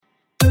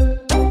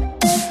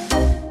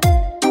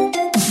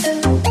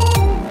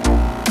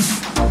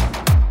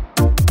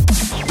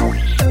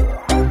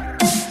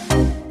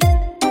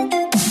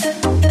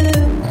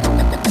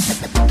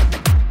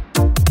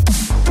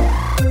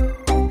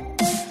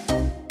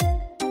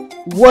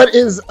What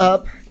is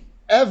up,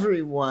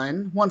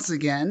 everyone? Once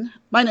again,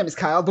 my name is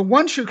Kyle, the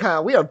one true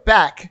Kyle. We are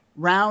back,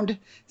 round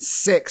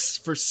 6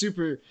 for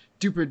Super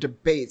Duper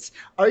debates.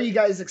 Are you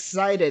guys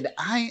excited?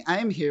 I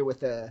am here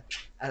with a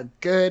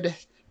good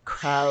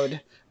crowd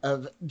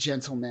of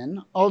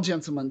gentlemen, all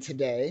gentlemen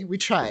today. We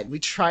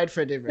tried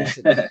for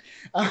diversity.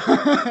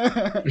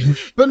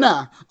 But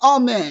nah, all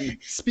men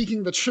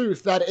speaking the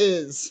truth, that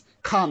is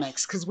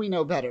comics, because we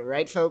know better,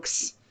 right,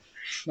 folks?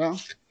 No?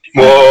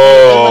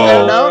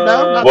 Whoa!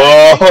 No,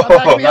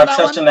 Whoa! not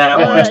touching that all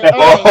one. right,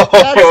 all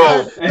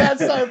right.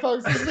 That's our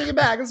folks. Let's bring it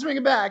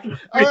back.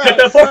 All right.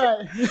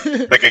 I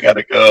think I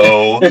gotta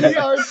go. We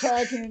are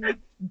talking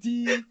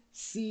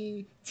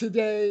DC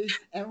today,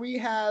 and we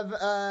have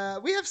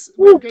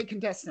great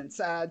contestants.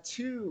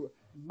 To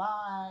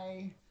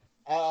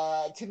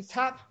the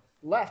top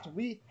left,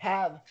 we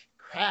have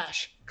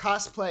Crash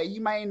Cosplay. You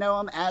might know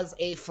him as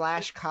a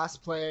Flash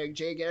cosplayer,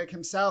 Jay Garrick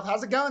himself.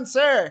 How's it going,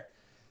 sir?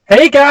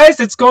 Hey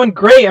guys, it's going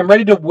great. I'm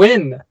ready to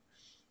win.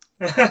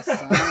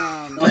 Awesome.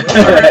 You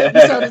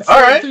sounded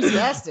so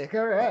enthusiastic.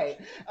 All right.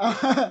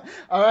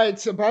 All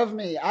right. Above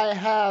me, I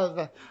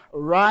have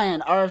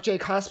Ryan, RFJ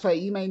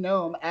Cosplay. You may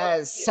know him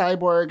as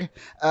Cyborg,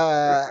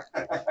 the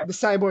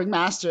Cyborg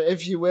Master,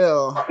 if you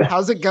will.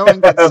 How's it going,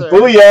 good sir?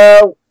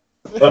 Booyah!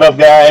 What up,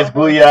 guys?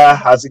 Booyah!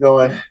 How's it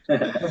going?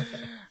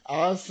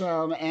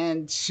 Awesome.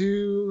 And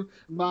to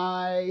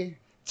my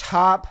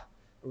top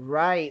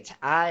right,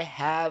 I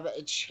have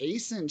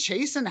Chasen.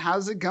 Chasen,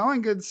 how's it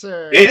going, good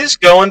sir? It is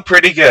going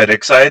pretty good.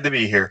 Excited to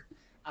be here.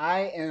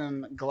 I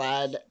am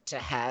glad to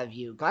have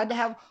you. Glad to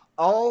have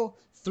all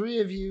three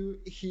of you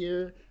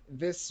here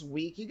this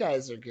week. You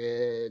guys are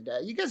good.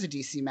 You guys are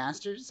DC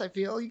masters, I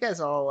feel. You guys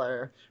all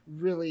are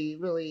really,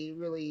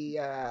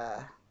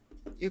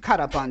 you're caught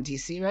up on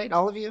DC, right?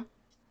 All of you?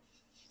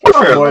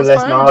 More or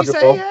less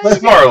knowledgeable.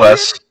 More or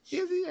less.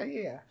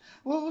 Yeah.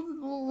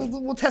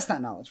 We'll test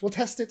that knowledge. We'll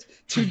test it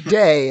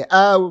today.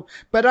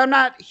 But I'm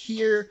not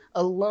here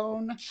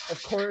alone.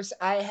 Of course,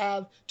 I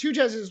have two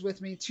judges with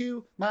me.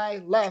 To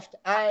my left,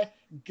 I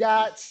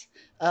got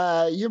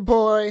your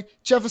boy,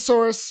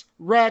 Jeffosaurus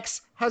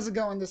Rex. How's it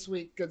going this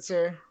week, good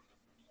sir?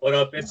 What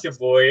up? It's your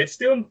boy. It's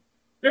doing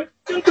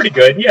pretty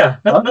good. Yeah,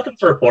 nothing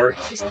to report.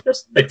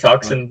 Just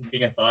TikToks and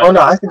being a thought. Oh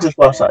no, I can just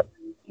go outside.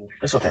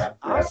 It's okay.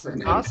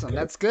 Awesome.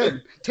 That's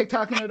good.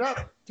 TikToking it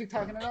up.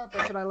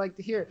 That's what I like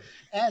to hear.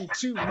 And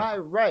to my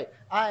right,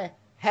 I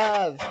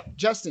have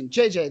Justin,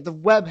 JJ, the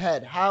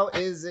webhead. How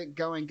is it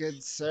going,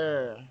 good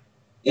sir?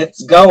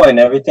 It's going.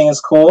 Everything is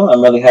cool.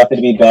 I'm really happy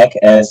to be back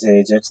as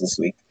a judge this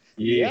week.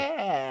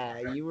 Yeah,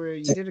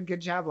 you did a good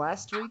job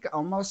last week.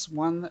 Almost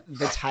won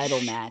the title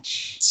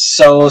match.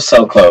 So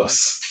close.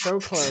 So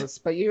close.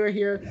 But you were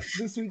here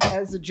this week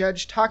as a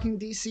judge talking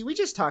DC. We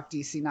just talked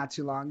DC not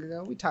too long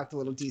ago. We talked a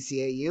little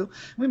DCAU.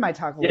 We might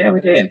talk a little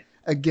bit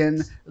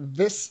again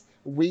this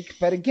week.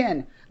 But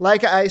again,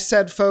 like I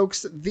said,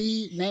 folks,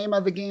 the name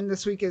of the game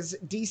this week is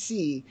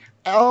DC.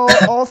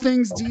 All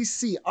things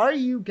DC. Are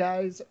you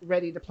guys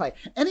ready to play?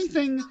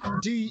 Anything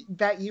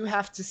that you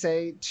have to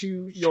say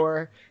to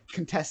your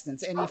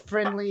contestants? Any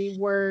friendly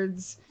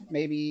words?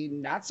 Maybe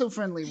not so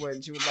friendly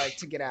words you would like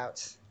to get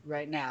out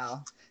right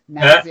now?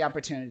 Now's the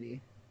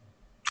opportunity.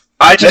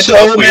 I just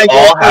hope we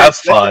all have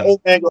fun.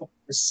 Let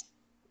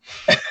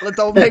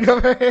the old man go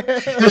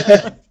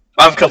first.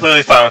 I'm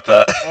completely fine with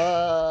that.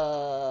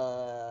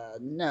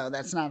 No,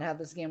 that's not how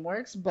this game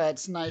works,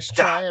 but nice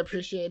try. I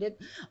appreciate it.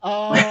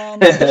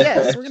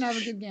 Yes, we're going to have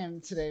a good game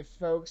today,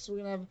 folks. We're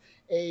going to have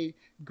a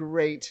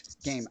great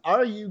game.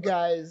 Are you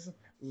guys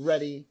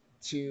ready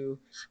to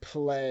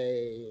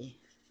play?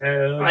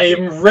 I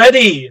am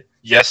ready.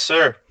 Yes,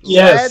 sir.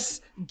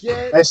 Yes.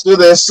 Let's do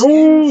this.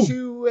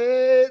 Into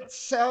it.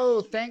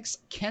 So, thanks,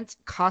 Kent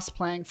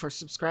Cosplaying, for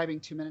subscribing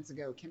 2 minutes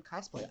ago. Kent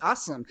Cosplay.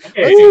 Awesome.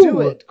 Okay. Let's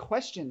do it.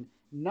 Question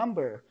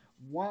number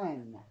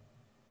 1.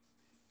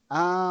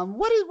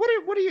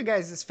 What are your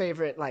guys'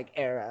 favorite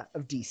era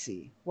of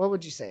DC? What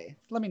would you say?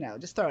 Let me know.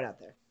 Just throw it out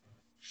there.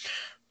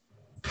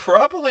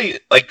 Probably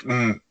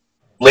mid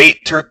to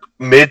late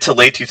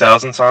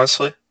 2000s,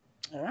 honestly.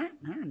 All right,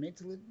 mid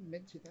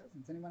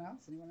 2000s. Anyone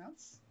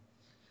else?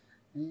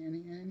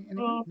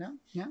 Anyone?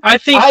 No. I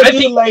think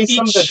like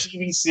some of the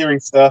TV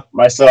series stuff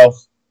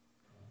myself.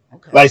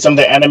 Okay. Like some of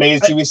the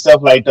animated TV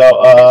stuff, like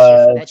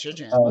that's your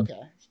jam.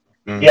 Okay.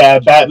 Yeah,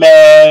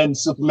 Batman,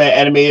 Superman,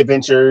 animated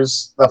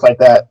adventures, stuff like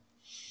that.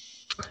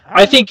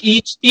 I think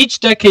each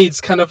decade's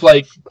kind of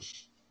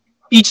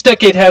each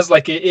decade has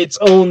its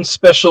own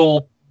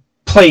special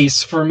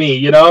place for me,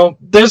 you know?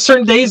 There's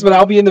certain days when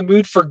I'll be in the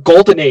mood for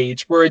Golden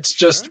Age, where it's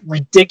just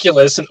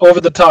ridiculous and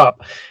over the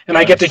top. And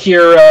I get to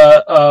hear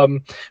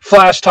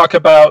Flash talk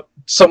about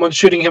someone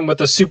shooting him with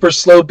a super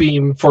slow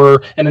beam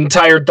for an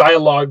entire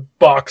dialogue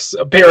box,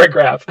 a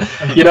paragraph,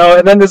 you know?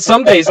 And then there's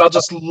some days I'll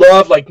just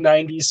love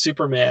 90s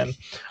Superman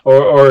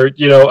or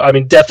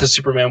Death of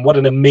Superman. What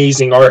an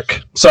amazing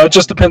arc. So it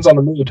just depends on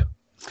the mood.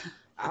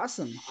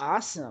 Awesome,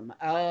 awesome.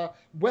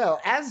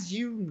 Well, as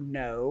you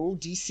know,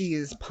 DC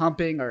is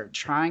pumping or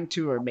trying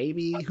to, or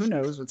maybe who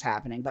knows what's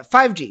happening. But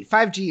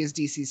 5G, as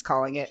DC's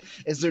calling it,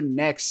 is their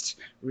next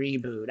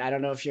reboot. I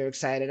don't know if you're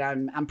excited.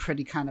 I'm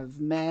pretty kind of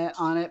meh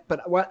on it.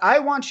 But what I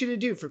want you to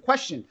do for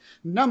question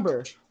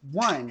number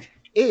 1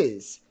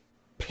 is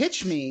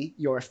pitch me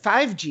your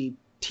 5G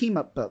team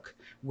up book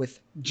with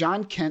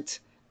John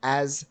Kent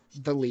as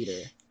the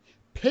leader.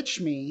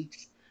 Pitch me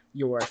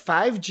your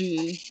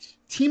 5G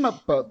team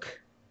up book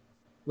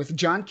with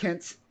John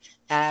Kent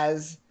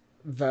as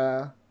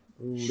the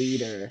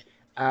leader.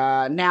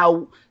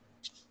 Now,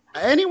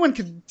 anyone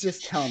could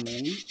just tell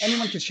me,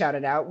 anyone could shout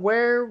it out.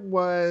 Where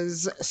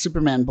was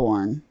Superman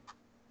born?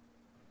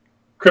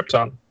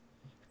 Krypton.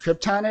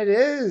 Krypton it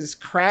is.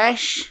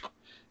 Crash,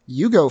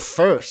 you go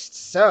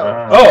first. So,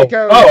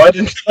 I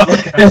didn't know.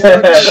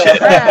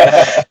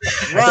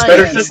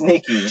 Ryan,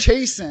 Sneaky.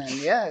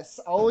 Chasen, yes.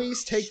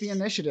 Always take the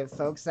initiative,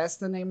 folks. That's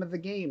the name of the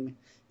game.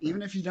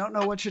 Even if you don't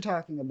know what you're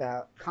talking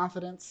about,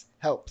 confidence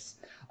helps.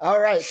 All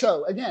right,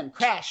 so again,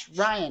 Crash,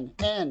 Ryan,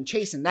 and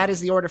Chasen. That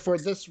is the order for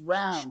this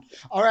round.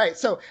 All right,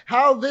 so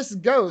how this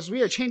goes,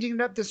 we are changing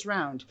it up this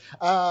round.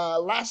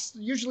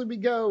 Usually we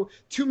go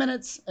 2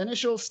 minutes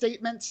initial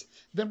statement,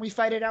 then we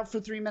fight it out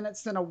for 3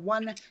 minutes, then a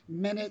 1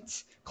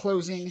 minute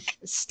closing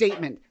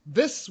statement.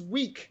 This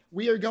week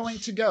we are going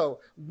to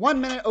go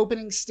 1 minute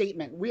opening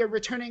statement. We are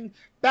returning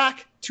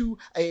back to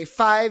a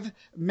 5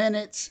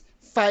 minute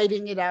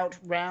fighting it out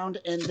round,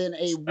 and then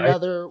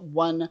another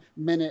 1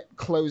 minute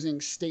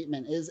closing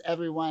statement. Is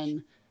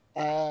everyone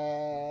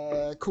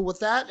cool with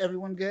that?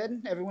 Everyone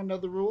good? Everyone know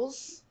the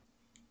rules?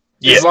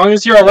 Yeah. As long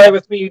as you're all right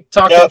with me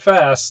talking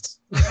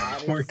fast,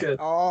 we're good.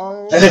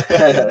 All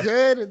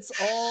good. It's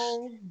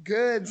all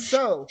good.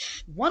 So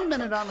 1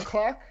 minute on the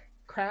clock.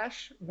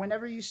 Crash,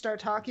 whenever you start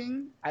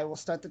talking, I will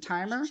start the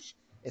timer.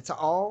 It's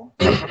all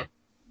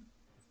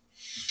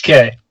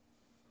Okay.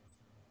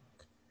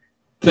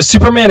 The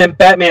Superman and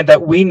Batman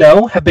that we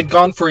know have been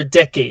gone for a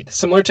decade,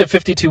 similar to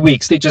 52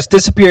 Weeks. They just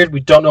disappeared. We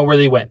don't know where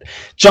they went.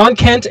 John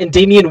Kent and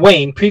Damian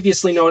Wayne,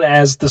 previously known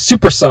as the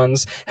Super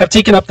Sons, have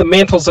taken up the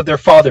mantles of their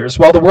fathers,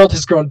 while the world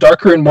has grown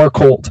darker and more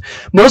cold.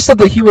 Most of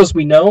the heroes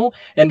we know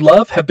and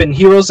love have been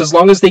heroes as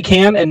long as they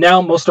can, and now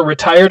most are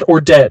retired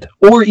or dead,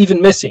 or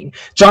even missing.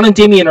 John and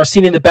Damian are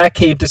seen in the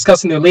Batcave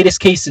discussing their latest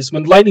cases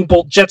when lightning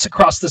bolt jets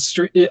across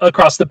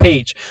the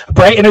page. A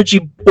bright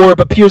energy orb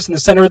appears in the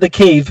center of the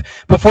cave.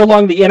 Before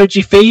long, the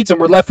energy fades, and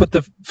we're left with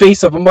the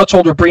face of a much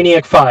older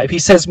Brainiac 5. He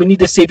says, "We need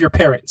to save your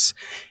parents."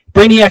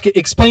 Brainiac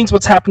explains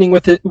what's happening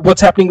with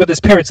his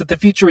parents, that the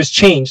future has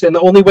changed, and the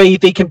only way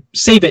they can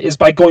save it is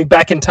by going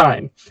back in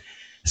time.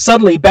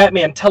 Suddenly,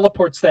 Batman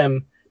teleports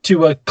them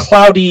to a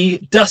cloudy,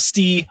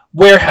 dusty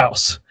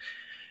warehouse.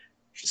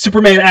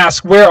 Superman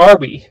asks, "Where are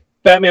we?"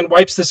 Batman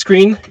wipes the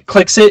screen,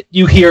 clicks it,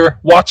 you hear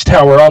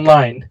Watchtower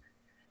online.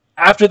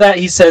 After that,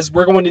 he says,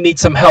 "We're going to need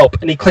some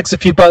help," and he clicks a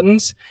few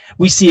buttons.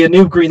 We see a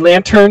new Green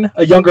Lantern,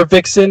 a younger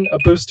Vixen, a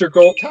booster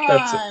gold.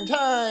 That's it.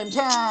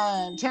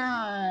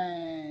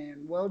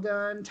 Time. Well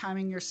done.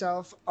 Timing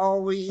yourself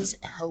always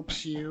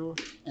helps you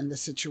in the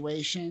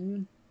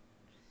situation.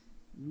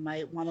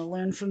 Might want to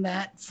learn from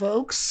that,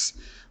 folks.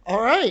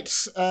 All right.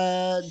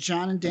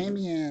 John and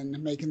Damian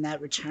making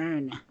that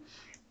return.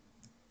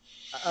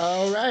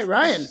 All right,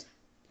 Ryan.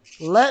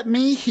 Let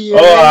me hear.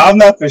 Oh, I'm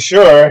not for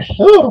sure.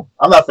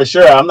 I'm not for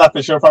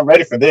sure if I'm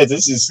ready for this.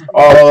 This is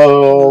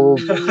all.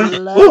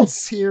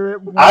 Let's hear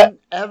it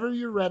whenever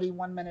you're ready.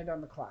 1 minute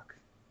on the clock.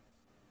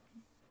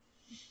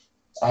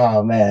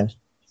 Oh man.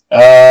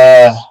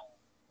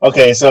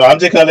 Okay, so I'm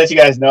just gonna let you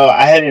guys know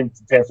I hadn't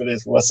prepared for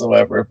this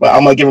whatsoever, but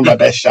I'm gonna give it my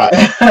best shot.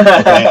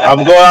 Okay,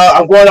 I'm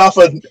going off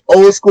of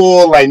old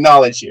school like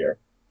knowledge here.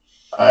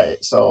 All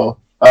right, so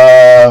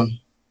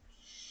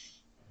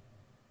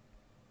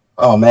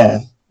oh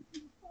man.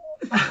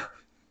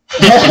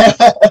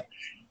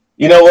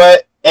 You know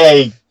what?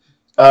 Hey,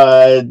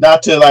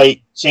 not to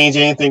like change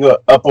anything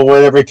up or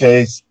whatever,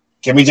 because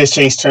can we just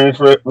change turns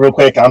real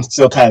quick? I'm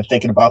still kind of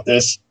thinking about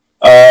this.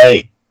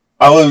 I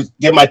will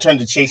give my turn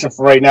to Chasen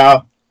for right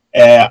now,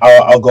 and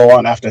I'll go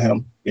on after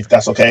him if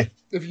that's okay.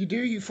 If you do,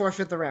 you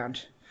forfeit the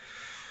round.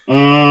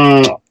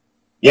 Yeah,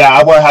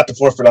 I won't have to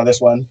forfeit on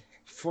this one.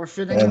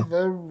 Forfeiting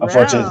the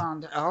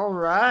round. All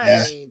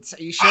right. Yeah.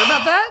 Are you sure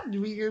about that?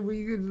 We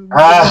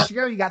let you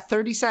go. You got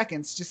 30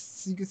 seconds.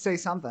 Just so you could say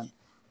something.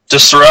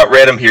 Just throw out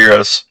random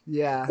heroes.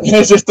 Yeah.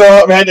 Just throw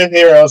out random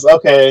heroes.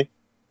 Okay.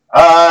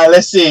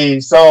 Let's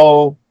see.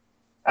 So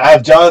I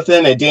have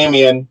Jonathan and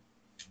Damian.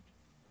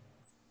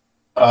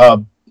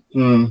 No,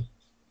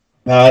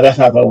 that's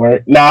not gonna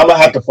work. No, I'm gonna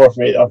have to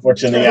forfeit.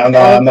 Unfortunately, I'm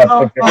not.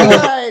 All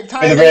right.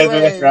 Time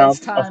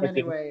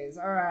anyways.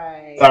 All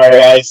right. Sorry,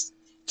 guys.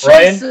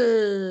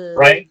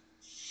 Ryan,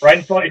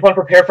 you want to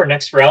prepare for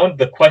next round?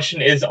 The question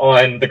is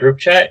on the group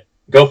chat.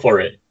 Go for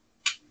it.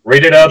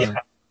 Read it up.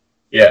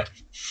 Yeah.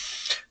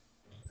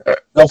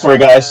 Go for it,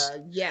 guys.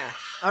 Yeah.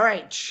 All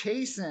right,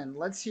 Chasen,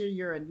 let's hear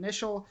your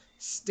initial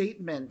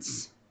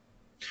statements.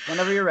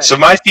 Whenever you're ready. So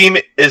my team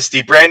is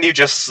the brand new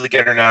Justice League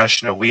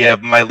International. We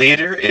have my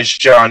leader is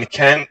John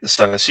Kent, the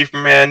son of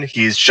Superman.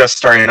 He's just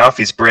starting off.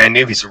 He's brand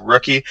new. He's a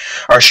rookie.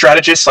 Our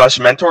strategist /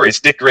 mentor is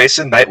Dick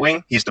Grayson,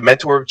 Nightwing. He's the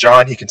mentor of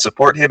John. He can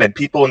support him, and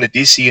people in the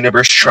DC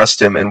universe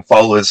trust him and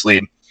follow his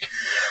lead.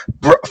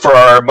 For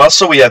our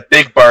muscle, we have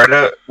Big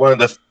Barda, one of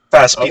the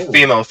fast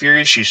female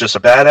Furies. She's just a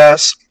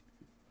badass.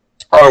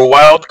 Our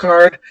wild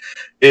card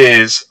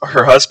is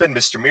her husband,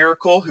 Mr.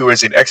 Miracle, who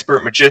is an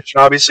expert magician.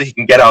 Obviously, he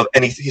can get out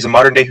any. He's a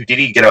modern day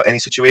Houdini. He can get out any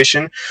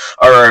situation.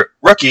 Our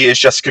rookie is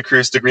Jessica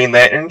Cruz, the Green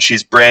Lantern.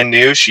 She's brand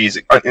new. She's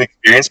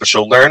inexperienced, but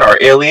she'll learn. Our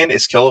alien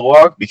is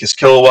Kilowog because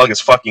Kilowog is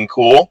fucking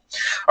cool.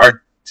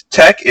 Our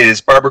tech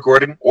is Barbara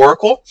Gordon,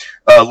 Oracle,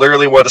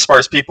 literally one of the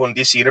smartest people in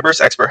DC Universe,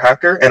 expert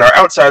hacker. And our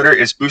outsider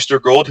is Booster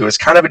Gold, who is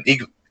kind of an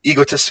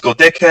egotistical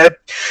dickhead.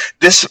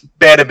 This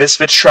band of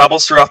misfits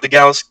travels throughout the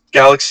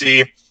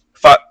galaxy,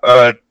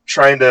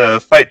 trying to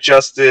fight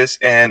justice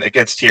and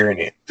against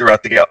tyranny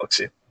throughout the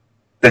galaxy.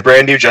 The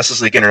brand new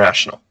Justice League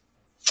International.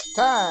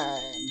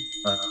 Time.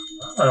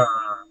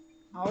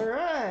 All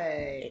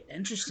right.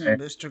 Interesting.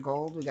 Booster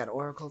Gold. We got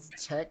Oracle's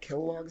Tech.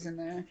 Kilowog's in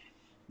there.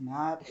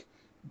 Not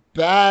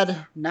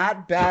bad.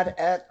 Not bad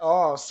at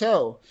all.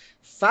 So,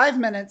 5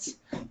 minutes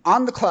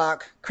on the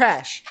clock.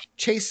 Crash.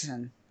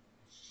 Chasen.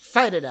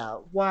 Fight it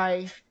out.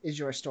 Why is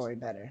your story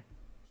better?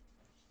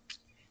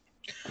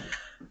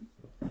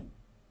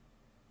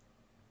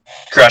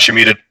 Crash, you're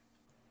muted.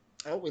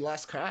 Oh, we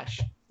lost Crash.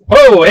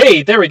 Whoa,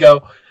 hey, there we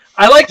go.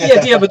 I like the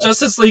idea of a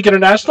Justice League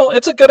International.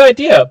 It's a good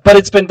idea, but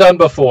it's been done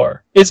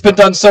before. It's been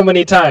done so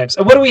many times.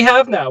 And what do we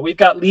have now? We've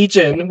got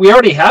Legion. We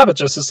already have a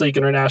Justice League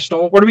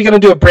International. What are we going to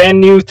do? A brand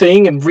new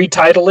thing and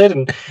retitle it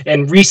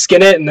and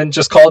reskin it and then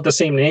just call it the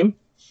same name?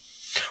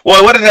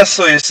 Well, I wouldn't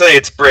necessarily say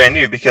it's brand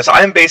new because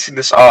I'm basing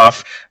this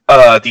off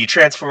the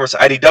Transformers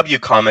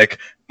IDW comic,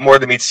 More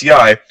Than Meets the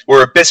Eye,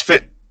 where a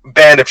misfit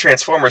band of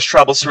Transformers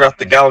travels throughout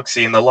the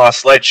galaxy in the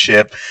Lost Light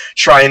ship,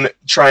 trying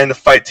to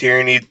fight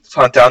tyranny,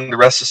 hunt down the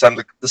rest of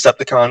the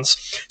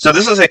Decepticons. So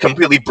this is a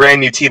completely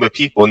brand new team of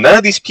people. None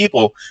of these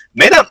people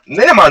may not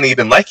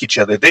even like each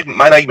other. They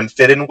might not even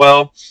fit in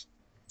well.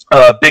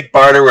 Big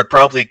Barter would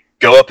probably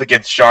go up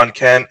against John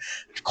Kent,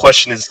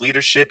 question his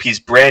leadership. He's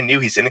brand new.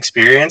 He's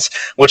inexperienced,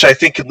 which I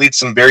think could lead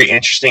some very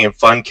interesting and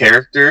fun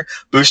character.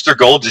 Booster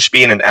Gold just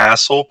being an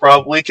asshole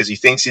probably because he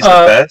thinks he's the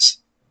best.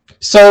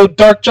 So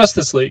Dark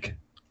Justice League.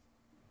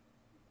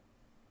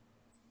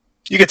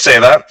 You could say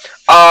that.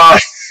 I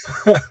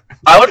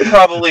would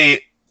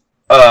probably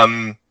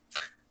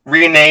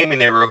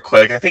renaming it real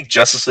quick. I think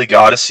Justice League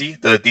Odyssey,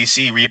 the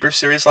DC Rebirth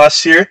series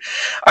last year.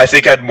 I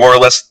think I'd more or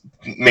less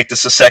make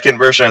this a second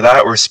version of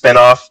that or spin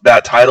off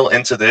that title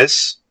into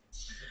this.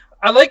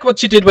 I like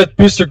what you did with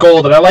Booster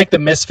Gold, and I like the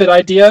Misfit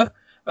idea.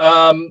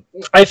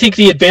 I think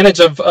the advantage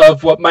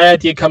of what my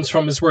idea comes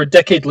from is we're a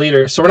decade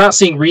later, so we're not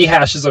seeing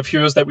rehashes of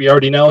heroes that we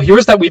already know.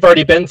 Heroes that we've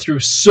already been through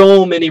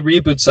so many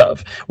reboots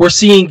of. We're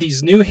seeing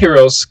these new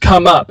heroes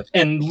come up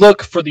and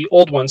look for the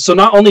old ones. So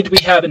not only do we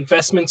have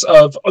investments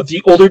of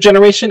the older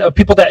generation, of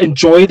people that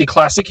enjoy the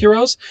classic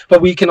heroes,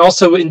 but we can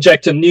also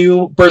inject a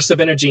new burst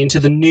of energy into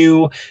the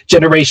new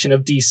generation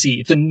of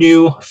DC, the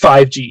new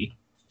 5G.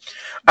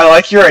 I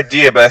like your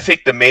idea, but I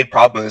think the main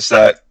problem is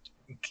that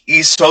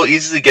so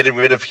easily getting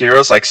rid of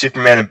heroes like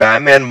Superman and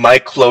Batman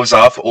might close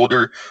off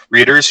older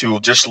readers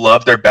who just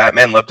love their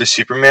Batman, love their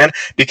Superman.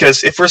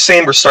 Because if we're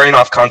saying we're starting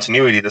off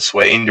continuity this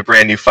way in the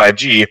brand new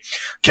 5G,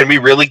 can we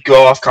really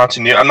go off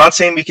continuity? I'm not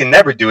saying we can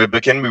never do it,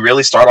 but can we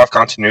really start off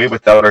continuity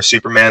without our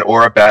Superman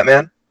or our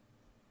Batman?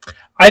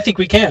 I think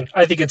we can.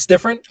 I think it's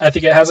different. I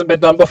think it hasn't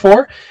been done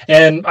before.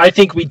 And I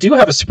think we do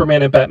have a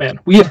Superman and Batman.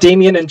 We have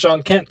Damian and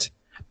John Kent.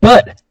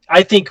 But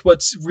I think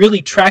what's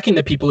really tracking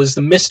the people is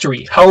the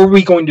mystery. How are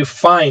we going to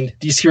find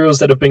these heroes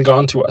that have been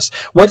gone to us?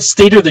 What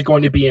state are they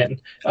going to be in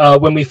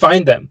when we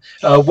find them?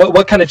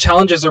 What kind of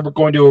challenges are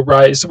going to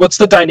arise? What's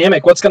the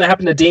dynamic? What's going to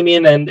happen to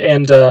Damian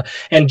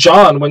and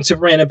John when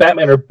Superman and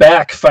Batman are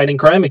back fighting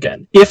crime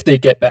again, if they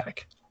get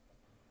back?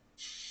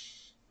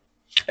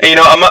 You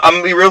know, I'm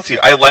gonna be real with you.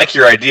 I like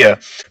your idea,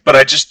 but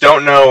I just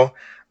don't know.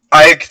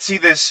 I could see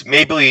this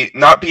maybe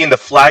not being the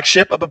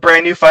flagship of a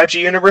brand new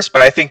 5G universe,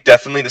 but I think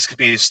definitely this could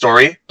be a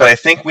story. But I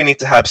think we need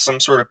to have some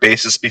sort of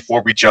basis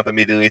before we jump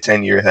immediately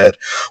 10 years ahead.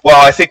 Well,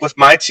 I think with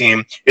my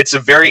team, it's a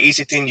very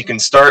easy thing. You can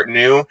start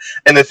new.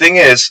 And the thing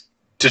is,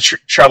 to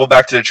travel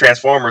back to the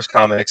Transformers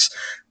comics,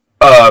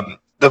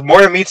 the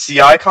More Than Meets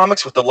the Eye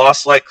comics with the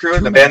Lost Light crew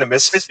and the Band of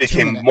Misfits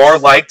became more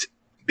liked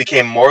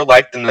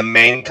than the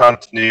main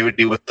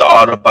continuity with the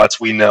Autobots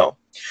we know,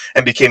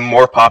 and became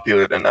more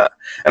popular than that.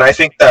 And I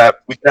think that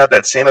we can have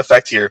that same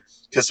effect here,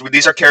 because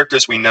these are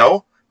characters we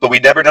know, but we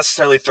never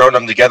necessarily thrown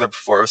them together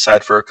before,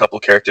 aside for a couple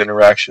character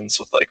interactions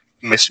with like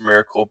Mr.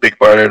 Miracle, Big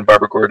Barda, and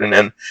Barbara Gordon,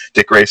 and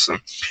Dick Grayson.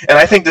 And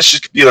I think this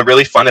should be a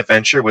really fun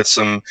adventure with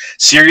some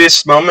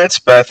serious moments,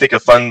 but I think a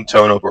fun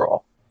tone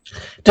overall.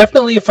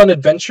 Definitely a fun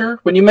adventure.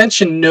 When you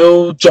mention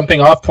no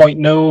jumping off point,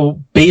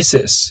 no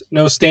basis,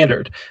 no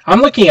standard, I'm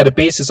looking at a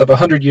basis of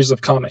 100 years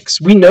of comics.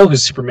 We know who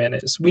Superman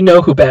is. We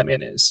know who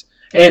Batman is.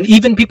 And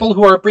even people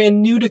who are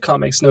brand new to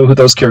comics know who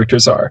those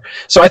characters are.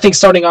 So I think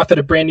starting off at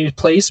a brand new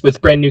place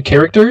with brand new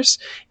characters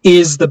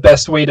is the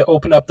best way to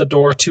open up the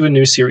door to a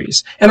new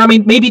series. And I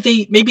mean, maybe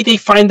they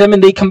find them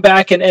and they come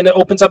back and it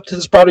opens up to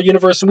this broader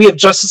universe and we have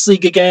Justice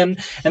League again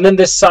and then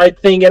this side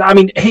thing. And I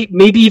mean, hey,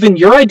 maybe even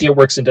your idea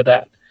works into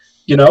that,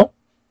 you know?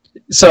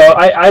 So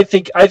I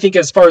think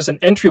as far as an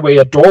entryway,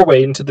 a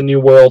doorway into the new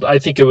world, I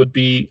think it would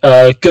be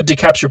good to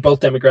capture both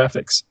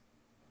demographics.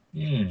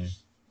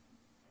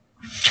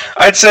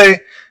 I'd say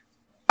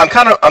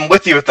I'm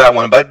with you with that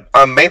one, but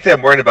main thing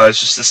I'm worried about is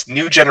just this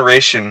new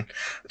generation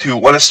who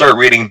want to start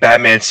reading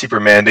Batman,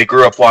 Superman. They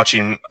grew up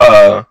watching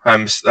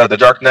the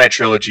Dark Knight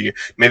trilogy.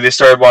 Maybe they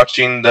started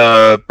watching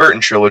the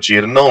Burton trilogy,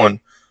 the Nolan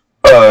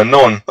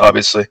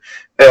obviously.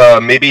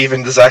 Maybe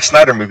even the Zack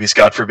Snyder movies,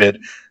 God forbid.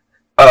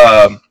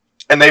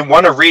 And they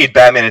want to read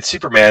Batman and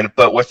Superman,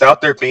 but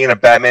without there being a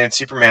Batman and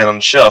Superman on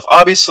the shelf.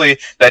 Obviously,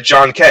 that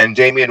John Kent and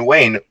Damian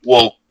Wayne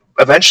will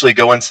eventually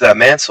go into that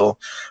mantle,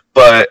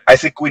 but I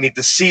think we need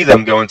to see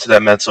them go into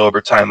that mantle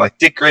over time. Like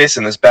Dick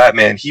Grayson as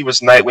Batman, he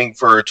was Nightwing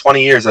for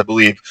 20 years, I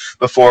believe,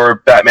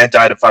 before Batman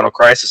died in Final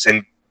Crisis,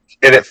 and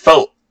it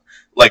felt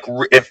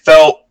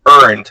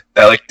earned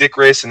that like Dick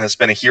Grayson has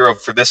been a hero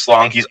for this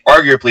long. He's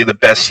arguably the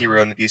best hero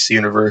in the DC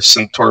universe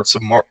in terms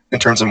of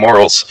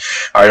morals.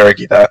 I'd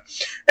argue that,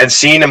 and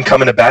seeing him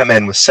come into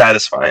Batman was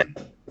satisfying.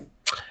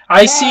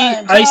 I see.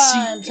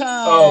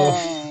 Oh,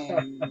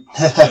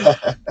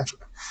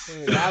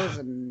 Dude, that was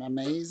an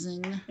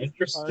amazing,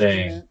 interesting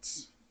argument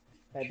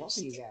by both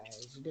of you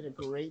guys. You did a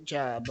great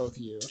job, both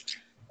of you.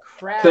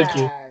 Crash. Thank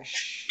you.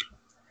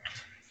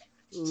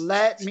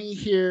 Let me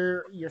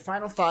hear your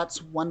final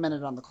thoughts. 1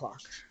 minute on the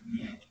clock.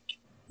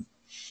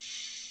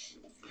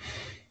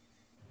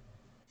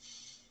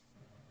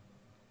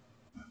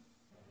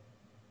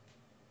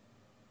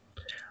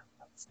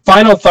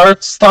 Final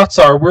thoughts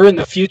are we're in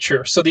the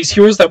future. So these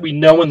heroes that we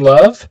know and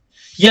love,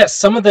 yes,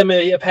 some of them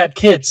may have had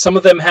kids. Some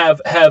of them have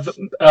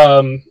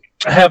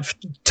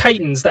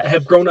titans that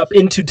have grown up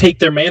into take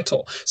their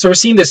mantle. So we're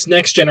seeing this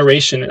next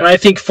generation, and I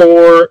think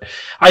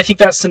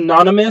that's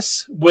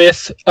synonymous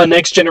with a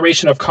next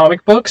generation of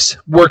comic books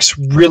works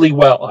really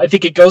well. I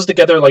think it goes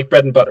together like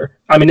bread and butter.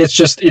 I mean,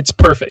 it's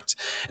perfect.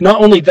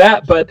 Not only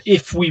that, but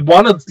if we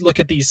want to look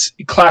at these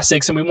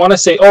classics and we want to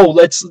say, oh,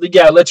 let's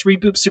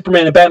reboot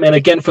Superman and Batman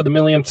again for the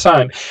millionth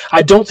time,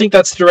 I don't think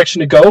that's the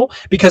direction to go,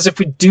 because if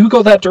we do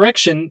go that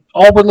direction,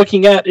 all we're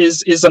looking at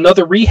is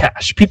another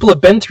rehash. People have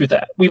been through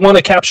that. We want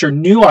to capture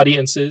new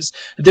audiences.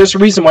 There's a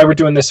reason why we're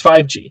doing this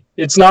 5G.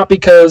 It's not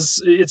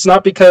because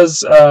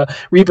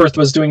Rebirth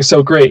was doing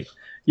so great,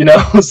 you know.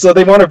 So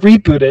they want to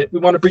reboot it. We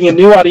want to bring in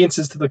new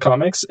audiences to the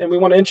comics, and we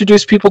want to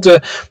introduce people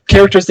to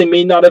characters they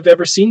may not have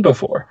ever seen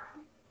before,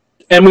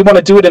 and we want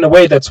to do it in a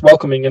way that's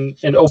welcoming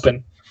and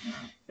open.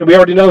 And we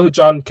already know who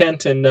John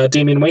Kent and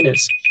Damian Wayne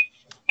is.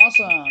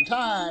 Awesome.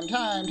 Time.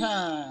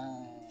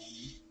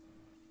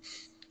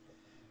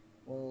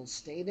 Well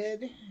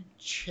stated.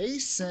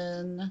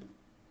 Chasen.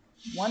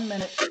 1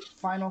 minute.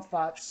 Final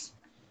thoughts.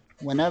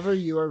 Whenever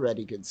you are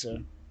ready, good sir.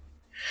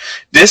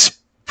 This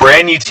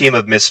brand new team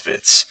of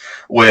misfits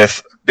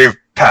with their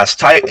past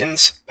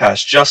Titans,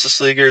 past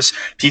Justice Leaguers,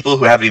 people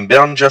who haven't even been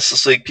on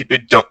Justice League, people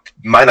who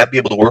might not be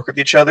able to work with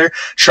each other,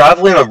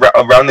 traveling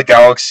around the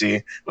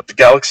galaxy with the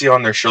galaxy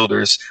on their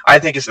shoulders, I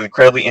think is an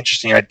incredibly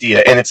interesting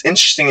idea, and it's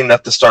interesting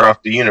enough to start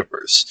off the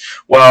universe.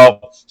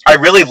 Well, I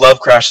really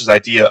love Crash's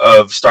idea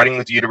of starting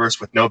with the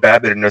universe with no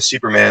Batman and no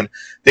Superman.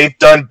 They've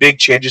done big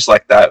changes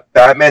like that.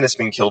 Batman has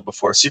been killed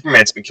before.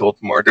 Superman's been killed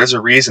more. There's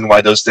a reason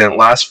why those didn't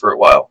last for a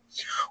while.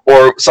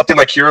 Or something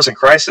like Heroes in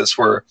Crisis,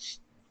 where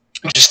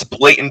just the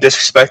blatant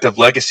disrespect of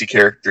legacy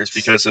characters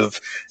because of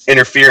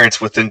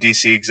interference within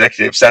DC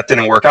executives. That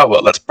didn't work out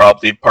well. That's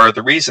probably part of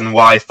the reason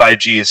why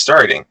 5G is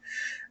starting.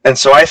 And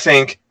so I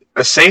think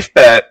a safe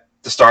bet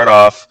to start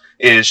off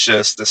is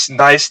just this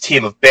nice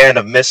band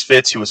of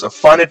misfits who is a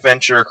fun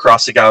adventure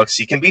across the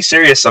galaxy. Can be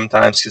serious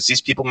sometimes because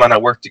these people might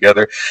not work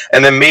together.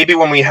 And then maybe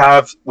when we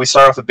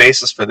start off a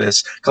basis for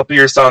this, a couple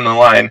years down the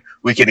line,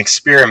 we can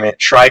experiment,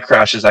 try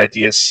Crash's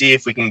ideas, see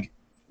if we can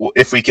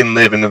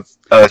live in the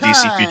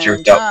DC future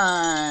without.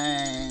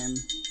 Time.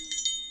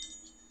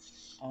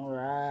 All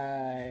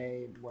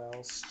right.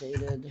 Well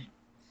stated.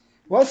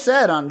 Well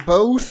said on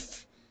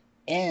both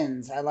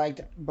ends. I liked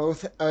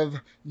both of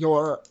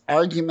your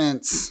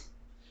arguments.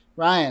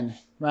 Ryan,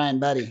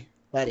 buddy.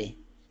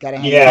 Gotta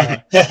hang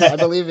out. I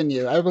believe in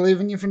you. I believe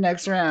in you for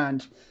next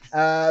round.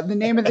 The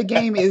name of the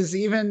game is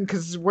even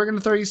because we're gonna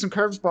throw you some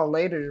curveball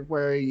later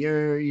where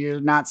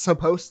you're not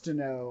supposed to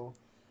know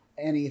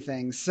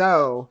anything.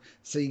 So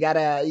you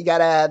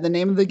gotta the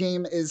name of the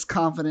game is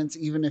confidence,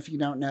 even if you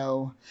don't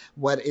know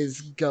what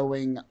is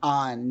going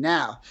on.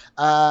 Now,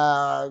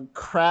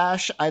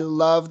 Crash, I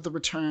love the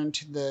return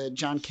to the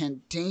John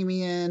Kent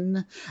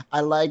Damian.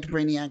 I liked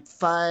Brainiac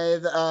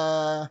 5.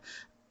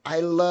 I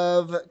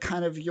love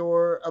kind of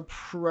your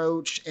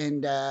approach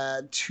and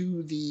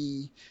to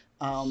the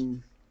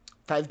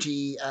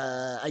 5G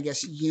I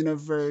guess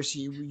universe.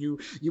 You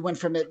went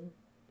from it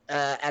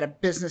at a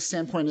business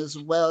standpoint as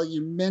well.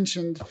 You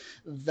mentioned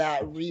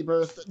that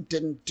Rebirth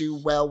didn't do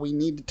well. We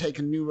need to take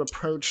a new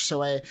approach,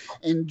 so I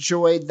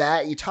enjoyed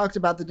that. You talked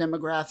about the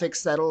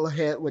demographics that'll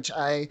hit, which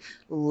I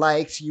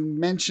liked. You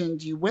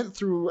mentioned you went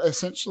through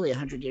essentially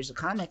 100 years of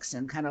comics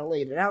and kind of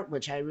laid it out,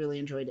 which I really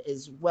enjoyed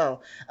as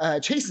well.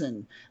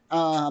 Chasen,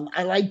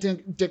 I like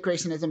Dick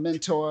Grayson as a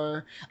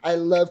mentor. I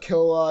love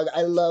Kilowog.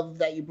 I love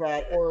that you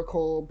brought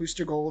Oracle,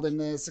 Booster Gold in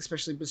this,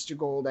 especially Booster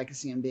Gold. I can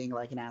see him being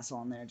like an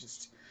asshole in there,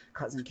 just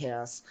causing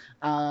chaos.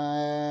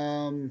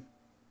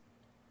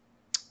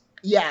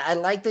 Yeah, I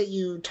like that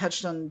you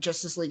touched on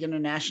Justice League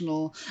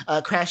International.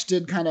 Crash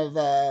did kind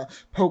of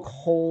poke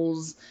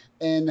holes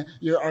in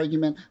your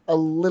argument a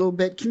little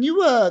bit. Can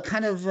you I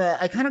kind of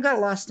got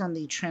lost on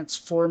the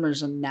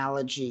Transformers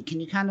analogy. Can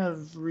you kind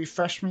of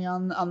refresh me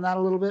on that a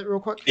little bit real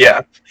quick?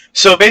 Yeah.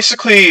 So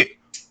basically,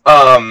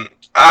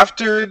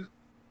 after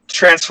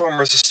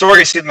Transformers, the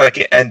story seemed like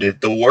it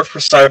ended. The war for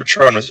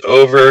Cybertron was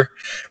over.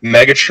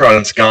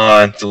 Megatron's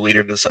gone. The leader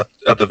of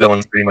the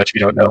villains, pretty much, if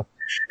you don't know.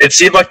 It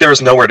seemed like there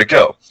was nowhere to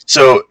go.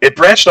 So it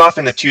branched off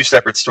into two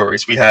separate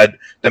stories. We had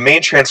the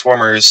main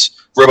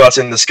Transformers, Robots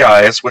in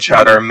Disguise, which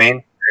had our main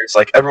players,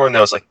 like everyone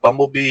knows, like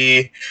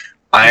Bumblebee,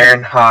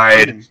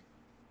 Ironhide,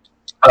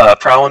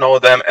 Prowl, and all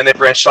of them. And they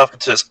branched off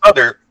into this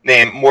other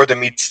named More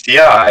Than Meets the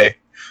Eye,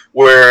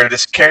 where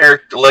this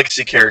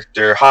legacy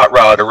character, Hot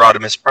Rod or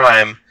Rodimus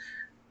Prime,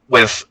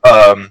 with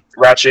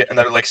Ratchet,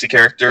 another legacy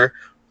character,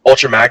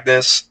 Ultra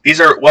Magnus.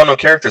 These are well-known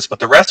characters, but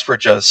the rest were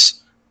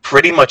just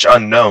pretty much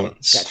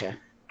unknowns. Gotcha.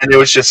 And it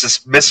was just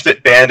this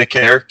misfit band of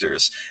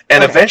characters.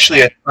 And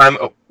eventually, as time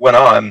went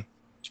on,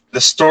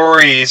 the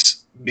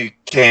stories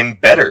became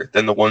better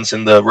than the ones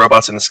in the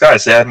Robots in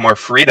Disguise. They had more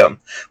freedom,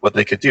 what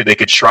they could do. They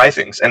could try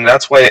things. And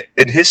that's why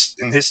in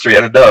history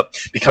ended up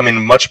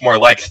becoming much more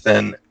like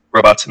than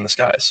Robots in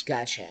Disguise.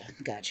 Gotcha.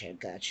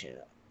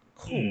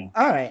 Cool.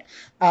 All right.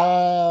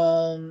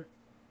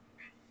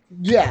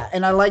 Yeah,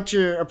 and I liked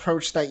your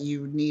approach that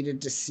you needed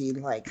to see,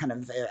 like, kind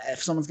of,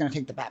 if someone's going to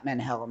take the Batman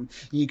helm,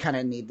 you kind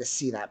of need to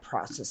see that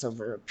process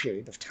over a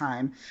period of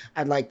time.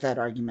 I like that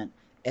argument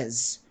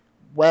as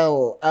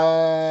well.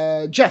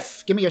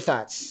 Jeff, give me your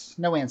thoughts.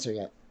 No answer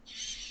yet.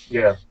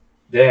 Yeah.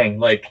 Dang,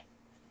 like,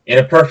 in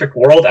a perfect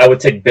world, I would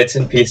take bits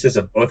and pieces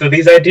of both of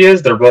these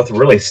ideas. They're both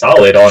really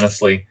solid,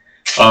 honestly.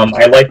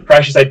 I like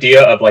Crash's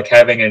idea of, like,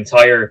 having an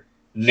entire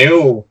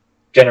new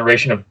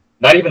generation of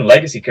not even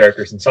legacy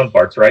characters in some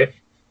parts, right?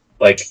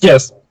 Like,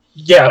 yes,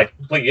 yeah,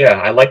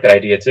 I like that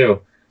idea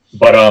too.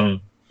 But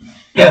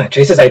yeah,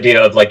 Chase's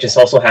idea of like just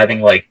also having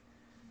like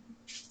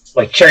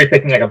cherry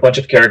picking like a bunch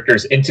of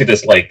characters into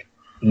this like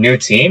new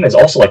team is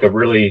also like a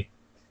really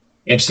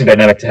interesting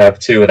dynamic to have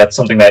too. That's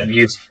something that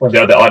you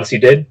pointed out that Odyssey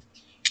did.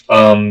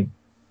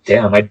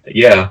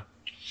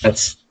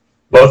 That's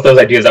both those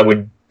ideas I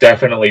would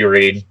definitely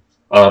read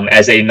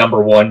as a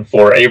number one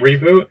for a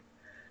reboot.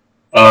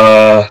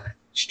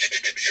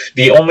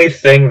 The only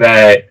thing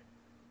that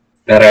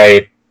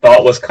I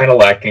thought was kind of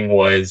lacking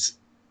was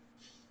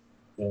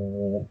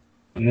none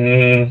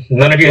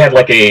of you had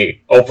like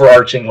a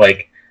overarching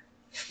like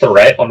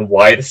threat on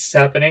why this is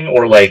happening,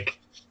 or like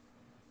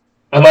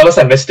unless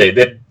I missed it.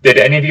 Did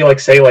any of you like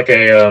say like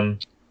a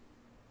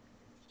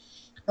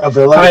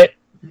villain?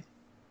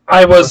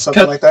 I was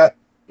something like that.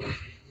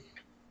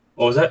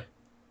 What was that?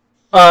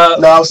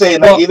 No, I was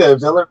saying like either a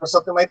villain or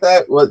something like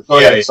that. Go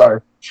ahead. Sorry.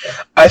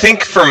 I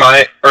think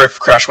if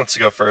Crash wants to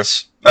go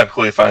first, I'm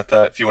completely fine with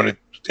that. If you want to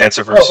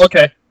answer first. Oh,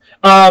 okay.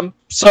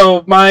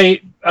 So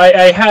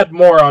I had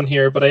more on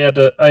here, but I had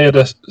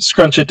to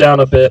scrunch it down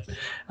a bit.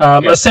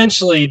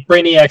 Essentially,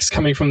 Brainiac's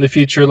coming from the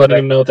future, letting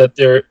them know that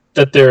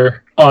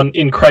they're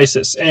in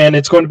crisis, and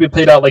it's going to be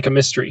played out like a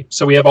mystery.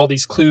 So we have all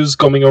these clues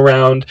going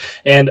around,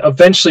 and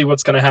eventually,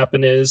 what's going to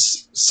happen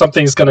is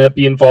something's going to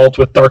be involved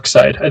with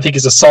Darkseid. I think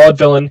he's a solid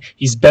villain.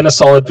 He's been a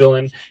solid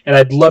villain, and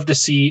I'd love to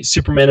see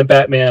Superman and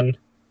Batman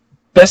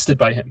bested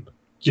by him.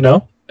 You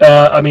know,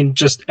 I mean,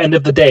 just end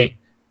of the day,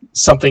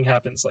 something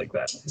happens like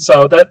that.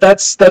 So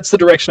that's the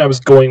direction I was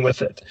going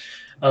with it.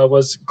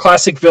 Was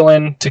classic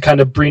villain to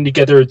kind of bring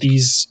together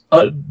these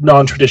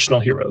non-traditional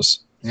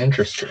heroes.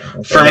 Interesting.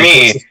 For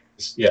me,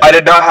 I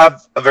did not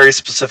have a very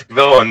specific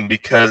villain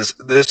because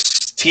this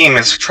team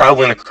is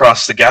traveling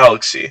across the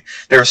galaxy.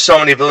 There are so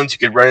many villains you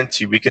could run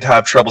into. We could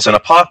have Troubles in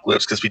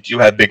Apocalypse because we do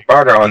have Big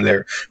Barda on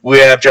there. We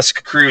have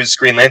Jessica Cruz,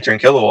 Green Lantern,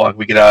 Kilowog.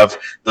 We could have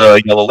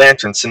the Yellow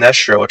Lantern,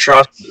 Sinestro,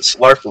 Atrocitus,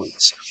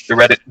 Larfleets, the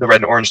Red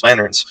and Orange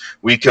Lanterns.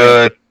 We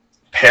could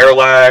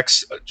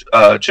Parallax,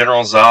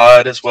 General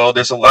Zod as well.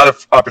 There's a lot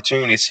of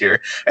opportunities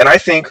here, and I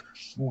think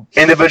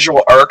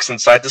individual arcs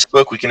inside this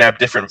book we can have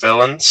different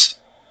villains.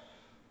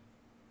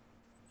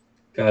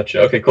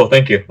 Gotcha. Okay, cool.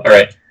 Thank you. All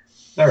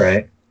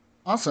right.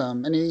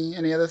 Awesome.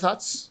 Any other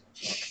thoughts?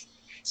 Let's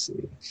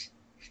see.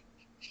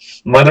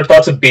 My other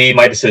thoughts would be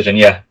my decision.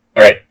 Yeah.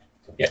 All right.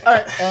 Yeah.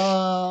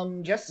 All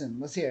right. Justin,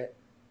 let's hear it.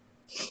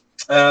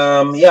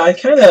 Yeah, I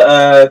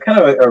kind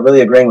of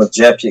really agreeing with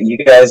Jeff. You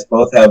guys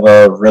both have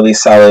really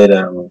solid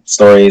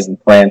stories and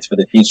plans for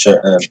the future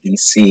of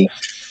DC.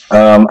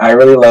 I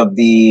really love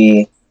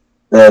the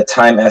the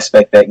time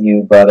aspect that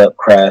you brought up,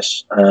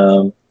 Crash.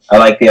 I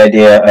like the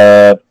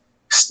idea of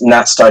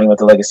not starting with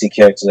the legacy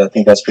characters. I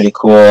think that's pretty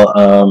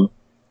cool.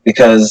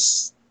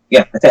 Because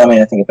yeah,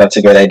 I think that's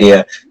a great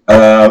idea.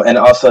 And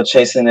also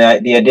chasing the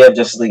idea of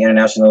Justice League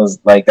International is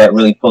like that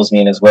really pulls me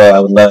in as well. I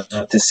would love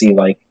to see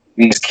like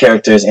these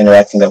characters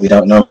interacting that we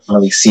don't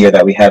normally see or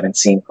that we haven't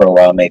seen for a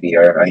while, maybe,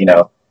 or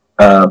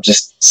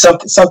just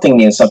something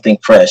new, something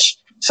fresh.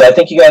 So I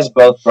think you guys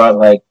both brought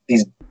like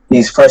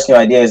these fresh new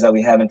ideas that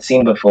we haven't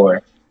seen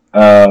before.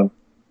 So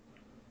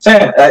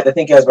yeah, I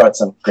think you guys brought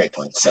some great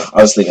points. So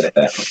I'll just leave it at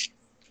that.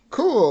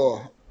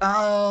 Cool.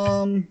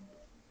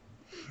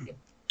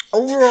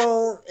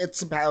 Overall,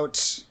 it's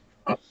about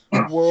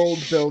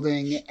world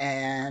building,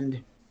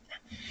 and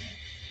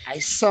I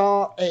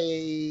saw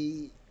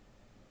a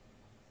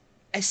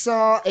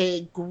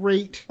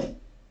great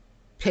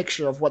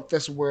picture of what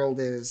this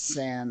world is,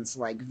 sans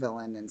like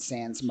villain and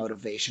sans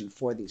motivation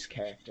for these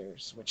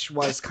characters, which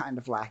was kind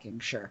of lacking,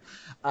 sure.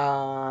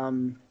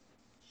 And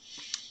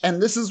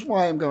this is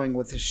why I'm going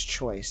with this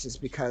choice, is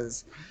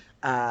because,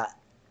 yeah,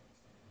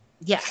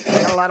 I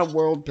got a lot of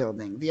world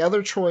building. The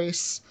other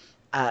choice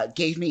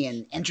gave me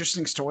an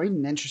interesting story,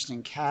 an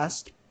interesting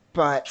cast,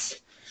 but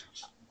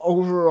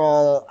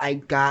overall, I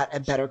got a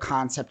better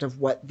concept of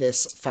what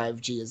this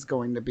 5G is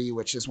going to be,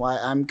 which is why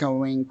I'm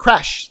going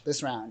Crash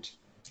this round.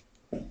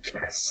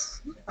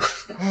 Yes.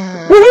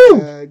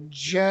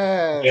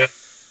 Jeff.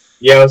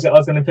 Yeah, I was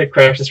going to pick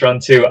Crash this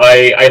round too.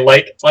 I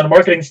like, on a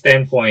marketing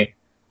standpoint,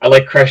 I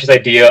like Crash's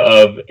idea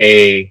of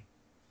a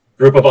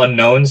group of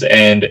unknowns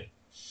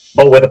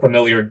but with a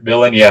familiar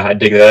villain. Yeah, I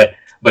dig that.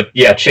 But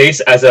yeah, Chase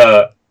as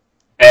a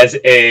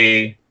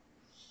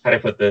how do I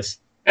put this?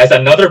 As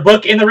another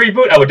book in the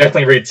reboot, I would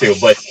definitely read too,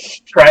 but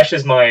Crash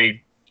is my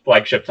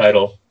flagship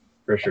title,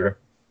 for sure.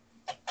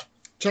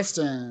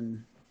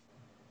 Justin.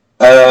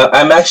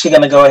 I'm actually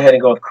going to go ahead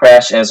and go with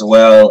Crash as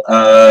well.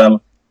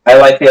 I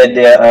like the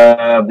idea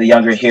of the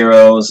younger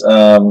heroes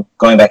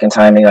going back in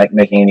time and like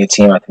making a new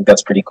team. I think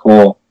that's pretty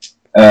cool.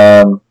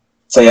 So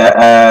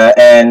yeah,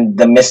 and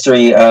the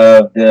mystery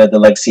of the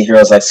legacy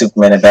heroes like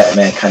Superman and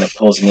Batman kind of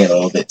pulls me a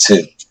little bit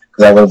too,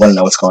 because I really want to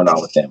know what's going on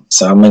with them.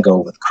 So I'm going to go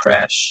with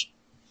Crash.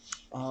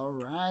 All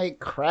right,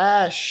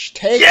 Crash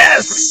takes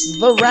Yes!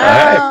 the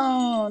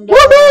round.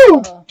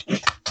 Woohoo!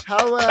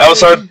 That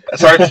was hard.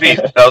 That's hard to beat.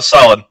 That was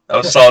solid. That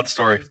was a solid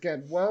story. That was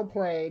good. Well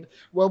played.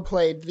 Well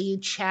played. The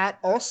chat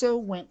also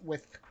went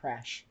with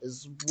Crash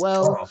as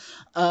well.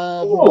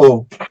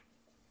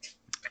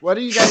 What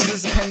are you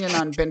guys' opinion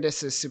on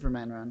Bendis'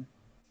 Superman run?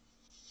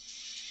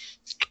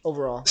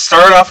 Overall.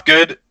 Started off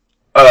good.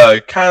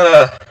 Kind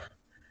of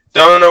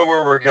don't know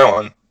where we're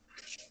going.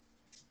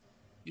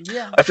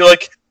 Yeah. I feel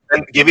like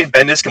giving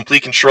Bendis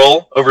complete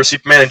control over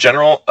Superman in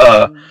general,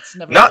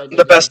 not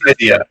the best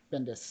idea.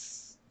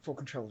 Bendis full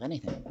control of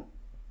anything.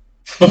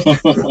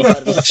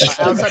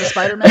 outside of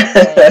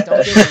Spider-Man,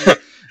 don't give me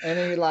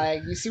any,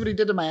 like, you see what he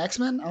did to my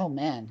X-Men? Oh,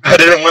 man. I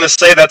didn't want to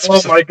say that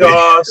specifically.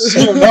 Oh,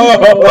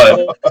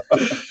 my gosh.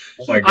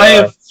 Oh, my God. I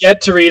have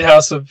yet to read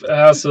House of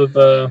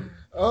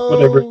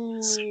whatever.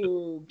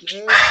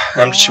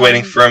 I'm just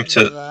waiting for him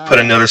to put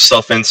another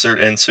self-insert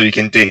in so he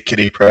can date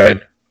Kitty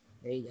Pryde.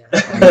 There you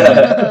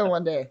go.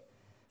 One day.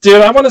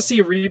 Dude, I want to see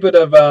a reboot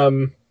of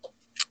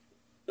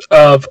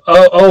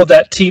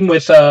that team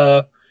with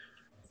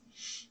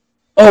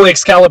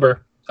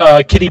Excalibur,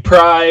 Kitty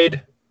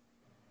Pryde,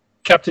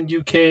 Captain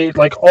UK,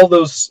 like all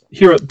those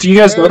heroes. Do you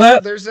guys know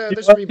that? There's a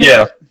reboot.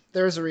 Yeah.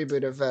 There's a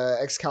reboot of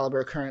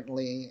Excalibur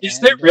currently. Is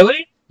there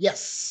really?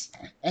 Yes,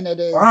 and it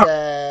is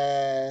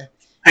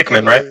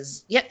Hickman, right?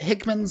 Yeah,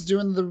 Hickman's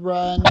doing the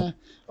run.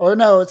 Or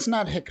no, it's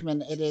not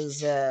Hickman. It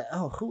is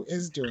who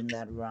is doing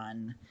that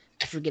run?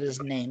 I forget his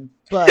name.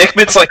 But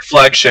Hickman's like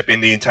flagshipping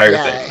the entire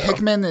thing. Yeah,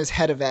 Hickman is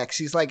head of X.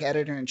 He's like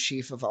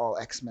editor-in-chief of all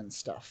X-Men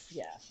stuff.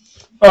 Yeah.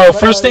 Oh,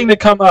 first thing to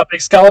come up,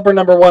 Excalibur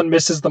 #1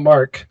 misses the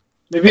mark.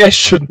 Maybe I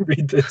shouldn't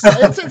read this.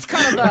 It's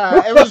kind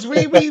of it was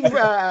we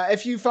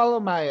if you follow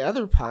my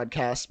other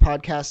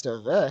podcast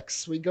of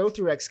X, we go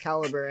through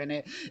Excalibur, and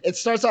it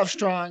starts off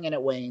strong and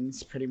it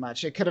wanes pretty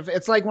much.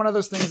 It's like one of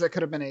those things that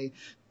could have been a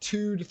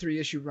 2 to 3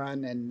 issue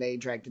run, and they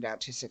dragged it out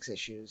to 6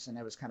 issues, and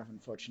it was kind of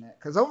unfortunate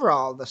because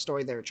overall the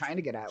story they were trying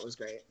to get at was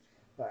great,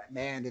 but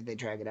man, did they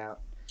drag it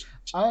out.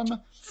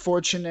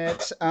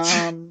 Unfortunate.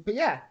 But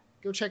yeah.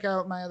 Go check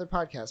out my other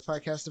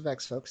podcast of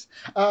X, folks.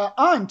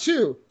 On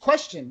to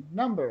question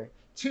number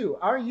 2.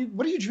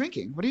 What are you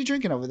drinking? What are you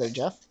drinking over there,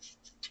 Jeff?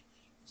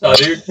 Oh,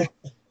 dude.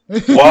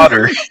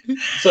 Water.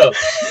 So,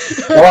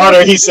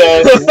 water, he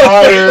says.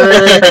 Water.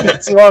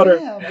 It's water.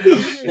 Damn,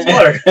 It's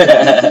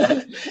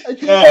water.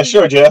 Yeah,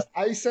 sure, Jeff.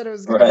 I said it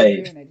was going to be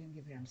beer, and I didn't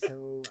give it.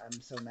 I'm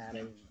so mad I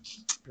didn't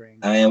bring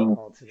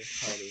alcohol to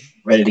this party.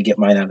 Ready to get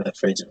mine out of the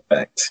fridge, in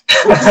fact.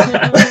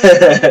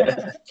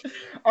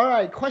 All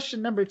right,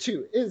 question number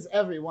 2. Is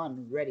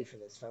everyone ready for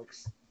this,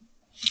 folks?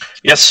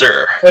 Yes,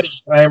 sir. Ready.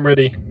 I am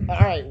ready. All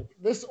right,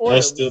 this order.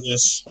 Let's do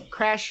this.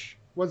 Crash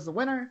was the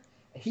winner.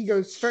 He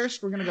goes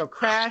first. We're going to go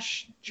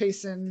Crash,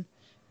 Chasen,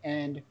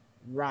 and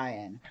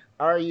Ryan,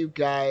 are you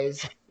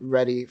guys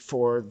ready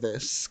for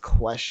this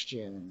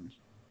question?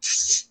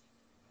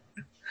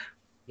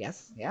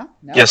 Yes? Yeah?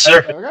 No? Yes, sir.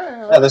 Okay.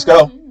 Yeah, let's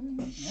go.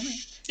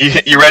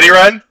 You ready,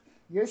 Ryan?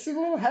 You guys seem a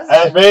little As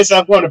hesitant. ready as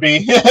I'm going to be.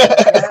 You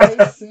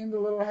guys seemed a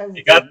little hesitant.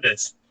 You got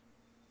this.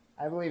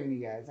 I believe in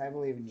you guys. I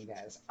believe in you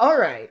guys. All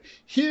right,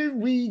 here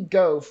we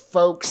go,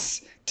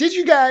 folks. Did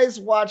you guys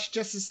watch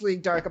Justice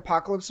League Dark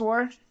Apocalypse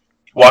War?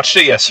 Watched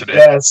it yesterday.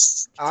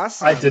 Yes.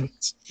 Awesome. I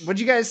didn't. What'd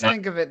you guys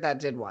think of it that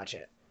did watch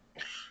it?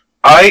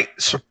 I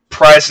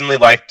surprisingly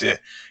liked it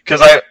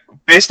because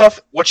based off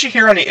what you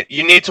hear on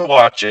you need to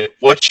watch it.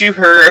 What you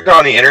heard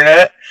on the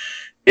internet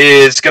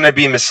is going to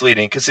be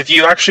misleading because if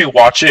you actually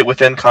watch it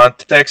within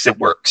context, it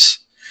works.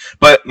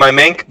 But my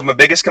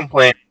biggest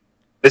complaint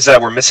is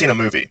that we're missing a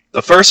movie.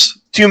 The first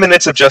 2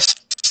 minutes of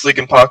Justice League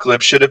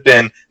Apocalypse should have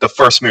been the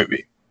first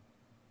movie,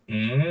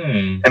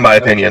 in my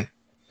opinion.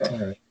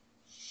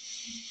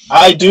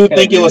 I do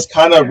think it was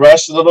kind of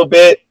rushed a little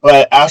bit,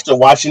 but after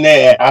watching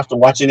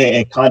it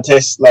in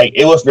context, like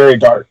it was very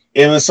dark.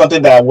 It was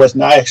something that I was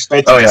not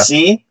expecting to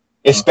see,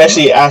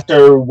 especially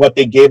after what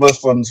they gave us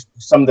from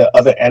some of the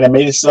other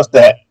animated stuff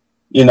that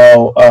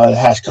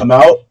has come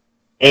out.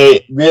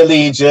 It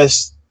really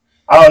just,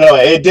 I don't know,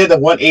 it did a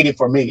 180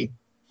 for me.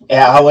 And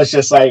I was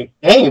just like,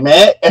 hey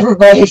man,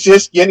 everybody's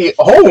just getting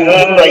old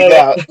right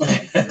now.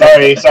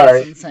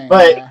 sorry.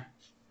 But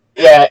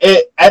yeah,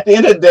 at the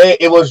end of the day,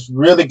 it was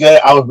really good.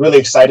 I was really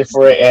excited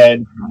for it,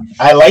 and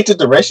I liked the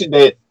direction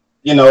that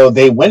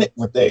they went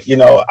with it.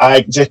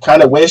 I just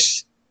kind of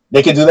wish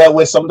they could do that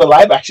with some of the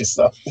live action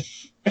stuff.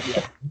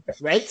 Yeah.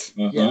 Right?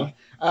 Mm-hmm. Yeah.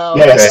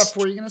 Yes. Jeff,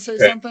 were you gonna say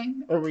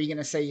something, or were you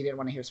gonna say you didn't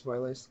want to hear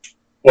spoilers?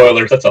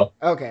 Spoilers, that's all.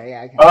 Okay,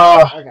 yeah.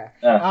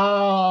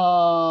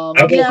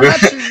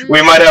 Okay.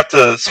 We might have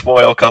to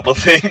spoil a couple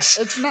things.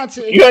 It's not.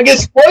 You're gonna get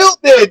spoiled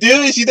there,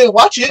 dude. If you didn't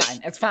watch it.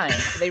 It's fine.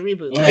 They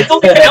reboot. It's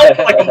only been out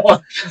for like a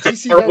month.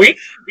 Or a week?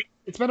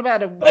 It's been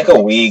about a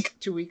week.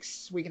 2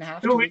 weeks, week and a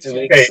half. 2 weeks.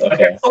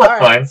 Okay. All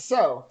right.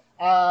 So,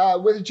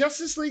 with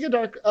Justice League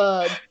Dark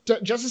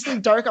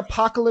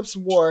Apocalypse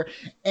War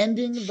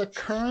ending the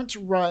current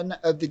run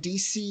of the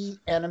DC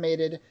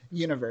animated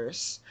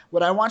universe,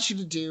 what I want you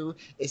to do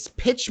is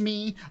pitch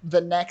me the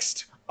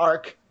next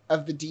arc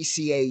of the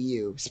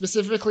DCAU,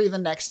 specifically the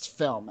next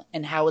film,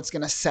 and how it's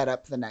going to set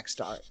up the next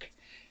arc.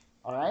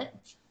 All right?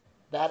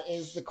 That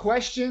is the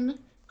question.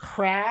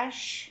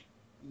 Crash,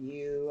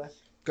 you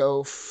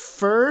go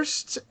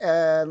first.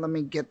 Let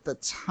me get the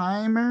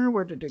timer.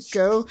 Where did it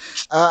go?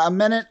 A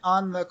minute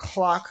on the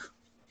clock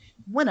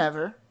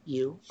whenever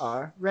you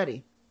are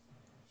ready.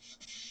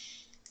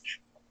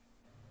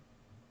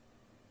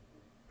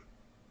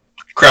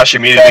 Crash, you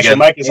muted again. Your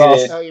mic is off.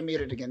 Oh, you're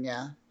muted again,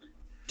 yeah.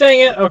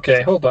 Dang it.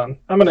 Okay, hold on.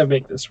 I'm going to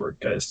make this work,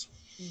 guys.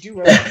 Do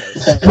right.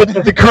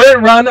 With the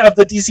current run of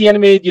the DC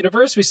animated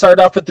universe, we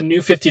started off with the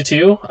New 52.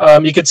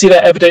 You can see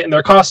that evident in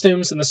their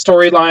costumes and the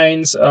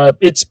storylines.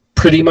 It's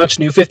pretty much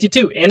New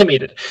 52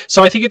 animated.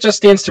 So I think it just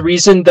stands to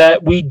reason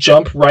that we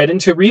jump right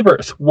into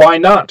Rebirth. Why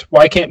not?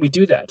 Why can't we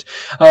do that?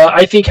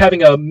 I think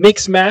having a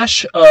mix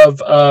mash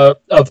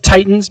of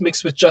Titans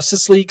mixed with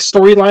Justice League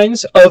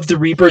storylines of the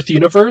Rebirth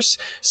universe,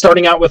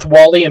 starting out with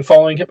Wally and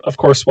following him, of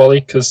course, Wally,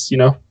 because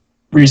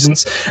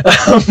reasons,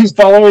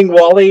 following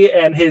Wally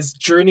and his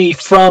journey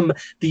from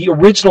the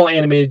original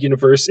animated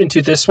universe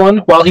into this one.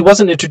 While he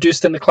wasn't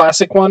introduced in the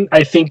classic one,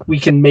 I think we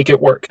can make it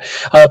work.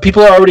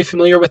 People are already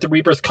familiar with the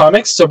Rebirth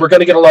comics, so we're going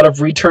to get a lot of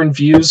return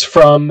views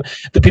from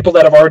the people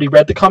that have already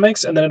read the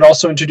comics, and then it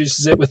also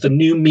introduces it with a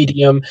new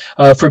medium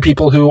for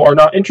people who are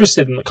not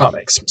interested in the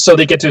comics. So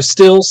they get to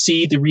still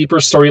see the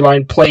Rebirth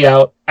storyline play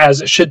out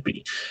as it should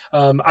be.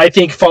 I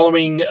think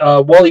following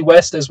Wally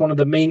West as one of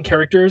the main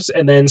characters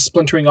and then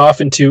splintering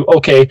off into,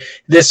 okay,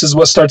 this is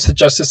what starts the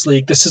Justice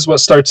League, this is what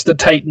starts the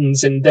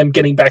Titans, and them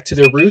getting back to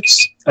their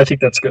roots, I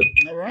think that's good.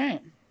 All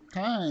right.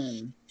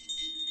 Time.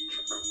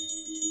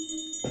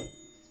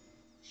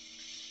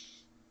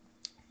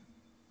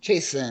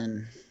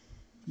 Jason,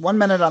 1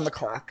 minute on the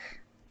clock.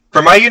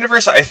 For my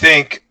universe, I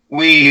think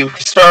we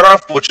start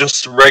off with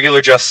just a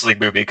regular Justice League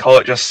movie. Call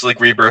it Justice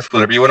League Rebirth,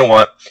 whatever you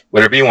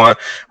want.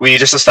 We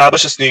just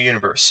establish this new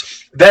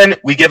universe. Then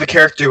we give a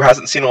character who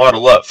hasn't seen a lot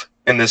of love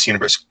in this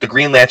universe, the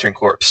Green Lantern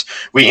Corps.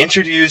 We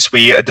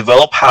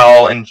develop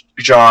Hal and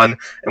John,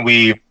 and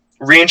we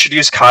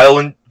reintroduce Kyle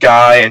and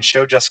Guy and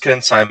show Jessica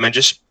and Simon,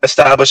 just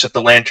establish that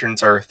the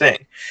Lanterns are a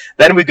thing.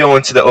 Then we go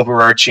into the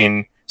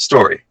overarching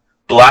story.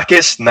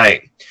 Blackest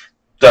Night.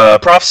 The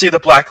prophecy of the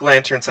Black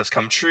Lanterns has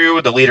come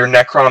true. The leader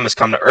Necrom has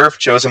come to Earth,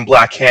 chosen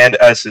Black Hand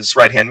as his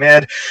right-hand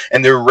man,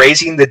 and they're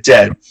raising the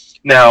dead.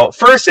 Now,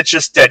 first it's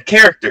just dead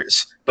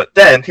characters, but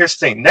then, here's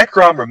the thing,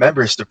 Necrom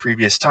remembers the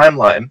previous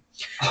timeline.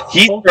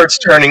 He starts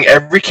turning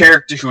every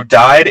character who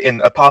died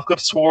in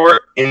Apocalypse War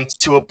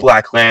into a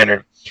Black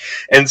Lantern.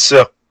 And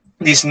so,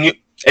 it's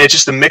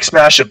just a mix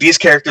mash of these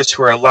characters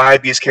who are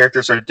alive, these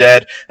characters are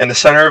dead, and the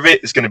center of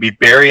it is going to be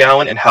Barry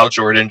Allen and Hal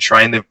Jordan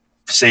trying to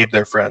save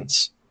their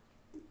friends.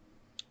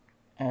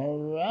 All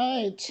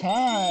right,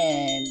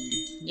 time.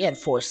 You had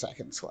 4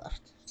 seconds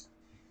left.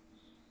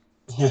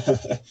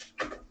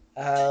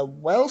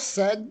 Well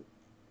said.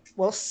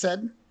 Well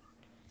said.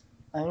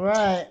 All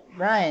right,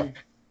 Ryan.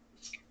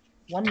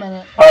 1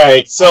 minute. All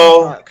right,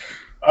 so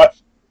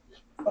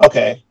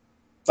okay,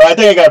 so I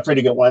think I got a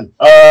pretty good one.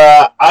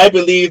 I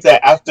believe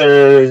that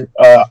after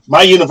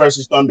my universe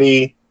is going to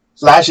be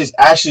Flash is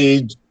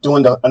actually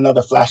doing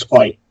another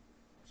Flashpoint.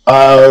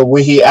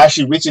 When he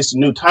actually reaches the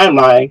new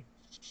timeline,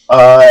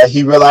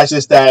 he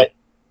realizes that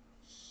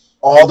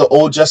all the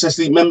old Justice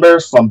League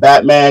members, from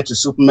Batman to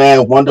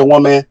Superman, Wonder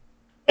Woman,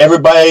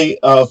 everybody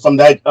from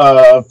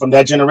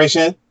that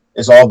generation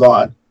is all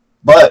gone.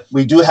 But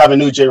we do have a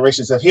new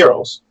generation of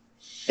heroes.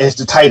 It's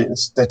the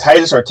Titans. The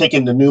Titans are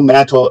taking the new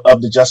mantle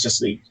of the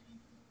Justice League.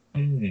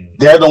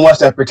 They're the ones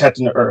that are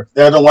protecting the Earth.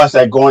 They're the ones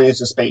that are going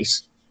into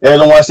space. They're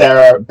the ones that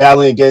are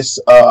battling against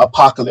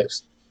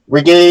Apocalypse.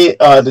 We're giving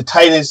the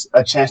Titans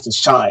a chance to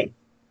shine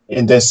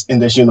in this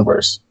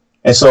universe.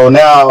 And so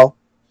now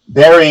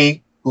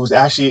Barry, who's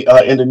actually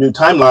in the new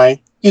timeline,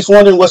 he's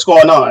wondering what's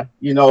going on.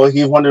 You know,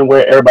 he's wondering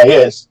where everybody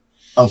is.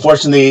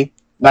 Unfortunately,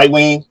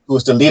 Nightwing,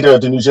 who's the leader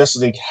of the new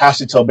Justice League, has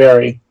to tell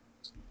Barry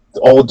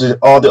all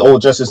the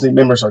old Justice League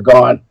members are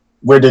gone.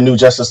 We're the new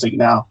Justice League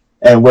now,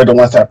 and we're the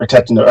ones that are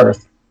protecting the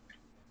Earth.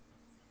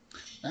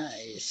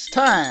 Nice.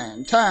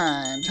 Time.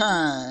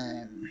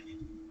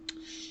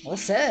 Well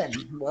said.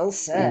 Well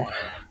said.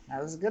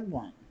 That was a good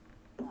one.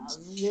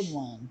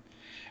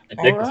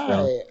 All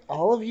right.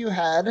 All of you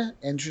had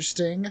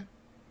interesting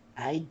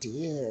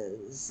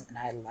ideas, and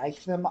I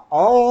like them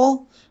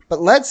all.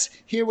 But let's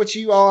hear what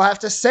you all have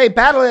to say.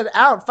 Battle it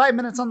out. 5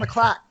 minutes on the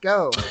clock.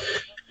 Go.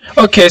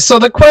 Okay, so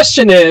the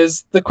question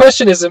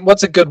isn't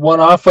what's a good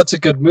one-off, what's a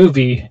good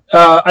movie.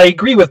 I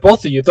agree with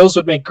both of you; those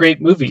would make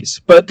great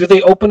movies. But do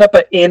they open up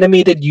an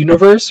animated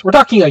universe? We're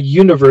talking a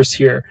universe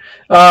here.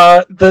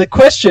 The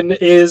question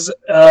is,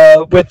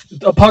 with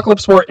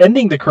Apocalypse War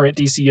ending the current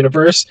DC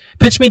universe,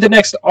 pitch me the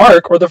next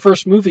arc or the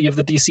first movie of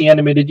the DC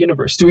animated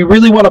universe. Do we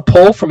really want to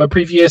pull from a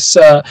previous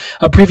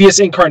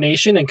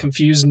incarnation and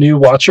confuse new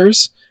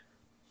watchers?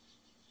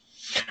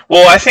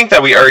 Well, I think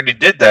that we already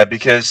did that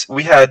because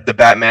we had the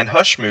Batman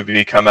Hush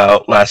movie come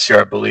out last year,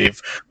 I believe,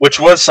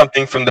 which was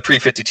something from the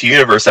pre-52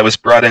 universe that was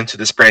brought into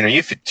this brand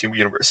new 52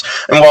 universe.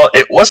 And while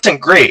it wasn't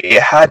great,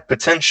 it had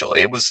potential.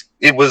 It was.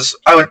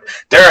 I would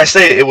dare I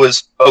say it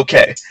was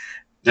okay.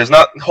 There's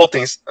not a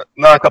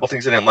couple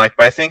things I didn't like,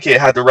 but I think it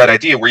had the right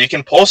idea where you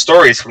can pull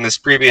stories from this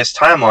previous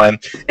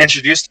timeline,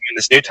 introduce them in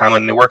this new timeline,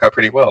 and they work out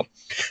pretty well.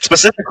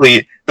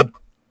 Specifically, the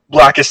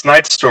Blackest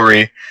Night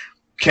story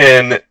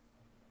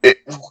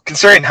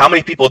considering how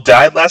many people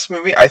died last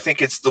movie, I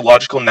think it's the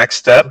logical next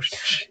step.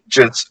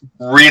 Just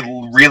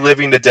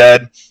reliving the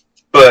dead,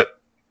 but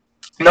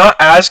not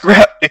as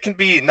it can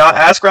be not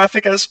as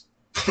graphic as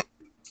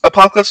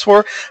Apocalypse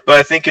War, but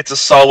I think it's a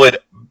solid,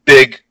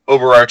 big,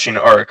 overarching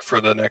arc for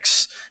the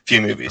next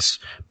few movies.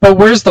 But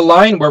where's the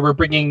line where we're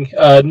bringing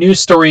new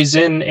stories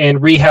in and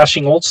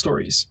rehashing old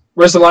stories?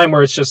 Where's the line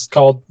where it's just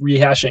called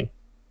rehashing?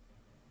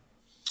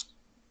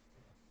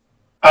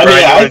 I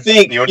mean, I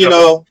think I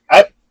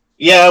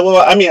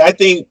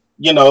think,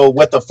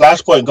 with the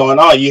Flashpoint going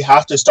on, you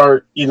have to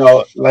start,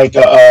 like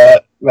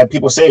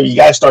people say, you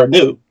got to start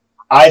new.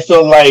 I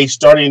feel like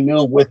starting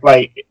new with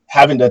like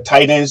having the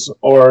Titans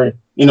or,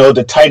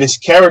 the Titans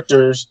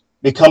characters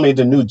becoming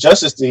the new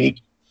Justice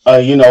League,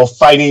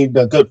 fighting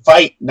the good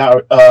fight now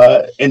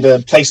in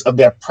the place of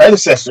their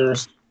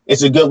predecessors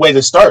is a good way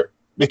to start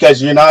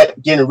because you're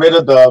not getting rid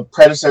of the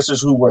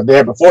predecessors who were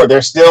there before.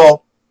 They're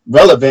still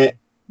relevant,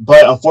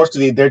 but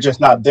unfortunately, they're just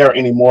not there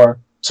anymore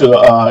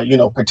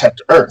to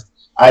protect Earth.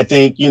 I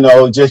think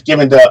just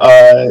giving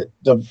the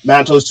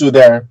mantles to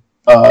their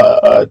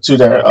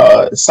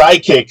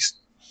sidekicks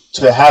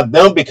to have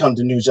them become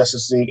the new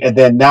Justice League, and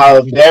then now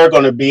they're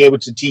going to be able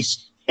to teach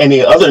any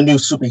other new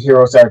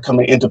superheroes that are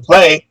coming into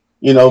play.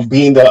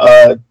 Being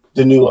the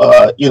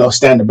new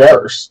standard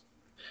bearers.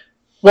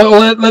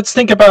 Well, let's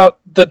think about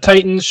the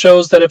Titans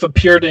shows that have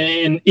appeared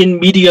in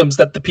mediums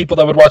that the people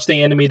that would watch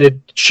the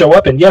animated show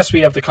up in. Yes, we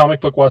have the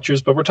comic book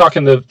watchers, but we're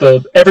talking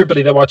the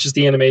everybody that watches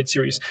the animated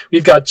series.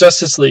 We've got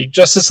Justice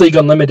League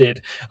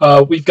Unlimited.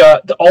 We've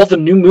got all the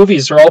new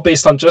movies are all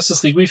based on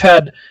Justice League. We've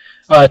had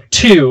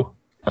 2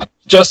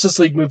 Justice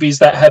League movies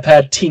that have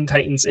had Teen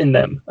Titans in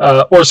them.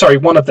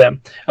 One of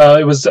them.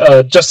 It was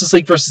Justice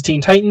League versus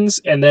Teen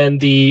Titans, and then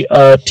the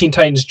Teen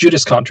Titans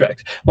Judas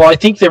Contract. Well, I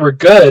think they were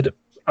good.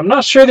 I'm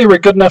not sure they were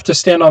good enough to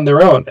stand on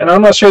their own, and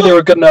I'm not sure they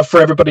were good enough for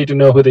everybody to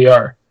know who they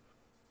are.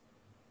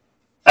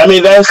 I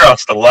mean, that's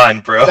across the line,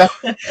 bro. I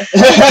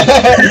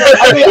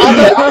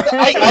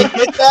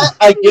get that.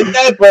 I get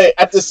that, but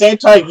at the same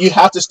time, you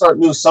have to start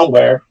new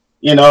somewhere.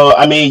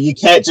 I mean, you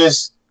can't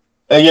just,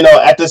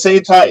 at the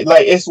same time,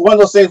 like it's one of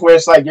those things where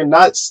it's like you're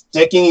not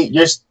sticking.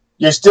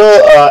 You're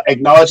still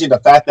acknowledging the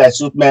fact that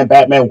Superman,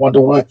 Batman,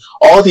 Wonder Woman,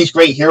 all these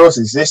great heroes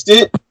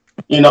existed.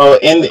 In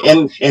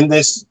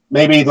this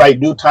maybe like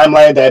new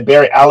timeline that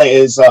Barry Allen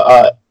is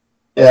a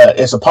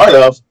part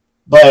of,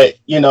 but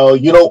you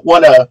don't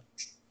want to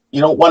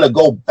you don't want to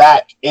go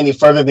back any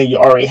further than you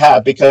already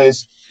have,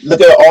 because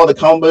look at all the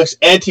comic books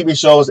and TV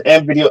shows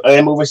and video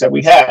and movies that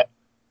we had.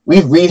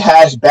 We've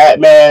rehashed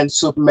Batman,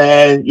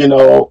 Superman, and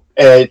all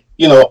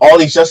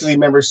these Justice League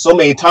members so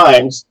many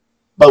times,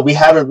 but we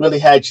haven't really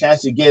had a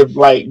chance to give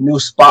like new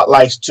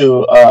spotlights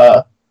to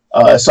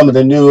some of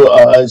the new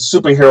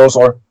superheroes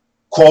or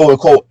quote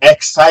unquote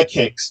ex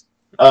sidekicks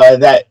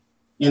that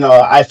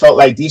I felt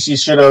like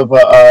DC should have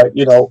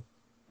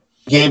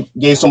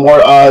gave some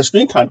more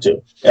screen time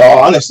to. In all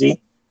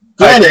honesty,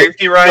 I agree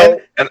with you, Ryan.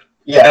 And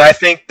I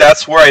think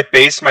that's where I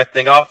base my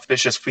thing off.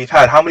 It's just we've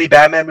had how many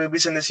Batman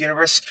movies in this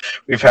universe?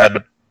 We've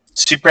had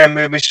Superman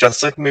movies,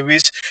 Justice League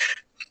movies,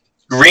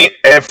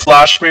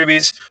 Flash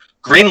movies.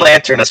 Green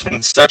Lantern has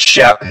been so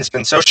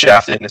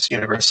shafted in this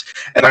universe,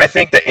 and I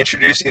think that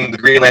introducing the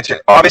Green Lantern,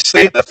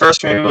 obviously, the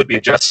first movie would be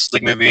a Justice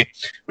League movie,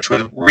 which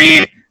would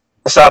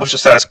re-establish the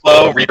status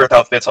quo, rebirth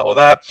outfits, all of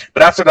that.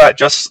 But after that,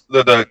 just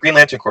the Green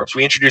Lantern Corps,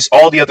 we introduce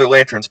all the other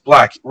lanterns: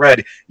 black,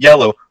 red,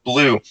 yellow,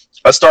 blue,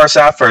 a Star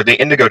Sapphire, the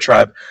Indigo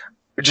Tribe.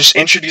 We just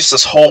introduced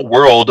this whole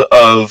world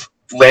of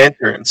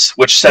lanterns,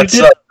 which sets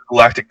up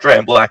Galactic Threat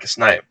and Blackest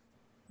Night.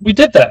 We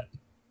did that.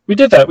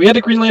 We had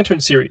a Green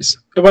Lantern series.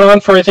 It went on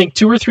for, I think,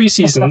 2 or 3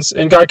 seasons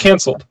and got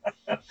canceled.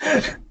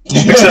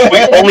 Except we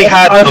only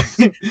had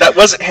that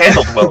wasn't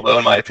handled well, though,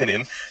 in my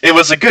opinion. It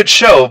was a good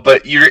show,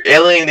 but you're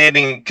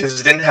alienating because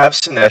it didn't have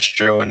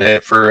Sinestro in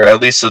it for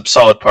at least a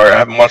solid part. I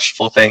haven't watched the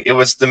full thing. It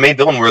was the main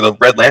villain were the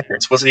Red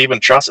Lanterns. Wasn't even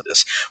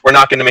Atrocitus. We're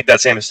not going to make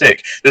that same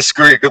mistake. This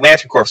Green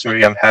Lantern Corps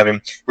movie I'm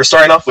having, we're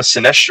starting off with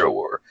Sinestro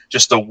War,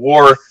 just a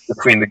war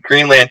between the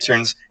Green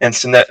Lanterns and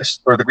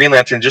the Green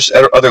Lantern, just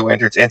other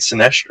lanterns and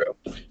Sinestro.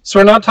 So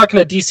we're not talking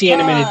a DC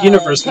animated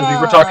universe movie.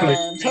 We're talking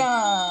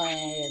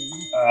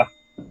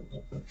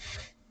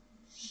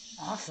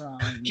Awesome.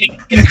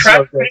 Can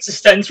Crash finish the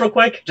sentence real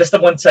quick? Just the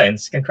one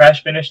sentence. Can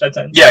Crash finish that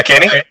sentence? Yeah,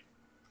 can he? Okay.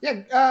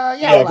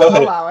 Yeah, go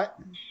ahead. allow it.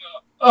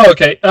 Oh,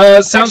 okay.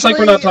 Sounds like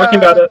we're not talking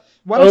about it.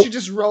 Why don't you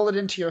just roll it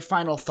into your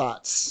final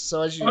thoughts?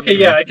 So as you Okay,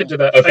 yeah, I could do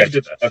that. Okay. I could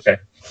do that. Okay.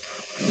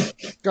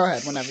 Go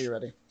ahead whenever you're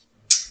ready.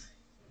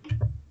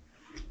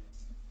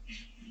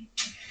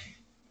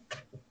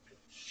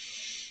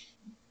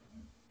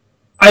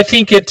 I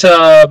think you're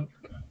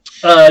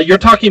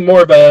talking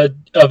more of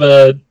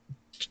an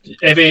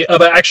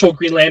actual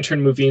Green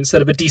Lantern movie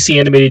instead of a DC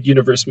animated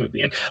universe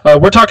movie. And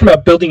we're talking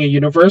about building a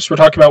universe. We're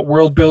talking about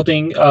world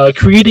building,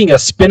 creating a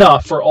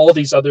spin-off for all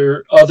these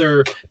other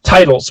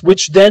titles,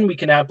 which then we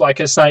can have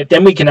Blackest Night,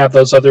 then we can have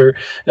those other,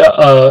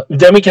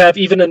 then we can have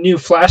even a new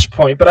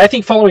Flashpoint. But I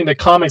think following the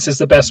comics is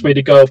the best way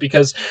to go,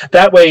 because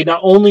that way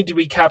not only do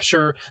we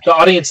capture the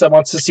audience that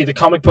wants to see the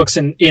comic books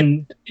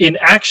in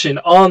action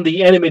on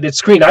the animated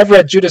screen. I've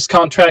read Judas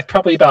Contract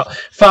probably about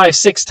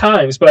 5-6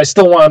 times, but I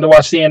still wanted to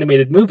watch the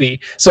animated movie.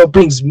 So it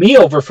brings me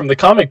over from the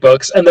comic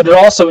books, and then it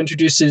also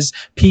introduces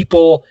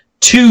people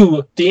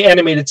to the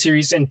animated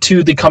series and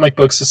to the comic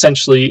books,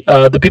 essentially,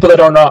 the people that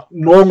are not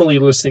normally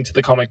listening to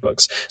the comic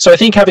books. So I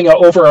think having an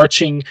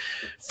overarching,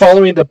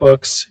 following the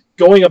books,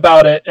 going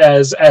about it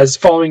as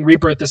following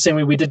Rebirth the same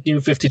way we did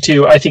New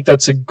 52, I think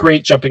that's a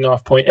great jumping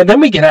off point. And then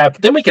we can have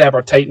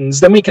our Titans,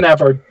 then we can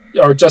have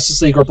our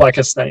Justice League or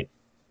Blackest Night.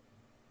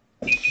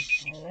 All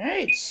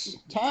right,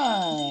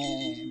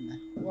 time.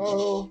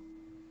 Whoa.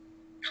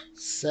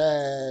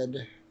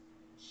 Said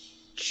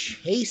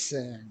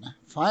Jason.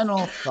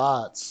 Final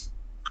thoughts.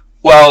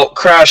 Well,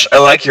 Crash, I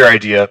like your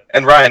idea,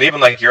 and Ryan,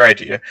 even like your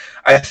idea.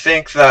 I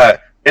think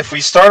that if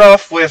we start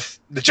off with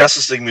the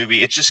Justice League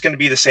movie, it's just going to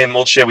be the same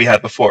old shit we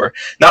had before.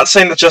 Not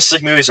saying that Justice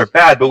League movies are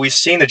bad, but we've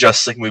seen the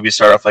Justice League movie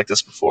start off like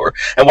this before.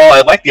 And while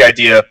I like the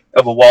idea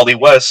of a Wally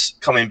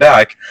West coming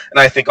back, and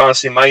I think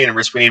honestly in my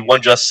universe we need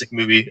one Justice League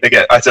movie,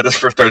 again, I said this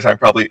for a third time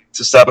probably,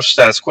 to establish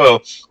status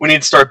quo, we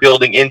need to start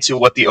building into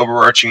what the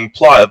overarching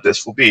plot of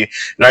this will be.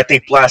 And I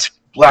think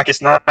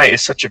Blackest Night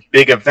is such a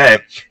big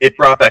event. It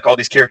brought back all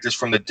these characters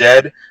from the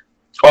dead.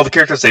 All the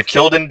characters they've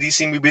killed in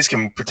DC movies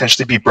can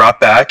potentially be brought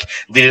back,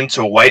 leading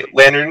to White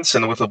Lanterns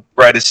and with a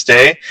Brightest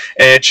Day.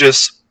 And it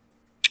just,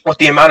 with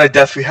the amount of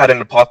death we had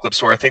in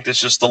Apocalypse War, I think this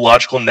is just the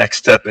logical next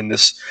step in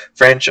this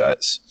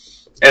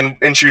franchise. And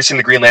introducing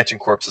the Green Lantern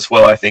Corps as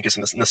well, I think, is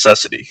a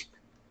necessity.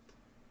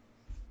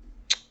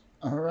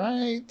 All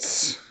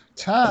right.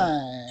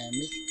 Time.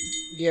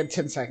 You had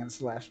 10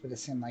 seconds left, but it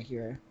seemed like you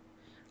were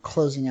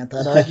closing out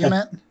that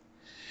argument.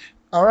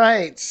 All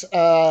right.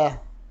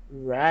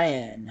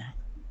 Ryan.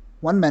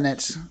 1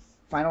 minute.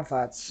 Final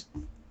thoughts.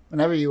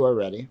 Whenever you are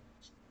ready.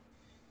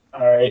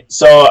 All right.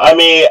 So, I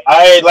mean,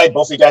 I like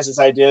both of you guys'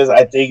 ideas.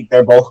 I think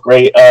they're both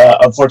great.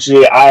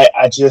 Unfortunately,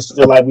 I just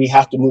feel like we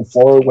have to move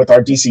forward with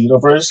our DC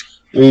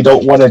universe. We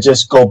don't want to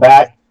just go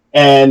back.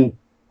 And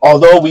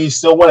although we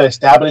still want to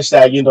establish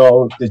that,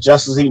 the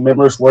Justice League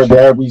members were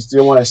there, we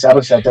still want to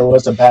establish that there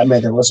was a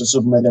Batman, there was a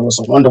Superman, there was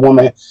a Wonder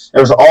Woman,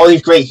 there was all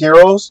these great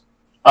heroes.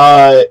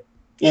 There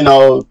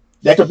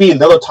could be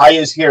little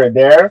tie-ins here and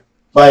there.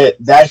 But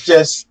that's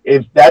just,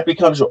 if that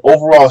becomes your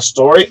overall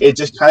story, it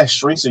just kind of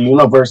shrinks the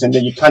universe and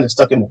then you're kind of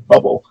stuck in the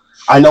bubble.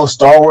 I know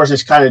Star Wars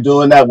is kind of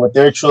doing that with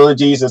their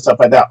trilogies and stuff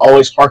like that,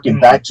 always harking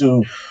back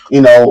to,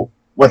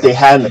 what they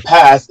had in the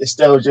past,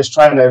 instead of just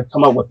trying to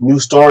come up with new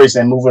stories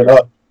and move it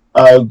up,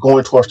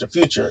 going towards the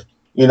future.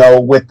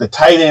 With the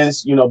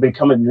Titans,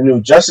 becoming the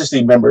new Justice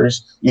League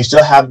members, you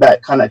still have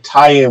that kind of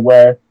tie-in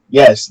where,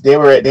 yes, they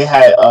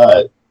had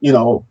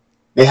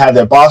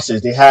their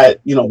bosses. They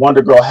had,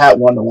 Wonder Girl had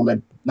Wonder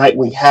Woman,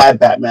 Nightwing had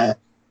Batman,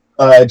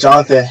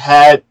 Jonathan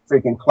had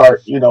freaking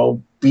Clark,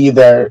 be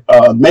their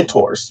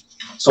mentors,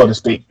 so to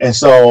speak. And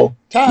so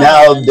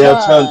now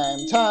they'll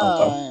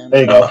time.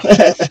 There you go.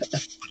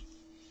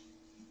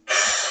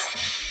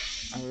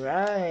 All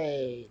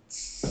right.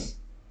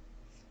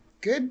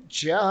 Good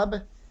job,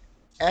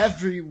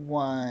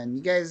 everyone.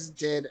 You guys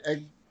did a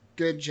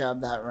good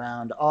job that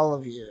round, all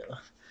of you.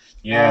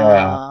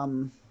 Yeah.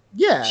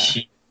 Yeah.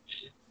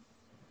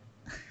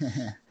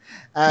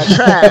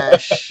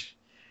 Crash.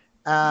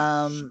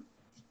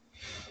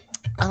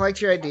 I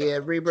liked your idea,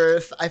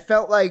 Rebirth. I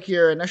felt like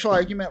your initial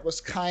argument was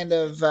kind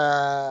of,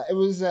 it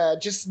was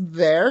just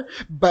there,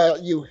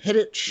 but you hit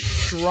it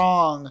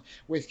strong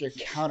with your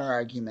counter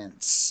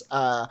arguments.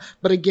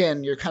 But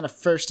again, your kind of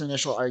first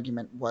initial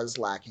argument was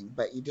lacking,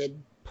 but you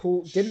didn't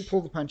pull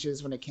the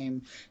punches when it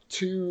came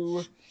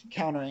to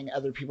countering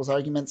other people's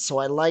arguments. So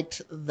I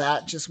liked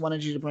that. Just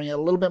wanted you to bring it a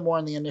little bit more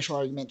on the initial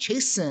argument.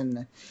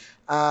 Chasen.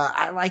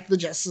 I like the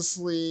Justice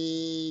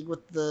League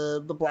with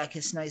the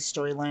Blackest Night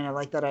storyline. I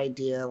like that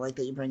idea. I like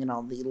that you bring in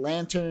all the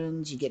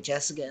lanterns. You get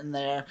Jessica in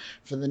there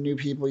for the new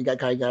people. You got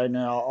Guy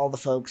Gardner, all the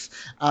folks.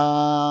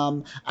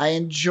 I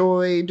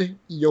enjoyed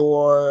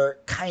your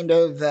kind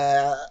of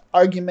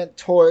argument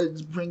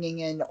towards bringing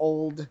in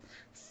old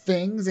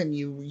things, and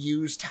you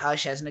used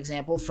Hush as an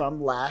example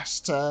from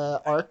last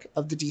arc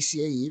of the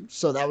DCAU,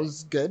 so that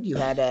was good. You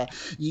had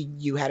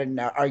an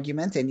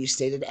argument and you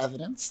stated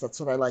evidence. That's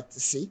what I like to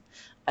see.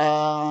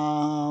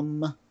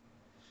 Ryan,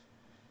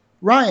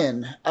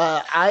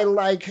 I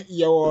like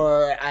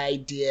your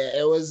idea.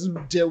 It was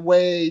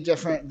way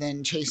different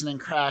than Chasen and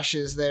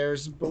Crash's.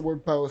 We're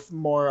both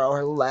more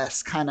or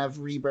less kind of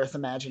rebirth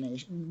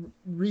imaginings,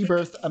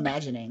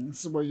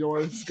 where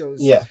yours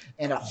goes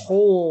in a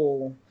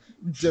whole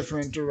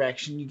different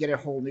direction. You get a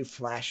whole new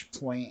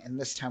flashpoint, and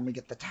this time we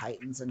get the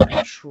Titans in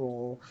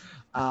control.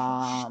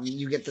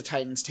 You get the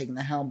Titans taking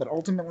the helm, but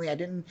ultimately I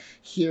didn't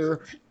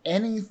hear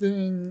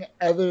anything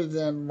other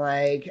than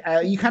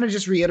you kind of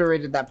just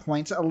reiterated that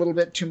point a little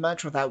bit too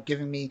much without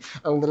giving me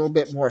a little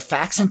bit more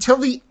facts until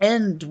the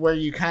end, where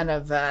you kind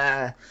of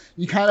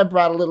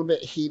brought a little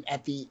bit heat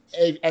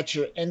at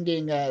your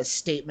ending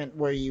statement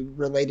where you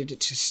related it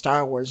to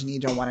Star Wars and you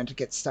don't want it to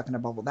get stuck in a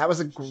bubble. That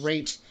was a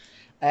great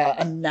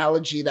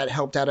analogy that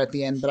helped out at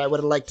the end, but I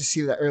would have liked to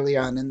see that early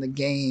on in the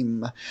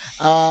game.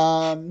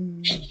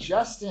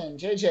 Justin,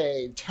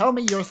 JJ, tell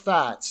me your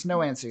thoughts.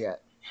 No answer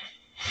yet.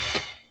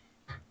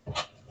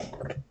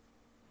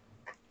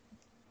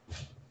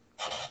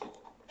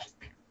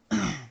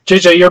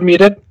 JJ, you're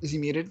muted. Is he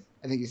muted?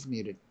 I think he's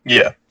muted.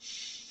 Yeah.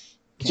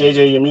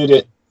 JJ, you're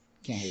muted.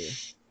 Can't hear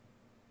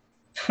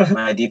you.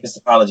 My deepest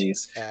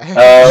apologies.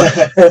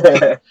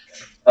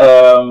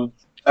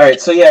 All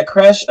right, so yeah,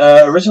 Crash,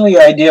 originally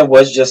your idea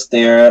was just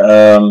there,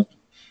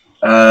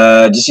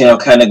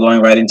 kind of going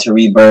right into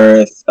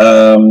Rebirth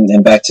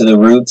and back to the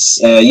roots.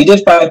 You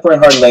did 5 Point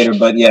Hard later,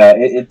 but yeah,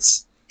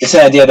 it's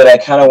an idea that I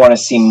kind of want to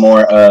see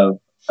more of.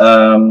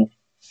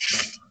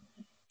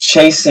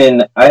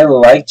 Chasen, I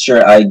liked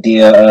your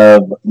idea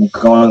of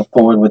going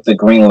forward with the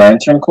Green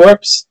Lantern Corps.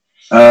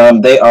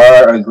 They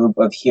are a group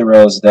of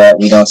heroes that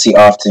we don't see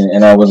often,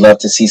 and I would love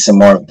to see some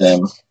more of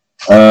them.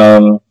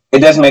 It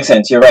does make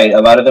sense. You're right.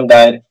 A lot of them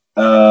died,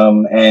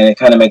 and it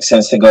kind of makes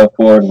sense to go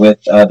forward with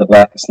the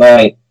Blackest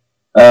Night.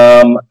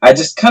 I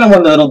just kind of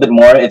wanted a little bit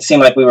more. It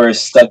seemed like we were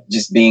stuck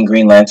just being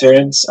Green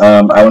Lanterns.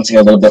 I want to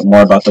hear a little bit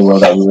more about the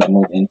world that we would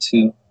move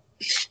into.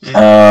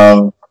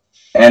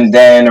 And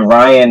then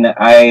Ryan,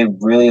 I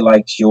really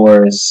liked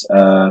yours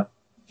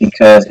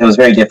because it was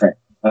very different.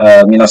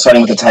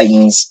 Starting with the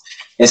Titans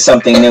is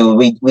something new.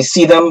 We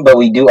see them, but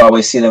we do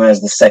always see them as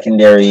the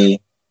secondary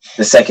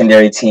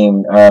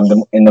team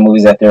in the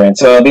movies that they're in.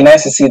 So it'd be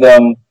nice to see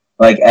them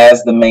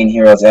as the main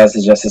heroes, as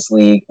the Justice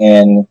League,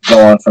 and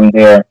go on from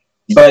there.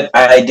 But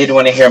I did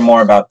want to hear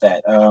more about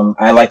that.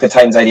 I like the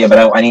Titans idea,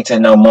 but I need to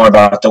know more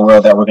about the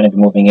world that we're going to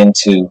be moving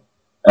into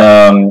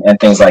and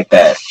things like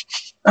that.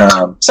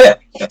 So yeah,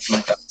 that's my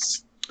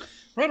thoughts.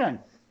 Right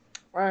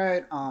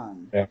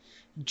on. Yeah.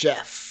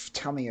 Jeff,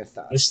 tell me your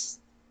thoughts.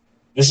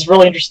 This is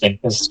really interesting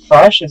because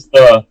Crash is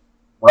the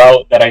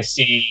route that I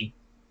see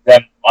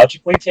them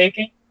logically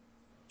taking.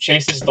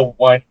 Chase is the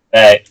one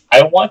that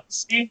I want to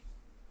see.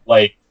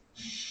 Like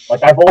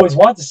I've always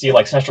wanted to see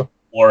Central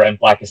War and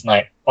Blackest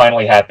Night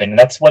finally happen, and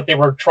that's what they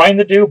were trying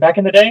to do back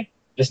in the day,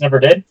 just never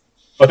did.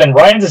 But then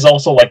Ryan's is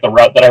also the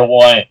route that I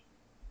want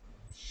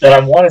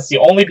to see,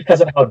 only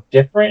because of how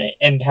different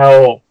and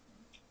how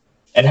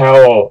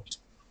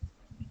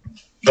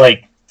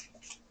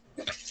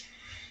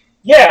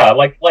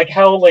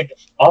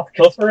off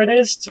kilter it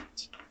is to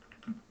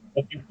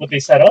what they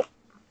set up.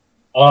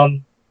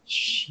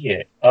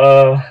 Shit.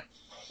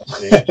 Let's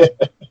see.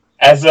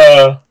 As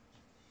a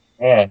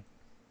man,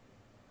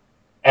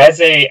 as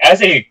a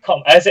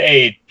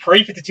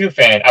pre-52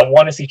 fan, I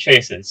want to see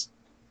Chase's.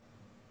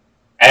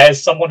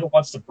 As someone who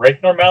wants to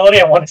break normality,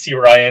 I want to see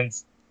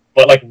Ryan's.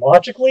 But like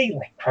logically,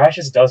 like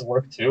Crash's does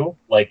work too.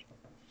 Like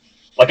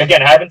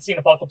again, I haven't seen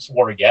Apocalypse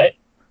War yet,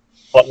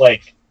 but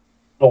like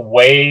the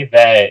way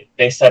that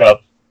they set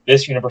up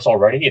this universe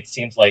already, it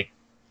seems like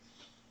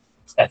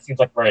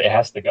where it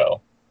has to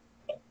go.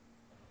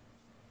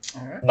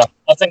 All right. Not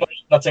saying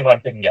what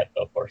I'm picking yet,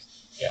 though. Of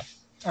course, yeah.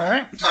 All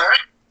right.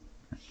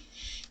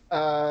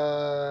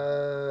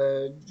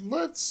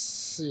 Let's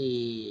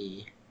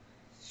see.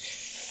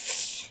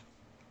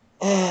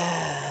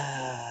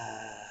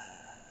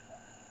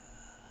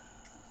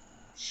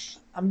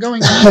 I'm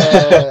going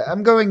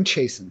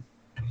chasing.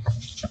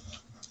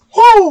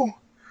 Woo!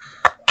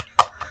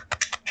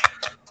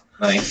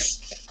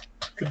 Nice.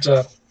 Good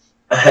job.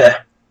 I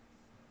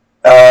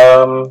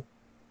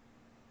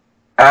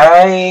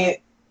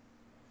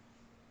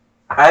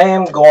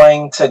am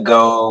going to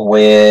go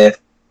with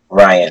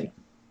Ryan.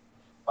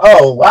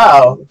 Oh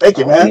wow! Thank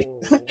you, man.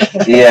 Oh.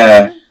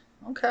 Yeah.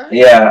 Okay.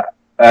 Yeah.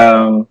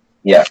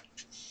 Yeah.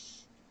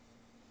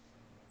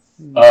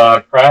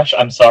 Crash,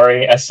 I'm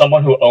sorry. As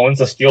someone who owns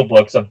the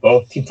steelbooks of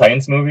both Teen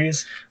Titans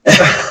movies, you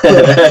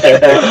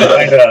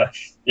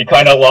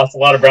kind of lost a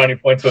lot of brownie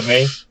points with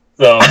me.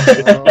 So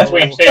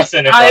between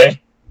Jason and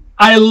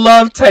I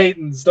love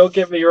Titans. Don't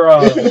get me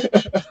wrong.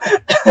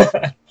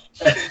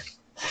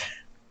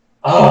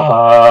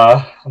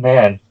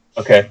 Man.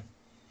 Okay.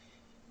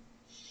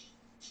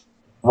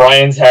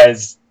 Ryan's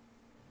has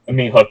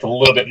me hooked a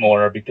little bit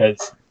more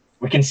because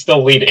we can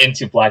still lead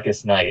into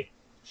Blackest Night.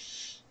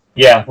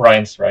 Yeah,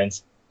 Ryan's.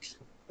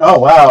 Oh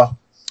wow!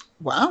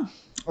 Wow.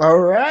 All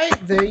right,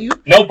 there you.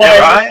 No bias.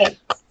 Ryan.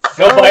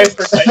 No bias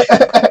for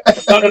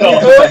Titans. No. No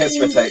bias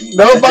for Titans.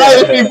 No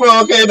bias, people.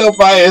 Okay, no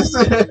bias.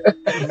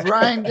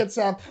 Ryan gets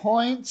that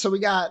point, so we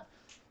got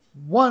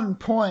 1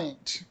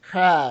 point.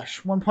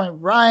 Crash. 1 point.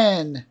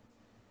 Ryan.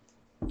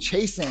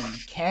 Chasing.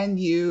 Can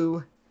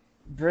you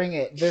bring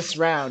it this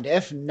round?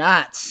 If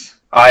not,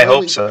 I will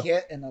hope we so.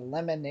 Get an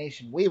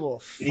elimination. We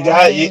will You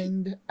got-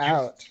 find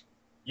out.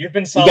 You've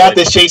been You solid. got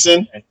this,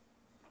 Jason.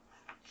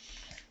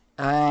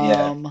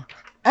 All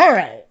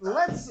right,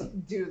 let's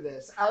do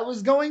this. I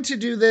was going to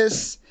do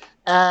this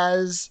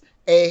as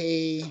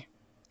a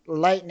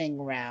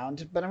lightning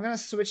round, but I'm going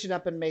to switch it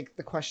up and make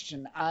the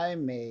question I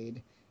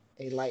made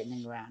a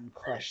lightning round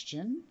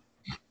question.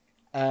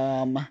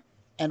 And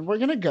we're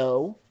going to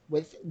go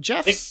with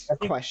Jeff's I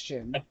think-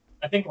 question.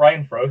 I think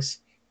Ryan froze.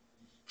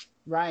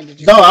 Ryan, did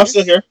you? No, I'm freeze?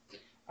 still here.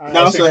 All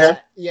No, I'm still here.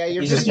 Yeah,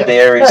 you're He's just video-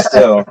 very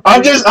still.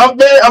 I'm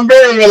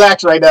very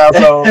relaxed right now.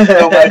 So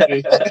don't mind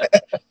me.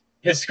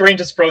 His screen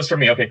just froze for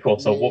me. Okay, cool.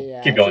 So we'll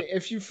Yeah, keep going.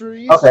 If you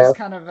freeze, Okay. just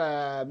kind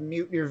of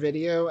mute your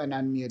video and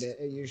unmute it.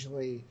 It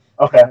usually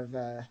Okay. kind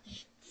of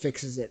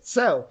fixes it.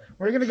 So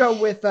we're going to go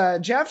with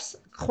Jeff's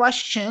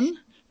question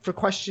for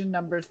question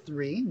number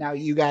 3. Now,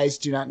 you guys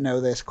do not know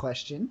this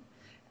question.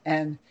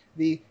 And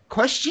the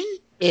question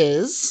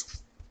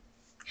is...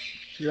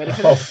 You ready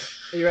for this?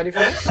 Are you ready for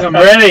this? I'm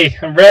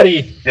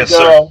ready. Yes, sir.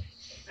 So,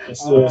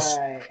 this All is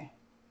right.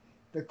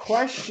 The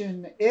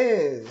question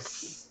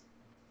is...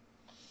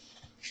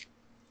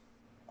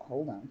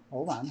 Hold on.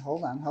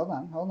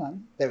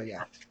 There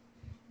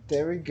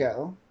we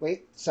go.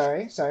 Wait,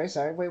 sorry.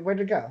 Wait, where'd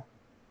it go?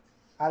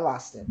 I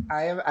lost it.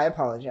 I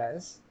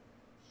apologize.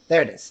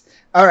 There it is.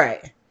 All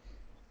right.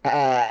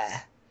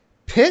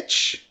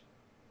 Pitch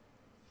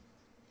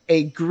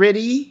a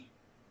gritty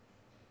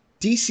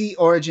DC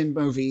origin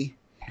movie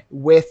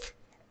with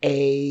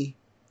a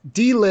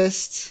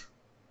D-list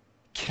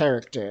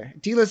character,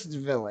 D-list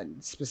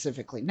villain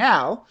specifically.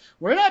 Now,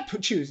 we're not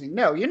choosing.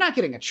 No, you're not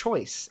getting a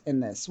choice in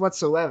this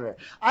whatsoever.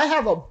 I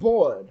have a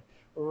board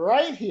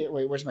right here.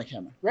 Wait, where's my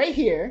camera? Right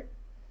here.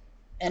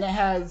 And it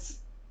has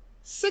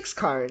 6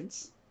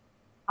 cards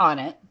on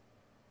it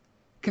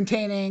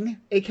containing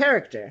a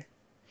character.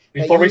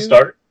 Before we you-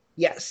 start,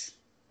 Yes.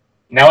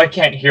 now I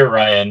can't hear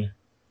Ryan.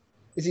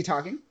 Is he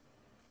talking?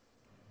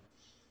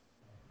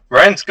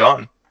 Ryan's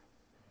gone.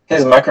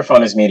 His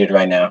microphone is muted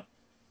right now.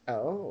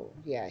 Oh,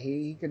 yeah,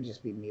 he could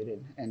just be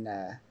muted and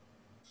out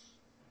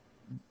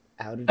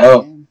of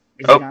Oh. the game.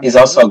 Is Oh, gone He's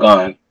forever? also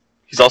gone.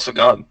 He's also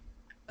gone.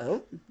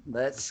 Oh,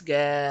 let's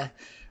back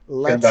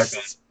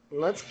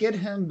get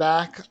him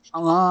back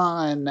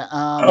on.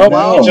 Oh,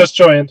 no. he just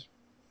joined.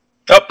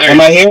 Oh, there Am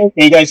you I here? Can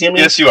you guys hear me?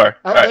 Yes, you are.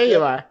 Oh, All right. there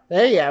you are.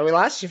 There you are. We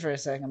lost you for a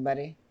second,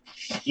 buddy.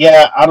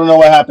 Yeah, I don't know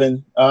what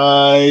happened.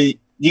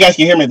 You guys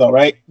can hear me though,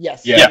 right?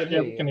 Yes. Yeah. we can Yeah,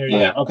 hear we you. can hear you.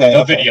 Yeah. Okay.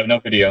 No okay. video. No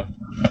video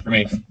for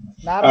me.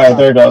 Not a All right,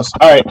 there it problem. goes.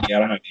 All right. Yeah, I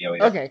don't have video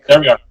yet. Okay. Cool. There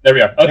we are. There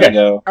we Okay.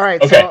 go. All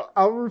right. Okay. So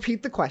I'll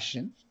repeat the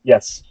question.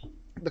 Yes.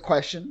 The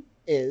question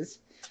is,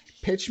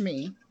 pitch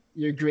me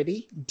your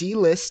gritty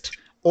D-list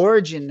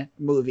origin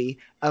movie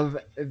of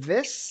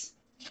this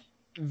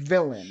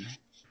villain,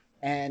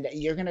 and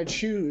you're gonna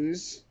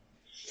choose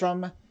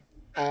from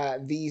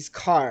these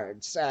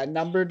cards,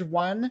 numbered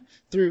 1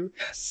 through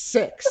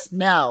 6.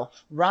 Now,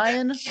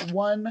 Ryan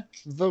won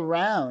the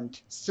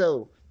round,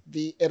 so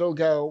it'll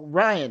go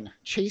Ryan,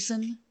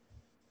 Chasen,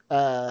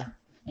 and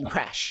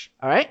Crash.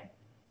 All right?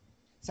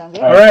 Sound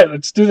good? All right,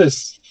 let's do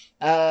this.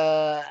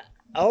 All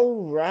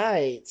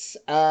right.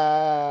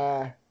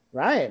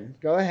 Ryan,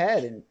 go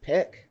ahead and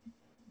pick.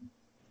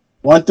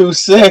 1 through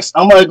 6.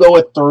 I'm gonna go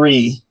with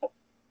 3.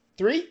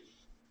 3?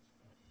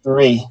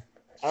 3.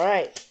 All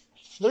right.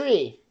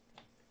 3.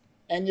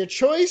 And your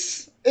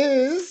choice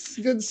is,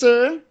 good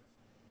sir,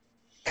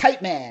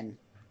 Kite Man.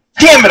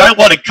 Damn it! I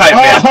wanted Kite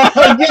Man.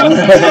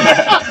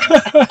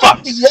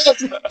 Fuck.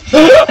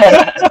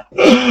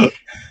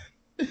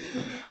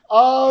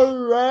 All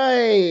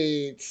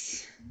right.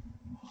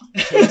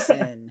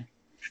 Jason,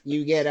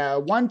 you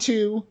get 1,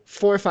 2,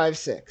 4, 5,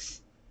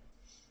 6.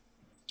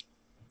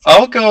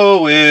 I'll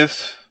go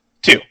with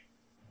 2.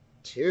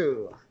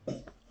 2.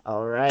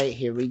 All right,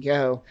 here we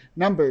go.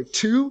 Number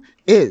 2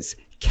 is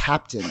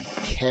Captain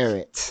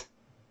Carrot.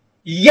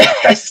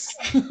 Yes!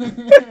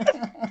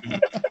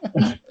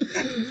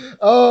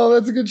 Oh,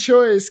 that's a good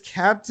choice.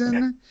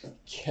 Captain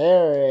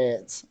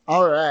Carrot.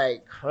 All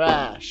right,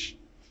 Crash.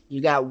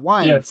 You got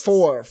 1, Yes.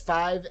 4,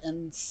 5,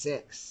 and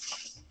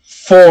 6.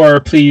 4,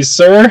 please,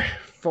 sir.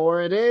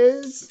 4 it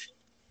is.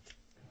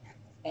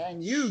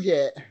 And you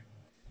get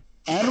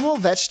Animal,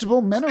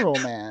 Vegetable, Mineral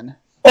Man.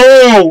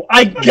 Oh,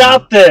 I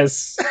got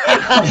this. Did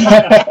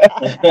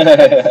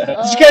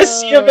you guys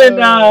see him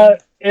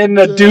in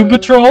the Doom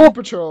Patrol? Doom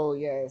Patrol,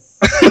 yes.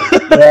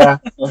 Yeah.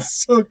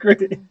 So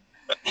great.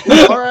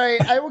 All right,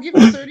 I will give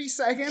you 30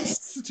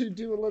 seconds to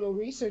do a little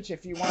research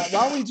if you want.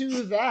 While we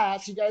do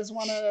that, you guys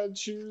want to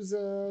choose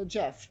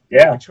Jeff?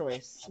 Yeah. Your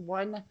choice.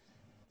 1,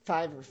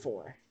 5, or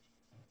 4?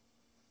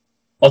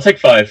 I'll take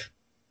 5.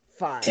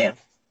 5. Damn.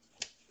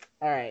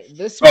 All right.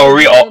 This. Oh, are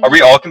one-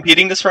 we all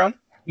competing this round?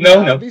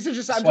 No. These are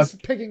just. I'm This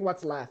just picking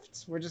what's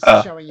left. We're just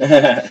Oh. showing you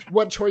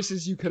what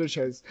choices you could have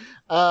chose.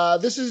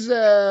 This is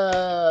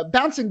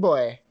Bouncing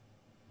Boy.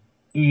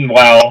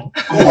 Wow.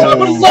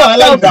 I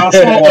like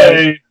Bouncing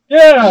Boy.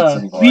 Yeah,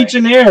 Bouncing Boy.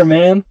 Legionnaire,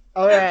 man.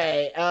 All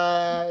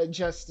right,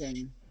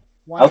 Justin.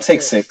 1, I'll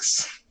take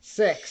 6.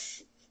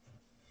 6.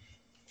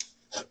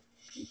 6.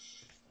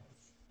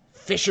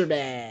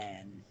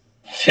 Fisherman.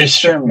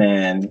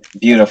 Fisherman.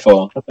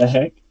 Beautiful. What the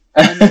heck?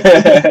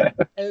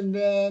 And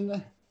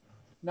then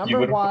number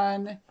would've-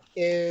 1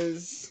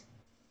 is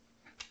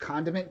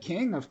Condiment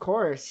King, of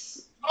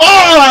course.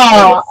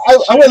 Oh,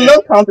 I would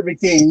love Condiment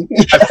King.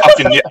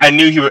 I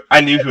knew he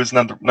was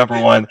number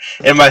 1.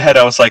 In my head,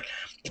 I was like,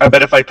 I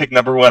bet if I pick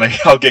number 1,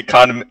 I'll get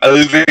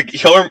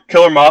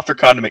Killer Moth or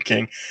Condiment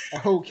King.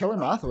 Oh, Killer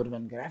Moth would have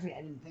been good. I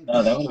didn't think.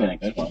 Oh, that would have been a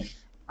good one.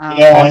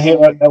 Yeah,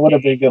 that would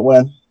have been a good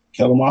one.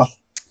 Kill them off.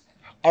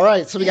 All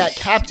right, so we got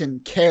Captain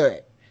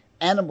Carrot,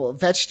 Animal,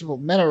 Vegetable,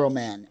 Mineral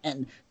Man,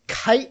 and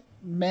Kite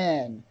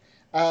Man.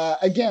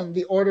 Again,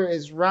 the order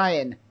is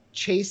Ryan,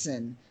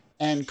 Chasen,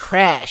 and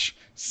Crash.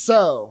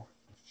 So,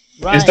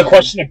 Ryan, Is the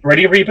question a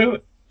gritty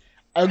reboot?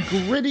 a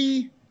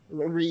gritty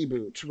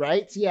reboot,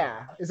 right?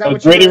 Yeah. Is that A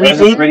what gritty you're There's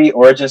a gritty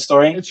origin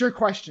story. It's your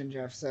question,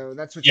 Jeff. So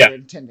that's what Yeah. you're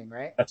intending,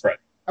 right? That's right.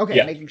 Okay,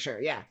 Yeah. making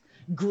sure. Yeah,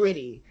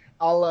 gritty.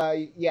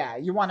 Yeah,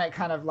 you want it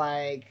kind of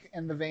like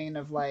in the vein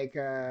of like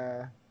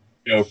a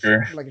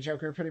Joker.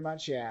 pretty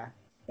much. Yeah.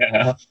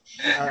 Yeah.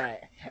 All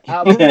right.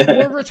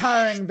 We're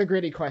retiring the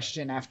gritty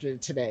question after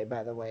today.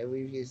 By the way,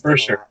 we've used For it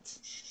a sure. lot.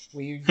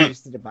 We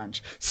used it a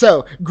bunch.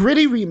 So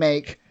gritty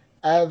remake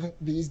of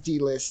these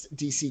D-list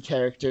DC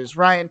characters.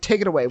 Ryan,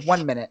 take it away.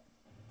 1 minute.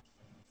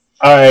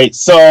 All right,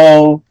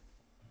 so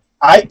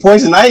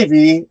Poison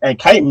Ivy and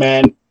Kite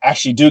Man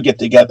actually do get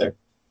together.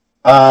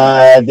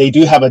 They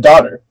do have a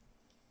daughter,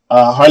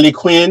 Harley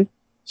Quinn.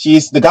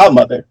 She's the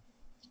godmother.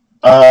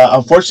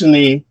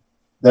 Unfortunately,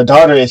 the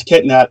daughter is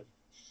kidnapped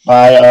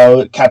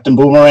by Captain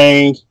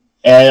Boomerang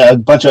and a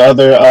bunch of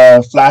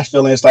other Flash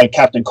villains like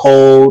Captain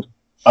Cold,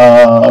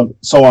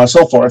 so on and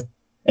so forth.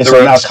 And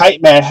so now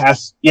Kite Man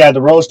has,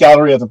 the Rose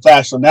Gallery of the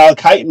Flash. So now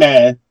Kite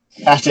Man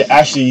has to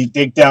actually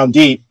dig down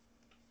deep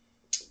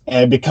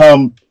and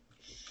become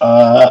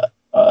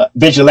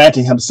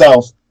vigilante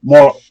himself,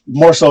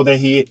 more so than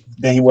he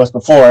was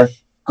before,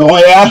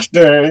 going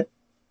after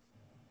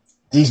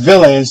these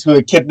villains who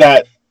had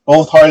kidnapped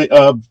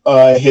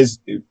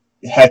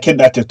had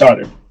kidnapped his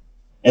daughter.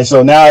 And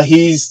so now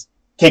he's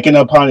taken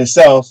upon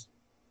himself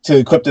to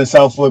equip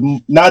himself with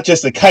not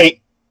just a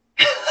kite,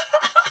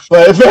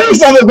 but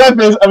various other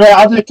weapons. I mean,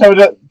 I'm just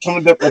coming up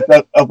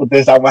with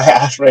this out my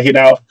ass right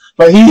now.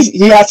 But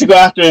he has to go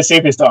after and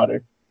save his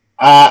daughter.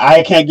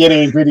 I can't get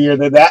any grittier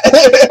than that.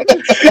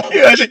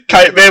 You imagine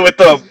Kite Man with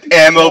the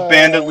ammo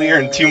bandolier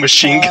and 2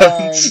 machine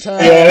guns. Time.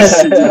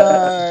 Yes.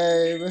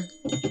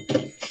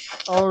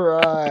 All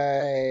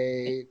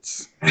right.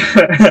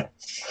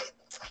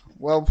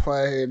 Well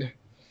played.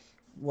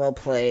 Well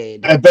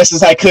played. As best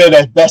as I could.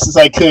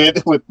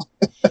 With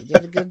You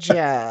did a good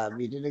job.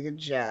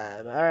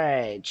 All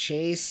right,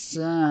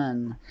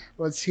 Jason.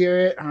 Let's hear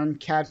it on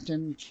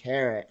Captain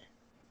Carrot.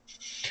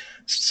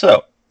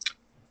 So,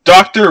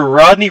 Dr.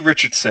 Rodney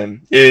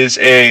Richardson is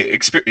a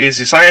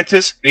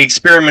scientist. He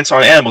experiments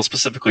on animals,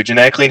 specifically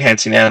genetically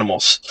enhancing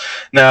animals.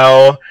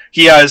 Now,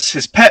 he has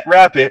his pet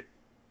rabbit,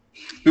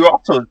 who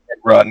also is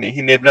named Rodney.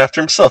 He named it after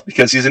himself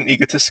because he's an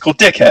egotistical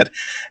dickhead.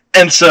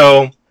 And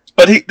so,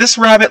 but this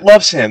rabbit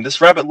loves him.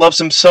 This rabbit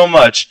loves him so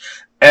much.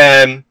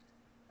 And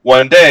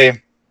one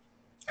day,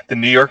 the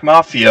New York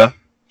Mafia,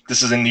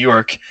 this is in New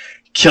York,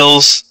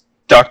 kills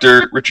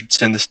Dr.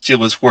 Richardson to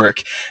steal his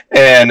work.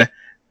 And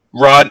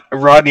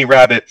Rodney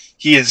Rabbit,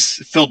 he is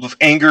filled with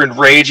anger and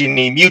rage, and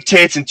he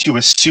mutates into a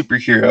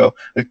superhero,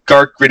 a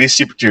dark, gritty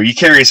superhero. He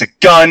carries a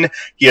gun,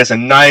 he has a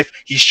knife,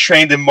 he's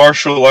trained in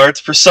martial arts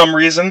for some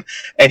reason,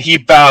 and he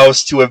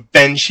vows to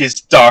avenge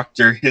his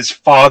doctor, his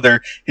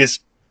father, his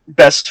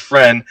best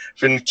friend,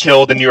 from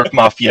killed the New York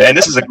Mafia. And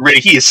this is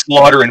he is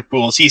slaughtering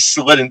fools, he's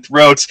slitting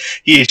throats,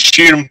 he is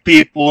shooting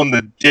people in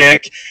the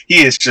dick,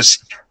 he is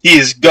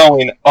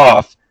going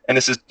off. And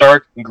this is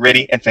dark and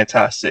gritty and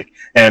fantastic.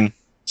 And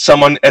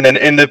then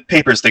in the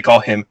papers they call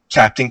him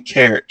Captain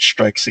Carrot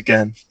Strikes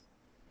Again.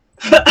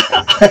 Alright.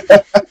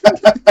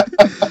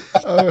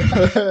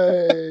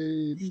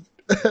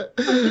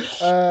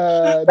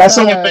 That's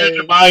only better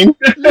than mine.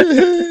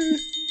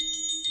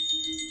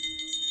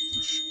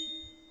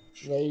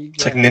 There you go.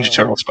 It's like Ninja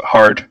Turtles, but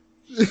hard.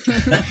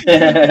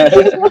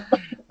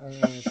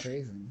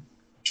 Crazy.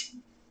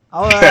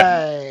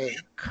 Alright,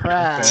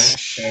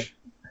 Crash. Okay.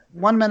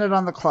 1 minute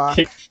on the clock.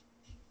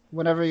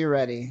 Whenever you're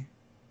ready.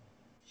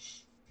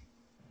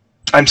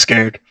 I'm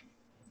scared.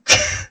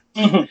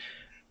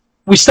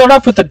 We start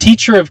off with a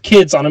teacher of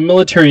kids on a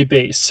military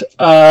base.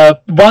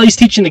 While he's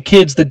teaching the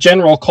kids, the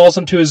general calls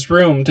him to his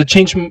room to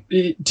change him,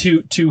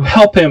 to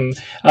help him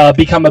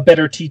become a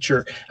better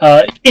teacher.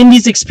 In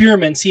these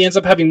experiments, he ends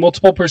up having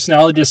multiple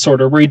personality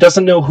disorder, where he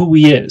doesn't know who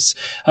he is.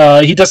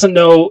 He doesn't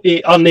know.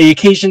 On the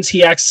occasions,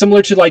 he acts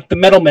similar to like the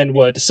metal men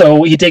would.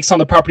 So he takes on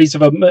the properties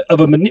of a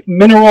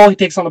mineral. He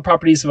takes on the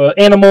properties of an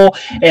animal,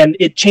 and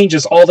it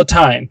changes all the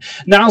time.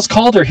 Niles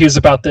Calder hears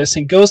about this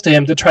and goes to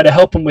him to try to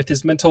help him with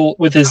his mental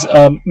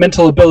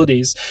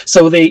abilities.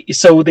 So they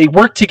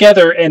work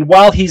together, and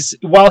while he's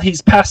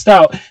passed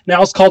out,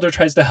 Niles Calder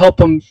tries to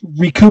help him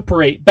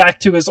recuperate back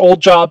to his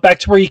old job, back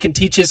to where he can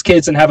teach his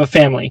kids and have a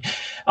family.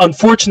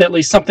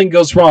 Unfortunately, something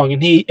goes wrong,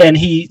 and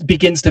he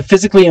begins to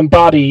physically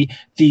embody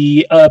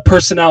the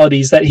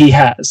personalities that he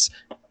has.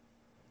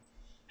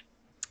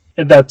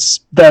 And that's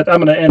that.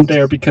 I'm going to end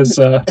there because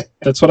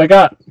that's what I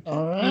got.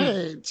 All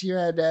right, you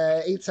had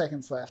 8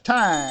 seconds left.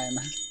 Time.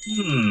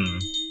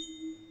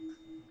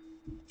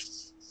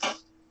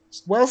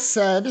 Well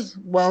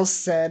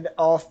said,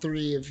 all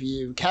three of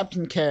you.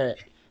 Captain Carrot,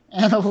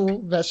 Animal,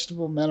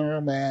 Vegetable,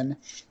 Mineral Man,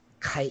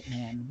 Kite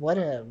Man. What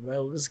a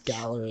rose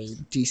gallery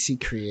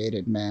DC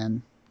created,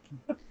 man.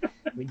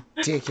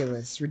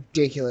 Ridiculous.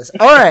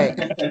 All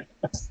right.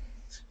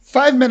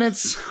 5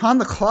 minutes on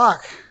the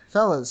clock.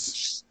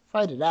 Fellas,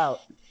 fight it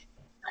out.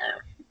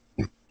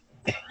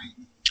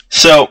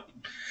 So,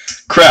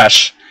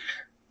 Crash,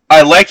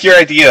 I like your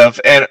idea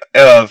of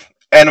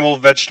Animal,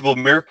 Vegetable,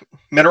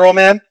 Mineral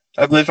Man.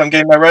 I believe I'm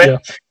getting that right. Yeah.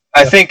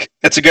 I think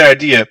it's a good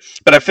idea,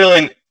 but I'm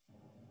feeling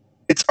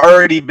it's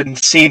already been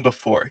seen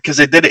before because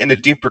they did it in the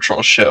Doom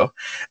Patrol show,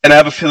 and I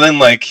have a feeling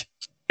like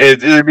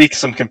there'd be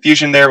some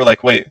confusion there. We're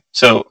like, wait,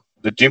 so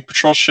the Doom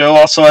Patrol show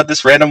also had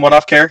this random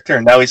one-off character,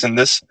 and now he's in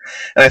this,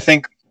 and I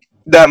think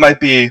that might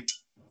be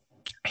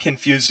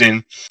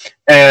confusing.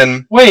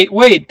 And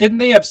wait, didn't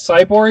they have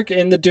Cyborg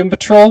in the Doom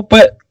Patrol?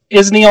 But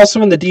isn't he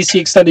also in the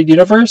DC Extended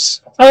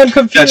Universe? I'm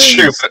confused. That's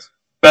true,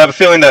 but I have a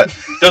feeling that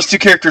those two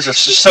characters are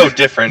so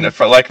different.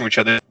 If I like them each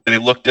other, they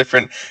look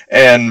different,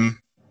 and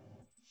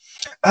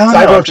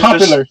I don't know.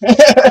 Popular.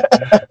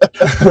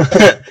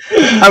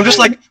 I'm just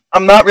like,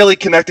 I'm not really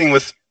connecting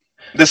with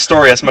this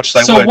story as much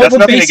as I would. That's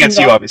nothing against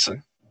you,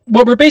 obviously.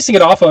 What we're basing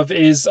it off of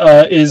is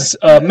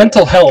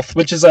mental health,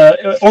 which is an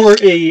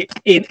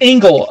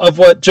angle of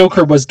what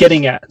Joker was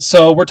getting at.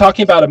 So we're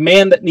talking about a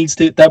man that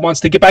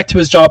wants to get back to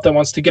his job, that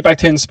wants to get back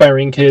to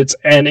inspiring kids,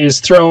 and is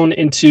thrown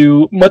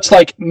into, much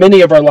like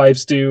many of our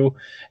lives do,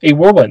 a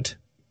whirlwind.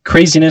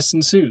 Craziness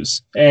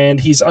ensues, and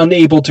he's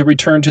unable to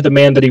return to the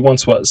man that he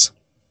once was,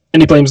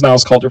 and he blames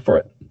Niles Calder for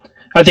it.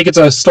 I think it's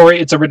a story.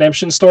 It's a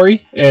redemption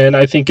story, and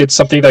I think it's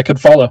something that could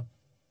follow.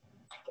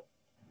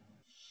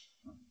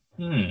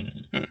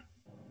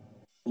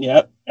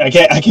 Yeah, I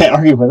can't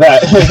argue with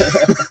that.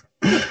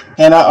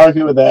 Cannot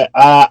argue with that.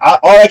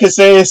 All I can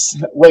say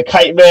is with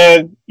Kite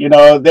Man, I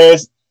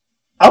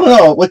don't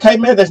know, with Kite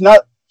Man, there's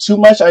not too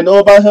much I know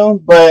about him,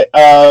 but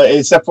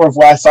except for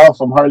what I saw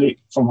from Harley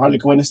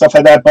Quinn and stuff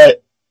like that.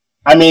 But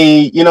I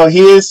mean, he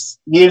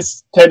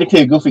is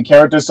technically a goofy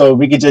character, so if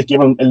we could just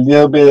give him a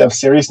little bit of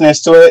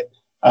seriousness to it,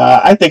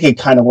 I think it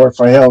kind of worked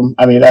for him.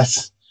 I mean,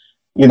 that's.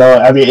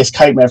 It's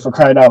Kite Man, for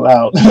crying out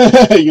loud.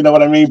 You know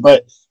what I mean?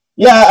 But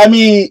yeah, I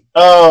mean,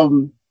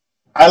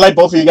 I like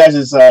both of you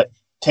guys'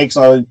 takes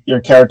on your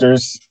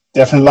characters.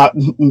 Definitely a lot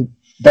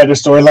better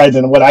storyline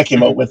than what I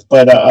came up with.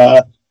 But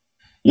I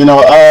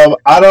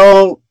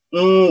don't.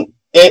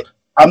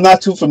 I'm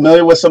not too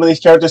familiar with some of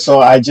these characters, so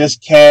I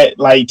just can't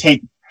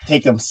take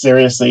take them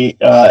seriously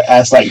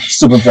as like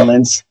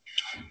supervillains.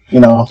 You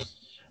know,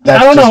 I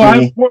don't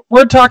know.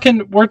 We're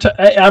talking.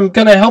 I'm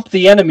gonna help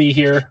the enemy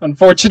here,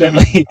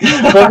 unfortunately.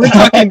 But we're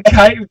talking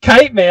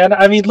Kite Man.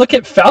 I mean, look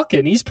at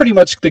Falcon. He's pretty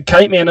much the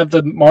Kite Man of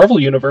the Marvel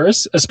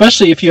universe,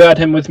 especially if you had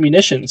him with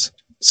munitions.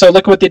 So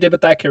look what they did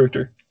with that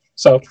character.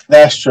 So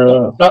that's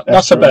true.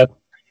 Not so bad.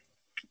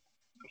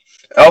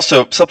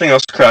 Also, something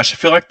else, Crash. I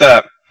feel like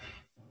that.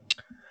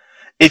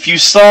 If you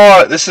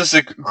saw, this is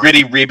a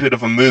gritty reboot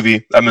of a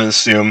movie, I'm going to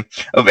assume,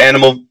 of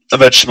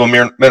Vegetable,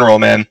 Mineral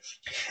Man.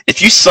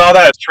 If you saw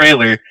that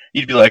trailer,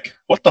 you'd be like,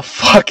 what the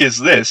fuck is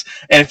this?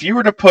 And if you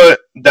were to put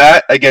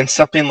that against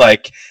something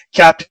like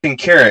Captain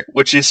Carrot,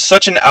 which is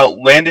such an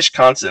outlandish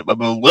concept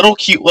of a little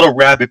cute little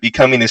rabbit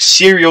becoming a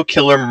serial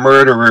killer,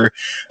 murderer,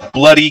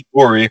 bloody,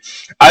 gory,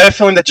 I have a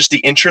feeling that just the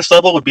interest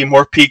level would be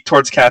more peaked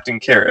towards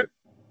Captain Carrot.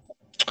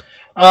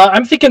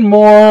 I'm thinking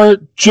more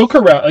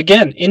Joker route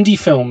again. Indie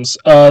films.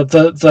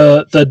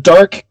 The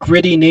dark,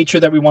 gritty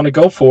nature that we want to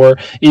go for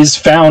is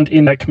found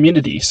in that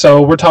community.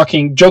 So we're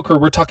talking Joker.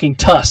 We're talking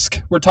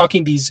Tusk. We're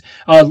talking these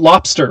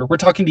Lobster. We're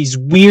talking these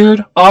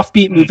weird,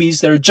 offbeat movies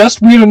that are just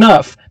weird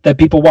enough that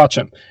people watch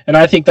them. And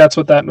I think that's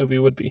what that movie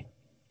would be.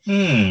 But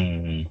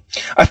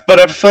I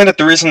have a feeling that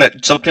the reason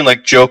that something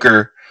like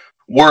Joker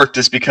worked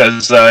is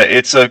because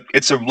it's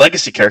a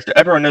legacy character.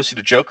 Everyone knows who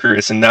the Joker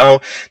is, and now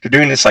they're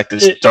doing this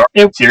dark,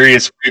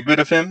 serious reboot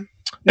of him.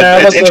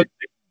 But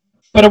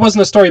it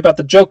wasn't a story about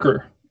the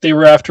Joker. They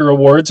were after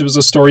awards. It was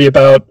a story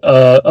about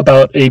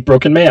a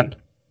broken man.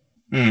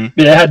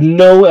 It had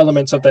no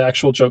elements of the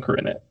actual Joker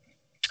in it.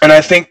 And I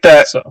think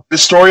that the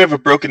story of a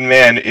broken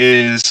man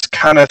is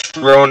kind of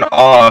thrown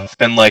off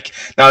and like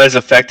not as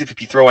effective if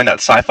you throw in that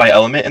sci-fi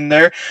element in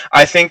there.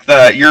 I think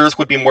that yours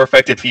would be more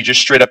effective if you just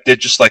straight up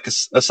did just like a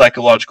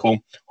psychological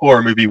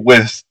horror movie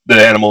with the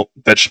animal,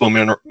 vegetable,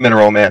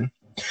 mineral man.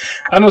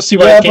 I don't see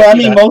why. Yeah, but I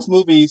mean, most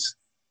movies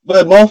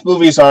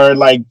are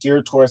like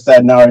geared towards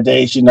that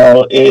nowadays. You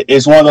know,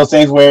 it's one of those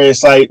things where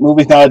it's like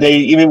movies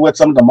nowadays, even with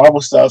some of the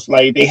Marvel stuff,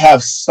 like they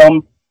have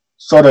some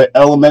sort of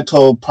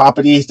elemental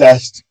properties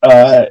that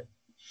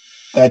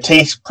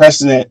takes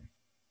precedent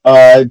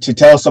to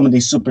tell some of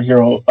these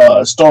superhero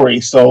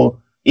stories. So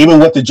even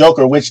with the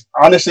Joker, which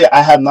honestly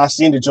I have not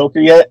seen the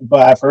Joker yet,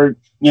 but I've heard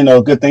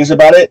good things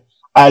about it.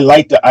 I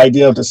like the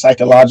idea of the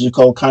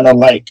psychological kind of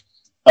like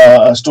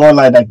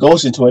storyline that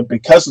goes into it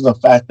because of the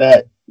fact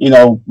that we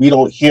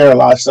don't hear a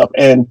lot of stuff,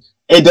 and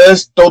it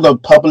does throw the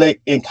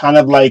public in kind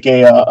of like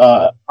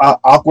a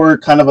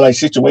awkward kind of like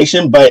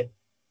situation, but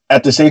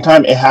at the same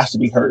time, it has to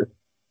be heard,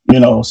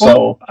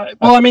 so...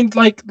 Well, I mean,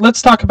 like,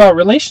 let's talk about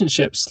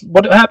relationships.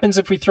 What happens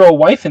if we throw a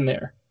wife in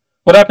there?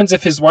 What happens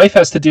if his wife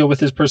has to deal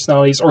with his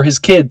personalities or his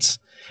kids,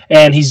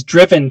 and he's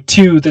driven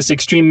to this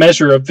extreme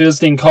measure of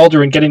visiting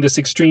Calder and getting this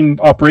extreme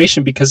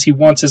operation because he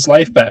wants his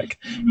life back?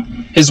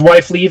 His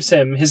wife leaves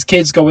him. His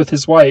kids go with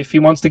his wife. He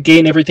wants to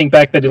gain everything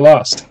back that he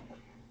lost.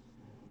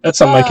 That's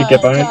something I could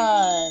get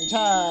behind.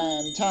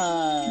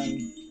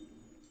 Time.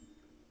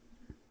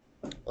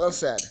 Well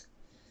said.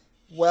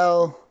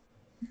 Well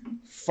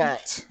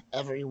fought,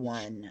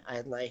 everyone.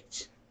 I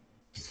liked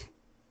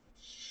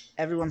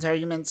everyone's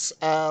arguments.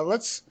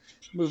 Let's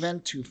move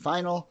into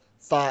final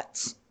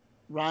thoughts.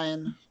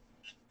 Ryan,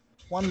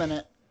 1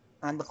 minute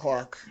on the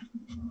clock.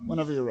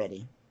 Whenever you're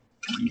ready.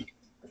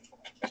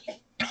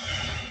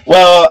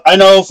 Well, I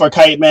know for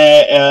Kite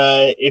Man,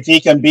 if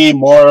he can be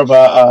more of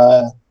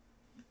a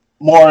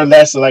more or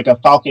less like a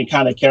Falcon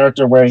kind of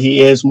character where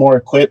he is more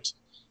equipped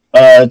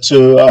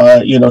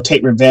to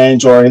take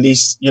revenge or at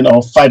least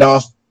fight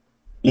off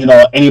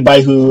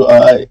anybody who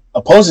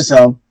opposes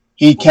him,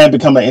 he can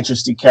become an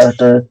interesting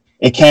character.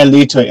 It can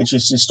lead to an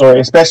interesting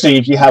story, especially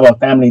if you have a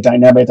family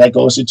dynamic that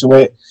goes into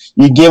it.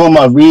 You give him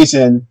a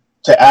reason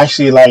to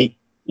actually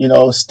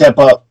step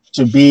up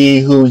to be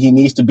who he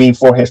needs to be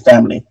for his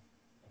family.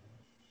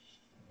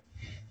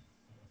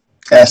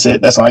 That's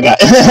it. That's all I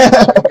got.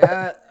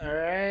 All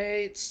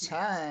right.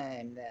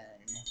 Time then.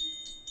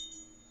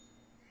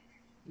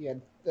 You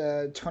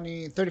had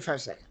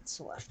 35 seconds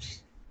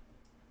left.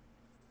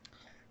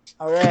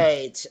 All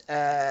right.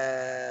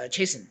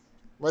 Chasen,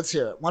 let's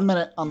hear it. 1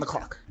 minute on the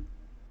clock.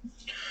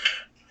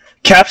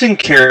 Captain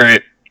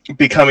Carrot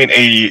becoming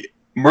a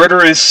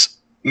murderous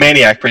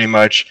maniac, pretty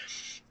much,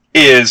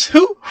 is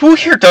who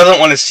here doesn't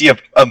want to see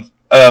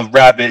a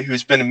rabbit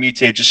who's been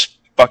mutated just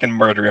fucking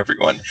murder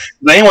everyone? Does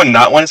anyone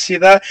not want to see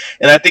that?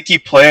 And I think you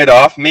play it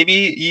off. Maybe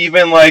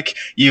even like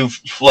you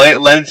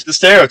lend to the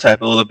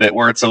stereotype a little bit,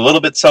 where it's a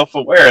little bit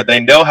self-aware.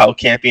 They know how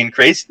campy and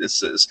crazy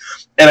this is,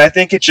 and I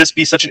think it'd just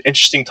be such an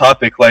interesting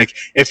topic. Like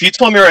if you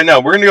told me right now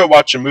we're gonna go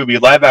watch a movie,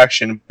 live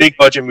action, big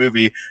budget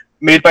movie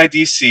made by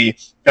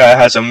DC,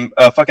 has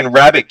a fucking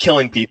rabbit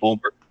killing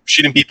people,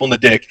 shooting people in the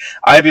dick,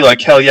 I'd be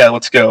like, hell yeah,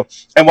 let's go.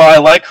 And while I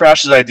like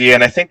Crash's idea,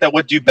 and I think that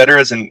would do better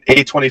as an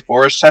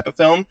A24-ish type of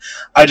film,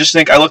 I just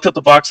think I looked at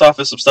the box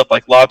office of stuff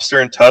like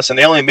Lobster and Tusk, and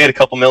they only made a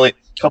couple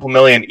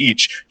million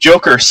each.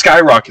 Joker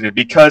skyrocketed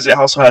because it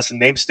also has the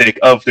namesake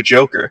of the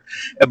Joker,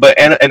 but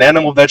an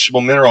animal,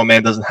 vegetable, mineral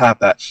man doesn't have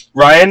that.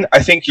 Ryan,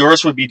 I think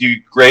yours would be do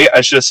great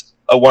as just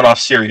a one-off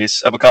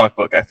series of a comic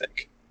book, I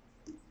think.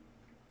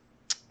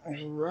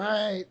 All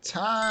right,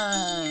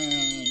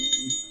 time.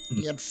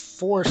 You have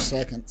 4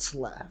 seconds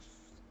left.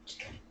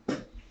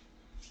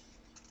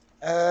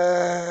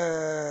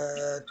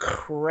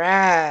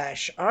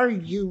 Crash, are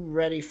you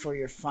ready for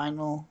your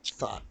final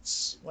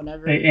thoughts?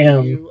 Whenever I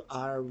am. you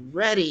are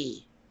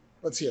ready,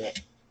 let's hear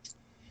it.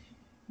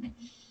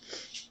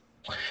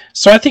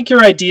 So I think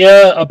your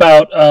idea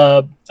about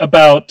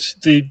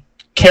the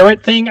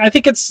carrot thing, I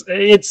think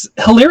it's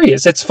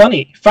hilarious. It's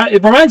funny.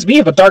 It reminds me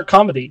of a dark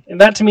comedy, and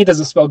that to me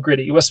doesn't spell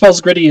gritty. What spells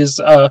gritty is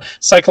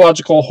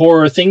psychological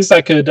horror, things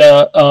that could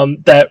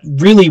that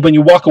really, when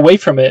you walk away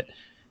from it,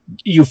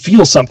 you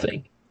feel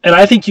something. And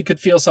I think you could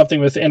feel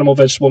something with Animal,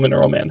 Vegetable,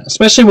 Mineral Man,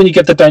 especially when you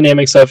get the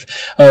dynamics of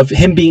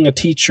him being a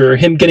teacher,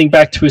 him getting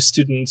back to his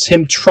students,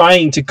 him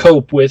trying to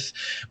cope with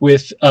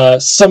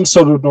some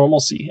sort of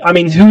normalcy. I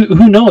mean,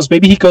 who knows?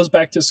 Maybe he goes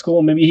back to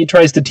school, maybe he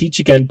tries to teach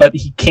again, but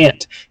he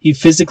can't. He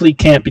physically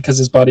can't because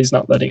his body's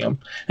not letting him,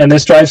 and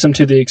this drives him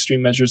to the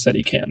extreme measures that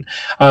he can.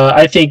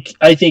 I think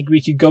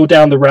we could go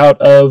down the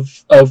route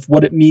of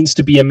what it means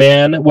to be a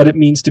man, what it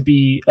means to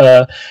be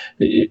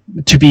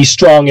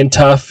strong and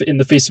tough in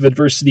the face of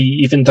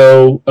adversity, even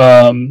though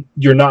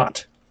you're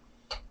not.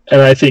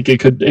 And I think it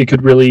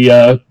could really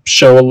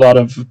show a lot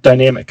of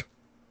dynamic.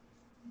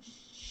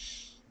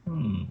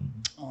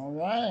 All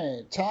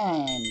right,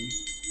 time.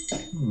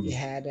 You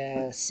had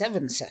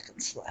 7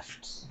 seconds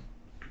left.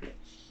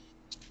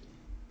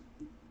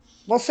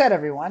 Well said,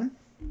 everyone.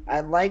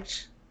 I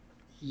liked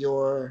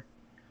your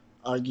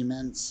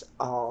arguments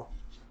all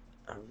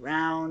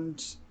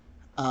around.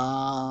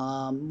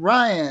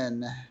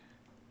 Ryan,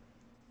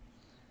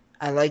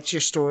 I liked your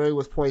story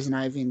with Poison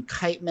Ivy and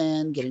Kite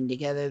Man getting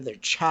together, their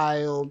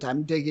child.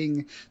 I'm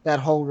digging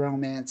that whole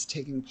romance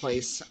taking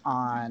place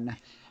on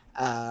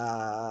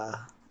Harley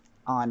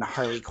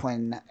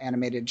Quinn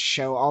animated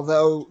show.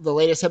 Although the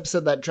latest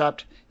episode that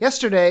dropped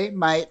yesterday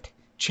might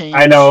change.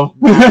 I know.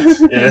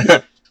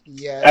 Yeah.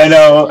 Yes. I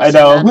know.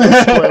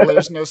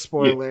 No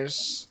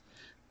spoilers.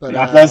 But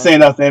I'm not saying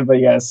nothing, but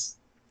yes.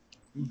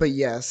 But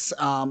yes,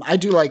 I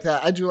do like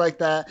that. I do like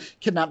that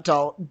kidnapped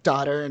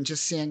daughter, and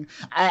just seeing.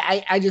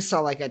 I just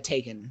saw like a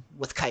Taken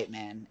with Kite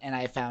Man, and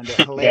I found it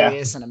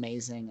hilarious and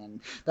amazing,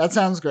 and that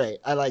sounds great.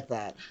 I like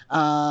that.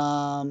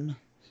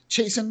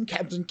 Chasing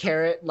Captain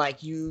Carrot,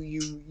 like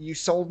you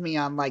sold me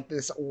on like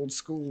this old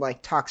school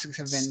like Toxic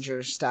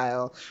Avenger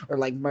style, or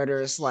like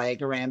murderous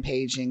like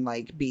rampaging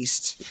like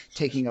beast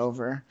taking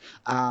over,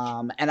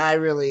 and I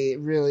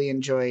really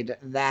enjoyed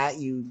that.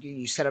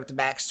 You set up the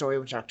backstory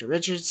with Dr.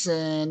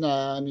 Richardson,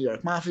 New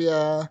York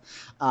Mafia,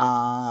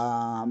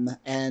 and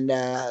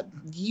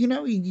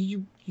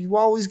you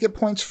always get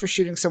points for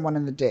shooting someone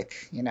in the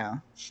dick, you know.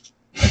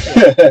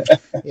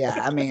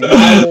 Yeah, I mean,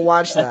 I will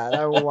watch that.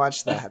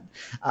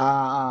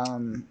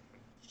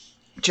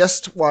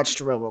 Just watched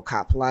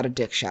RoboCop. A lot of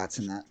dick shots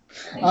in that.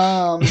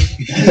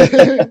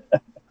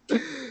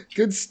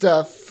 Good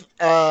stuff.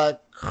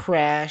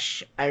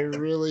 Crash, I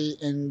really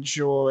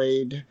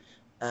enjoyed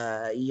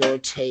your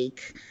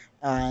take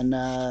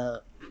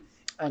on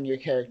your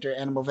character,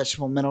 Animal,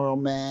 Vegetable, Mineral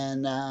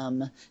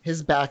Man.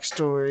 His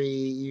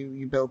backstory,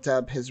 you built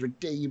up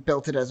you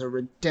built it as a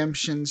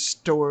redemption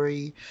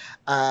story.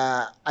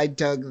 I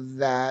dug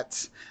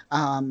that.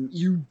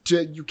 You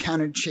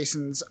countered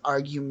Jason's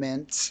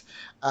argument,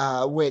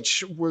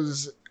 which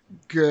was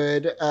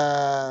good.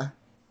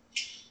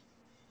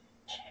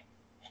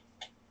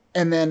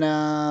 And then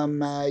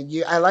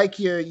I like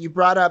you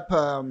brought up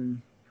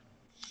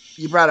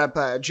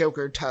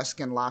Joker, Tusk,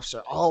 and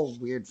Lobster, all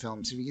weird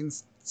films. If you can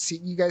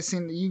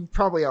you've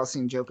probably all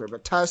seen Joker,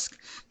 but Tusk,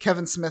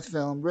 Kevin Smith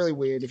film, really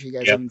weird if you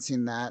guys haven't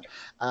seen that.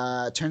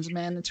 Turns a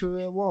man into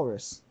a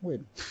walrus.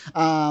 Weird.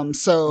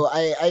 So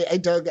I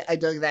dug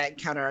that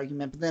counter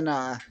argument, but then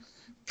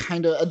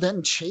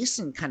then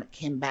Jason kind of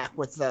came back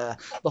with the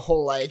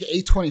whole like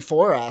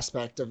A24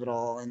 aspect of it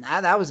all, and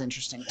that was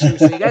interesting too.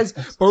 So you guys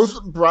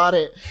both brought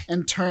it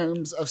in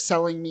terms of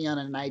selling me on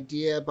an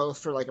idea, both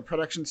for like a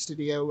production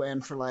studio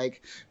and for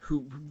like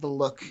the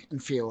look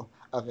and feel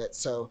of it.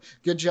 So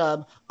good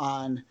job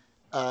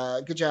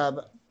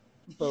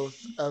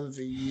both of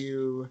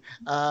you.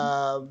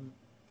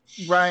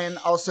 Ryan,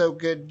 also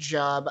good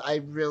job.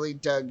 I really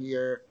dug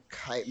your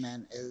Kite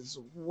Man as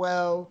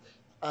well.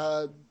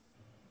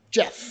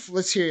 Jeff,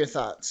 let's hear your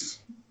thoughts.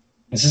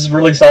 This is a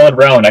really solid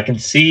round. I can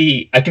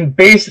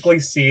basically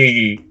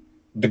see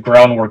the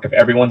groundwork of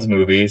everyone's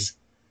movies.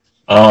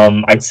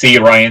 I'd see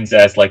Ryan's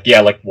as like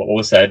what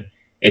was said.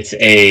 It's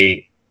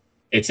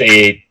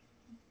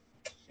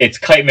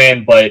Kite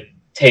Man, but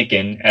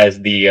Taken as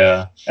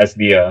the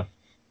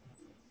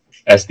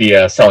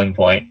selling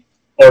point,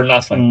 or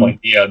not selling point.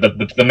 Yeah,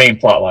 the main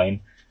plot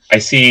line. I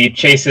see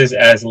Chase's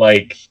as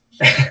like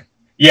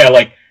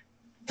like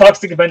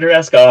Toxic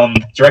Avenger-esque,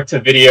 direct to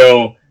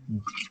video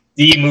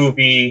D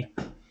movie,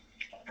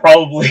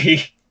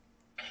 probably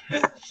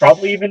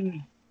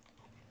even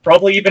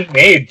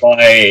made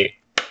by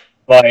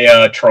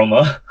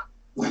Troma.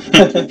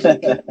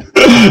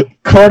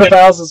 Court of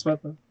Houses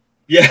with them.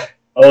 Yeah.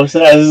 Oh, so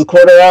this is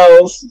quarter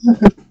hours. We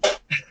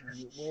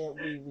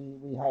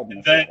hide in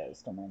the then-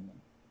 shadows. Don't mind them.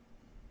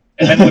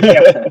 And then looking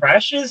at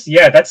Crashes,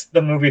 yeah, that's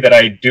the movie that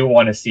I do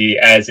want to see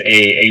as an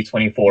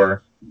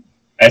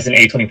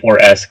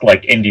A24-esque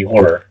like indie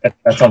horror.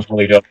 That sounds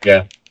really dope.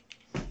 Yeah,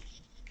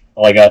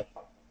 all I got.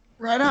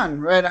 Right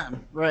on.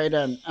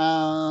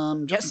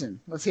 Justin,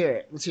 let's hear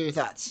it. Let's hear your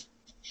thoughts.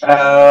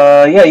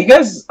 Yeah, you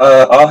guys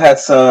all had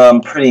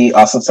some pretty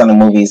awesome sounding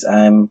movies.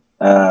 I'd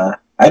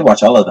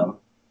watch all of them.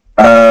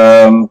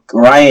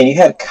 Ryan, you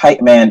had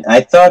Kite Man.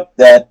 I thought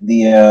that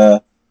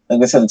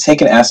like I said, the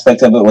Taken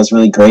aspect of it was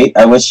really great.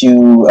 I wish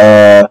you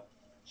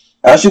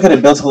could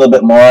have built a little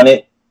bit more on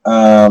it.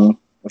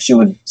 Wish you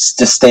would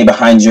just stay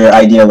behind your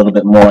idea a little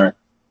bit more.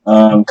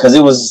 Because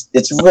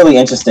it's really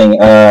interesting.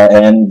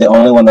 And the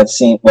only one that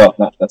seemed,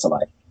 that's a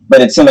lie.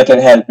 But it seemed like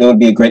it would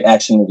be a great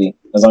action movie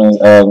as long as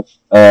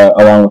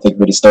along with a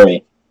gritty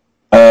story.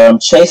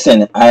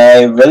 Chasen,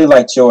 I really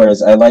liked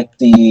yours. I liked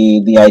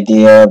the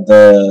idea of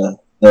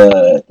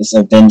this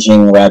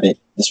rabbit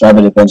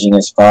avenging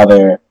his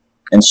father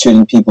and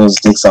shooting people's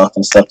dicks off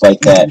and stuff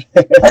like that.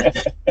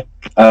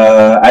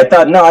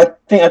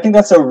 I think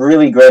that's a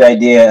really great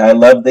idea. I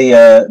love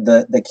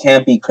the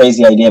campy,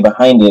 crazy idea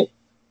behind it.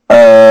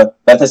 But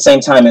at the same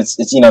time, it's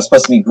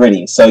supposed to be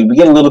gritty, so we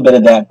get a little bit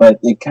of that, but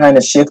it kind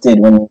of shifted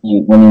when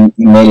you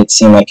made it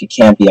seem like a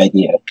campy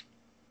idea.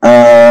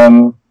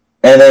 And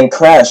then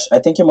Crash, I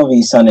think your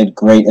movie sounded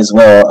great as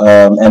well.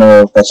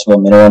 Animal,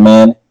 Vegetable, Mineral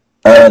Man.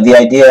 The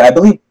idea, I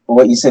believe,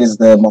 what you said is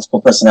the multiple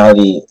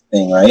personality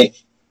thing, right?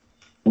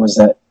 Was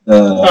that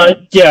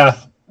the? Yeah.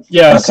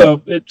 Okay.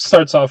 So it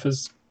starts off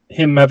as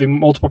him having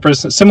multiple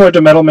personalities, similar to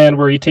Metal Man,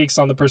 where he takes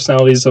on the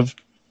personalities of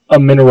a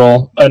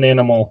mineral, an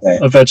animal,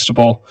 a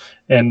vegetable,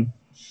 and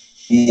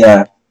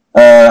yeah,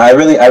 I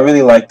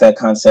really like that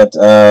concept,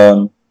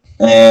 and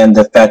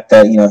the fact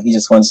that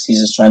he's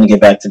just trying to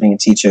get back to being a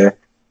teacher,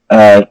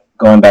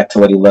 going back to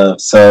what he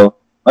loves. So,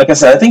 like I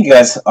said, I think you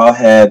guys all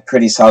had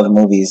pretty solid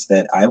movies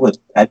that I'd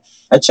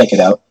check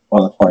it out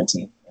while in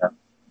quarantine. Yeah.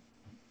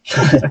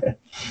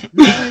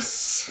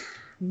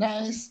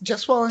 Nice.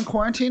 Just while in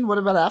quarantine? What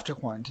about after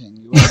quarantine?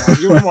 You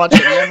wouldn't watch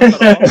it at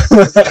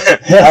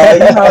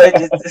all?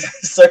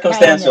 It's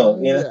circumstantial.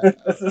 Yeah.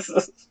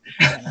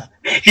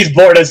 He's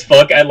bored as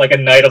fuck at like a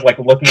night of like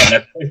looking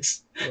at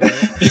Netflix.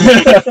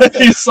 Right.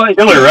 he's like,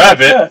 Killer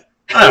Rabbit.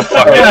 Ah,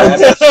 fuck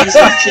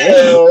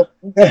it.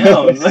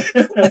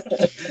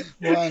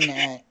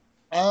 Why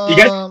not? You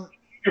guys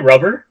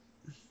Rubber?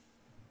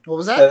 What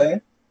was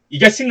that? You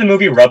guys seen the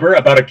movie Rubber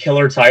about a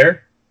killer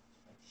tire?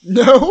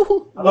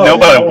 No. No,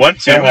 but I want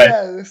to.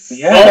 Yes.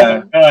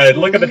 Yeah. Oh my god,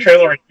 look at the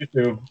trailer on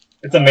YouTube.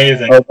 It's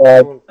amazing. Oh,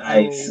 I will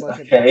nice. look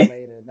at Okay. that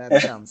later. That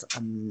sounds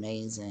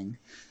amazing.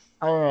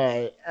 All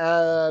right.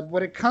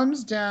 When it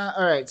comes down,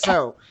 all right.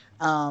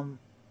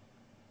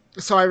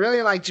 So I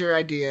really liked your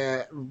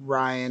idea,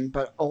 Ryan,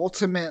 but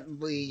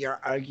ultimately your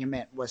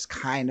argument was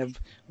kind of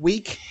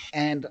weak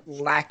and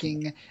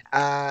lacking.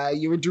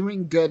 You were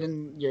doing good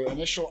in your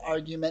initial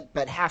argument,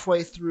 but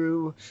halfway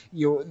through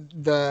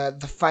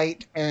the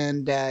fight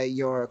and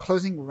your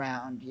closing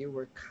round, you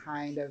were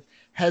kind of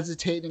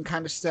hesitating,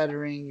 kind of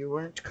stuttering. You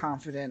weren't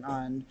confident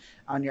on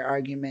your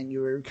argument. You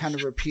were kind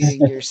of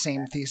repeating your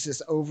same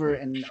thesis over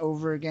and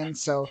over again.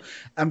 So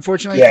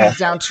unfortunately, it comes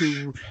down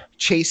to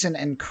Chasen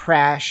and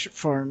Crash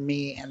for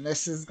me, and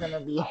this is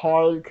gonna be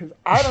hard because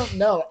I don't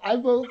know. I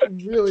both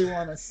really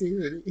want to see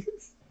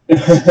these.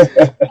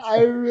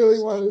 I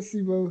really want to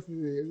see both of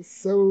these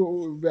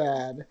so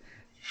bad.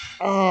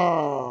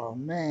 Oh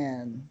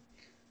man,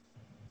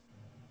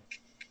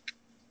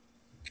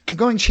 I'm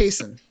going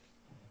Chasen.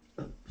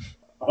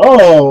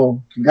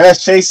 Oh,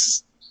 congrats,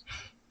 Chase.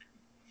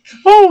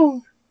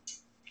 Oh.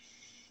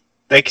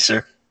 Thank you,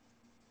 sir.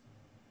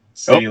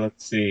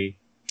 Let's see.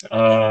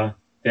 Damn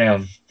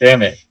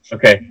it.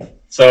 Okay,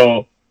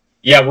 so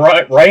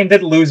yeah, Ryan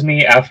did lose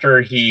me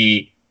after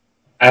he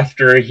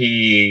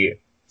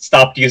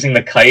stopped using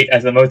the kite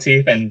as a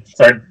motif and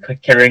started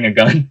carrying a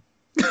gun.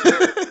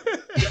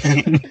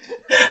 I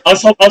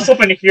was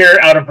hoping to hear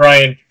out of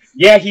Ryan.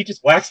 Yeah, he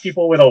just whacks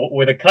people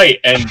with a kite,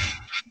 and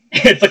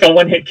it's like a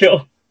one-hit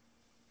kill.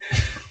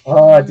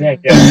 Oh dang!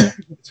 Yeah,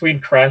 between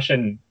Crash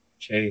and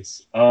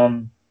Chase.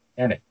 Damn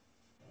it.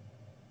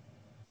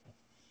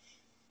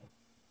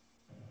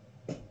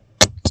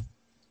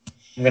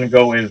 I'm gonna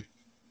go with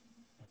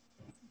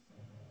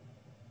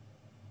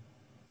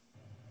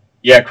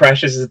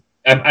Crash is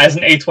as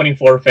an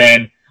A24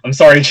 fan. I'm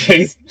sorry,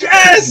 Chase.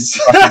 Yes!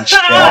 Yes!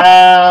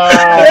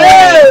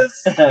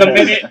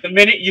 The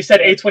minute you said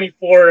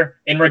A24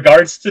 in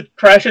regards to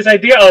Crash's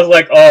idea, I was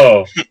like,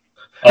 oh.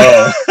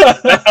 All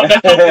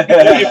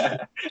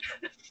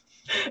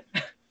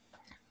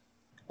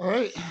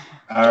right.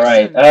 All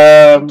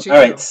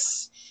right.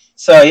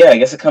 So yeah, I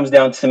guess it comes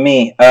down to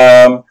me.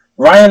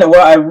 Ryan,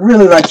 well, I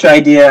really liked your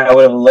idea. I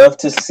would have loved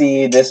to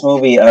see this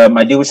movie.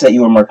 I do wish that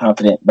you were more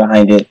confident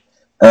behind it.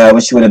 I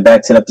wish you would have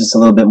backed it up just a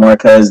little bit more,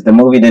 because the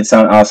movie did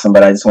sound awesome,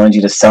 but I just wanted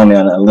you to sell me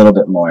on it a little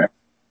bit more.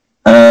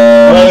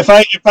 Well, if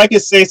I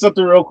could say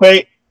something real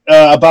quick,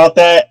 about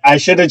that. I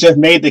should have just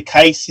made the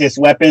kites his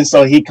weapon,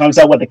 so he comes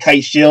out with the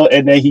kite shield,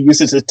 and then he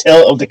uses the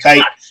tail of the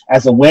kite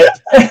as a whip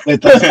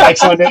with the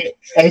spikes on it,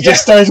 and he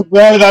just starts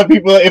wearing on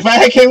people. If I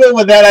had came up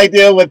with that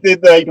idea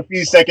within like a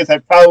few seconds, I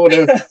probably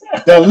would have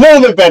done a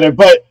little bit better.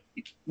 But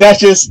that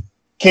just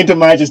came to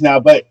mind just now.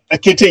 But I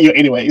continue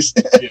anyways.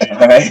 All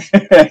right.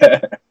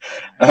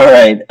 All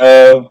right.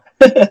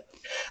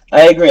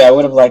 I agree. I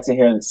would have liked to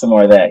hear some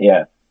more of that.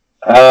 Yeah.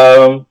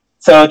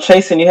 So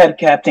Chasen, you had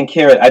Captain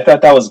Carrot. I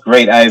thought that was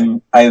great. I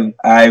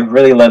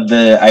really love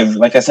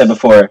like I said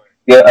before,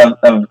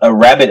 a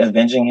rabbit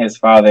avenging his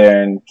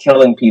father and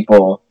killing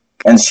people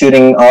and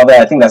shooting all that.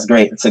 I think that's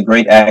great. It's a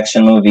great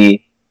action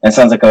movie and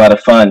sounds like a lot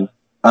of fun.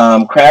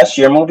 Crash,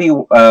 your movie,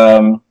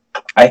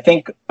 I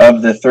think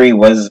of the three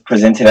was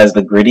presented as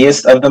the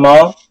grittiest of them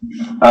all.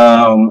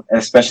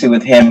 Especially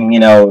with him, you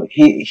know,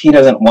 he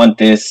doesn't want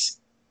this.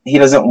 He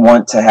doesn't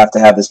want to have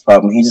this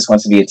problem. He just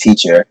wants to be a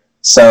teacher.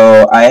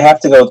 So I have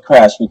to go with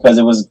Crash because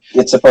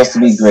it's supposed to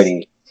be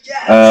gritty.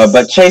 Yes.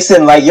 But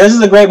Chasen, like yours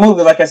is a great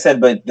movie, like I said,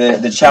 but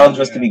the challenge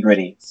was to be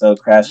gritty. So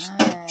Crash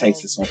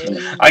takes this one from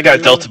me. I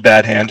got dealt a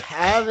bad hand.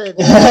 Have it.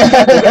 I'm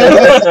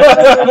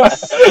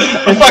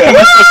fucking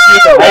supposed to be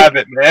the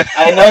rabbit, man.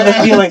 I know the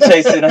feeling,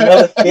 Chasen. I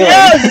know the feeling.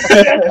 Yes!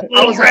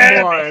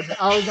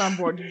 I was on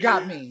board. You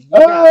got me.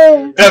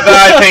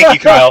 Thank you,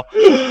 Kyle.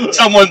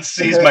 Someone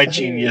sees my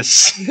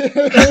genius.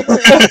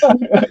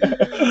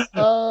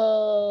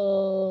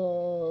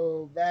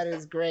 Oh, that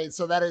is great.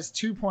 So that is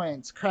 2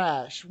 points.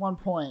 Crash, 1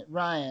 point.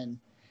 Ryan,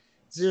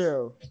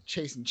 0.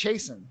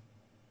 Chasen.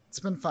 It's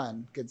been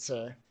fun, good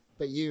sir.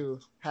 But you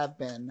have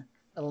been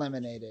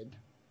eliminated.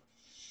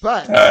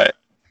 But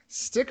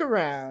stick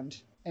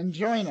around and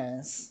join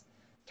us.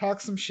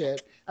 Talk some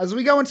shit. As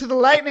we go into the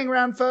lightning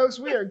round, folks,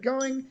 we are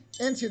going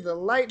into the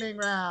lightning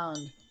round.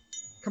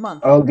 Come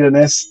on. Oh,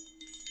 goodness.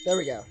 There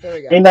we go.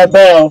 Ain't that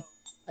bell.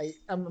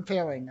 I'm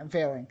failing.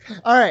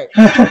 All right.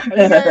 Are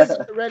you guys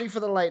ready for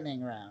the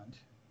lightning round?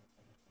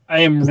 I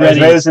am ready. As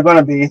ready as you're going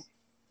to be.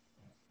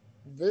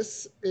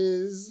 This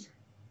is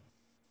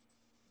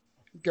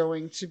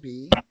going to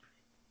be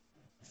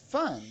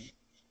fun.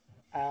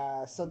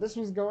 So this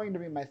was going to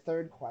be my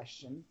third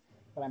question,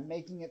 but I'm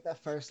making it the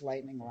first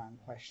lightning round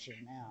question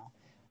now.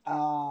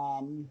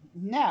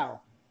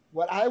 Now,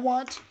 what I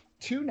want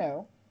to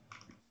know,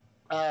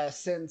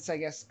 since I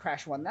guess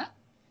Crash won that,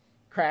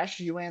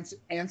 Crash, you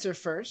answer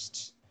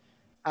first,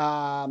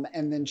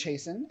 and then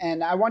Chasen.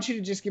 And I want you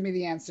to just give me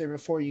the answer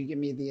before you give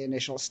me the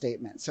initial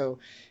statement. So,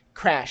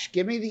 Crash,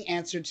 give me the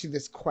answer to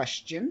this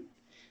question.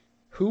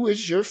 Who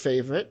is your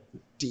favorite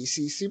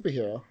DC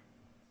superhero?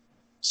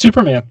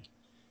 Superman.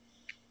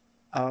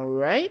 All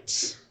right.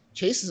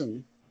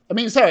 Chasen.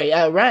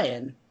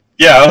 Ryan.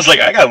 Yeah, I was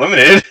like, I got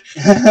eliminated.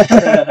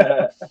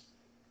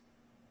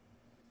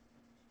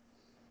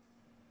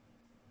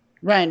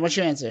 Ryan, what's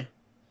your answer?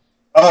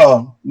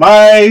 Oh,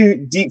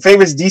 my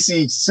favorite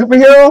DC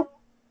superhero?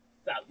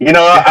 You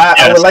know,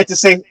 I would like to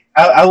say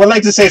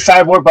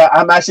Cyborg, but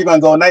I'm actually going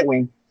to go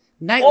Nightwing.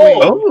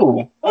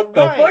 Nightwing. What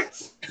the fuck?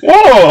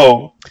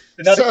 Whoa!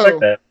 Did not expect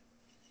that.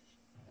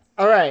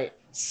 All right.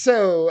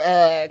 So,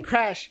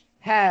 Crash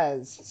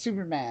has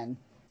Superman.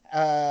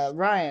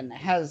 Ryan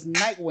has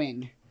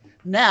Nightwing.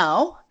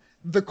 Now,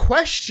 the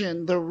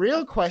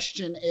real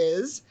question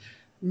is,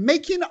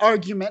 make an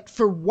argument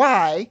for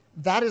why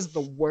that is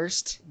the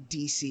worst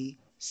DC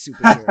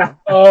superhero.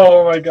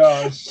 Oh my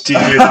gosh. Dude,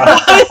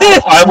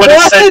 I would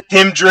have said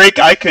Tim Drake.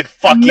 I could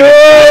fucking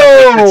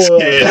No!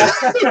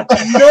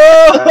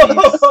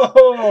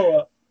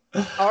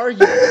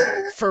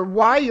 Argument for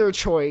why your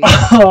choice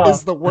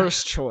is the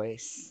worst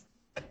choice.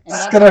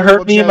 It's gonna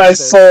hurt me in my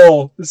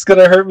soul. It's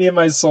gonna hurt me in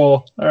my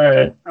soul. All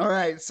right. All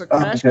right. So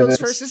Crash goes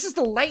first. This is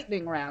the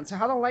lightning round. So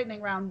how the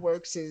lightning round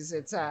works is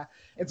it's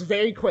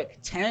very quick.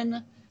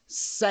 10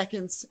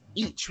 seconds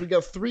each. We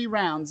go 3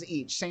 rounds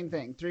each. Same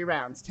thing. 3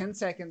 rounds. 10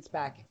 seconds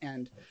back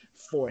and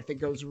forth. It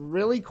goes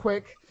really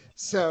quick.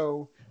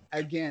 So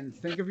again,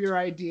 think of your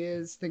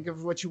ideas. Think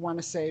of what you want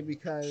to say,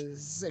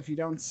 because if you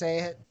don't say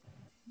it,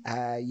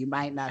 you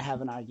might not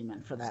have an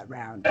argument for that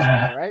round.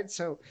 All right.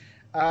 So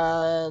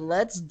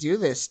let's do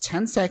this.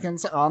 10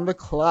 seconds on the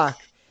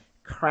clock.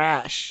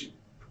 Crash.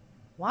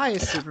 Why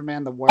is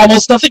Superman the worst?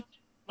 Almost nothing.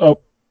 Oh,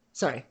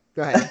 sorry.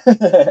 Go ahead.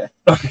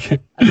 okay.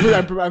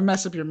 I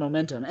mess up your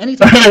momentum.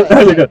 Anytime.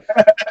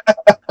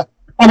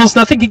 Almost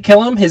nothing can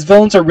kill him. His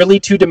villains are really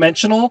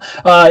two-dimensional.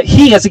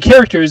 He, as a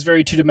character, is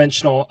very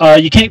two-dimensional.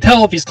 You can't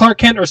tell if he's Clark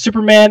Kent or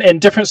Superman,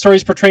 and different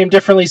stories portray him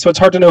differently, so it's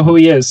hard to know who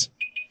he is.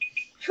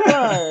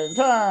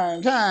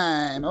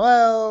 Time.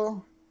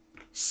 Well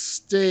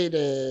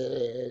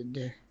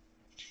stated.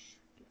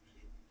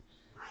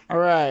 All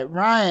right,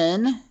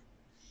 Ryan.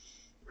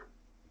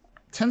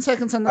 10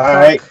 seconds on the clock.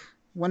 Right.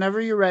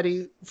 Whenever you're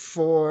ready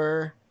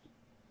for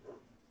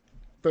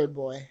Bird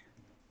Boy.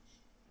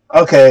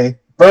 Okay,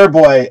 Bird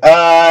Boy.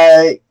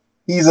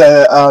 He's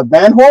a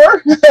man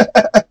whore.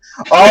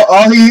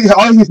 all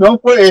he's known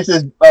for is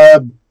his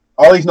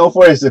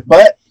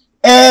butt,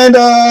 and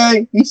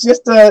he's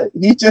just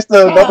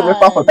another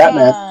ripoff of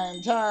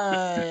Batman.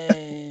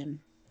 Time.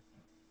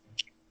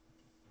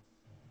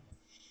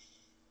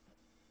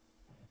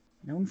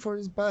 Known for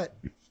his butt.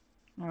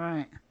 All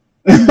right.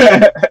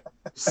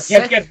 He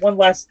had one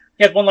last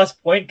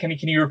point. Can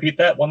you repeat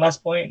that? One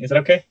last point. Is that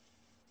okay?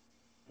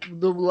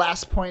 The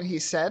last point he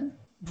said.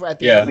 At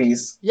the Yeah. end?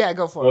 Please. Yeah,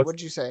 go for it. What'd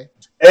you say?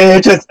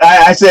 It just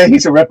I said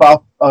he's a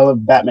ripoff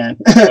of Batman.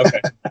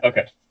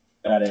 Okay.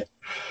 Got it.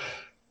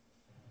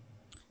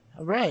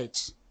 All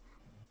right.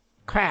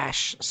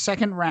 Crash.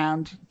 Second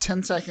round.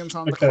 10 seconds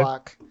on the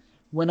clock.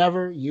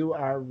 Whenever you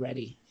are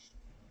ready.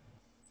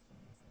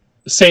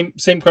 Same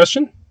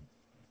question?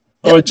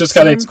 Yep, Oh, it just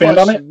got to expand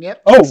question. on it?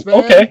 Yep. Oh,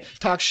 expand, okay.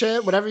 Talk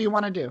shit, whatever you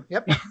want to do.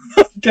 Yep.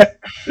 Okay.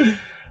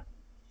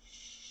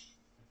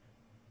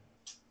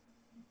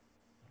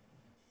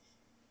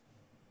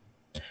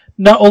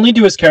 Not only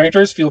do his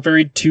characters feel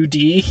very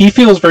 2D, he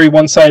feels very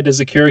one-sided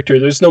as a character.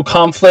 There's no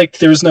conflict,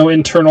 there's no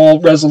internal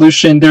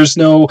resolution, there's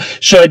no,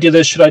 should I do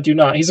this, should I do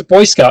not. He's a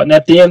Boy Scout, and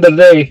at the end of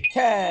the day...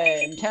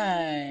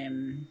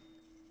 Time.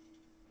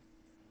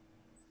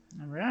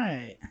 All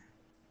right.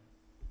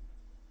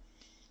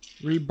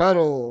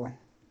 Rebuttal.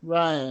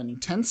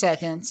 Ryan, 10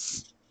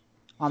 seconds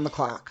on the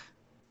clock.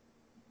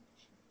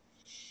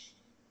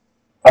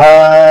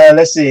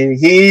 Let's see.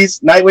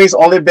 Nightwing's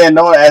only been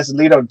known as the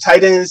leader of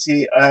Titans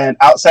and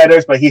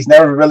Outsiders, but he's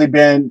never really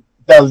been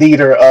the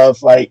leader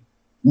of like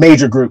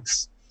major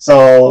groups.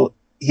 So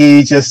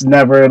he just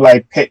never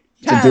like picked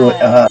to do it.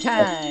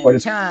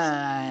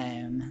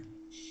 Time.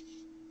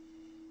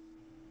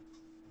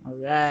 All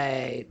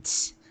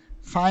right.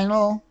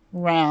 Final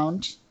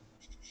round.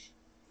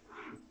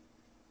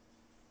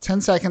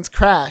 10 seconds.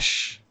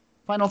 Crash.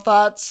 Final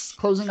thoughts,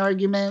 closing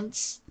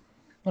arguments,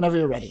 whenever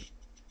you're ready.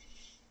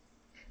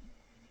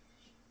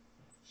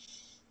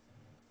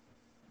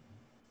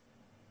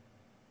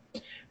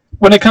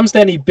 When it comes to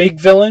any big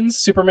villains,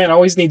 Superman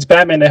always needs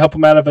Batman to help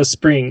him out of a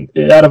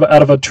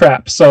out of a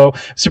trap. So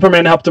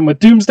Superman helped him with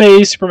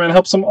Doomsday. Superman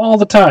helps him all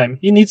the time.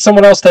 He needs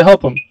someone else to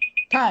help him.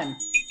 Time.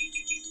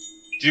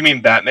 Do you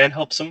mean Batman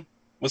helps him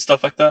with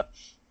stuff like that?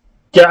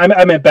 Yeah,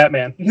 I meant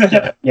Batman.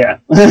 Yeah.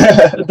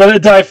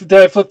 Did I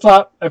flip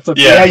flop? I flipped.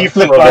 Yeah, you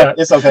flip flop.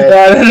 It's okay.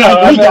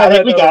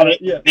 We got it.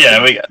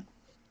 Yeah, we got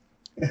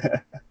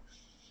it.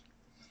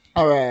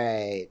 All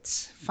right.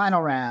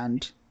 Final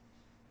round.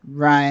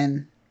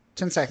 Ryan,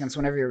 10 seconds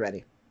whenever you're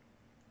ready.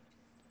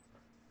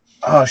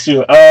 Oh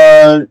shoot.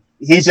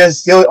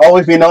 He'll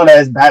always be known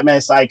as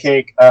Batman's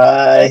sidekick.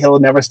 He'll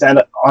never stand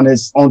up on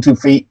his own 2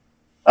 feet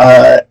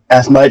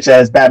as much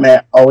as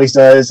Batman always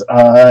does.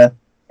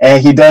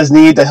 And he does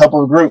need the help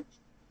of a group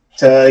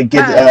to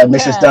get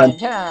missions done.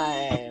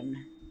 Time.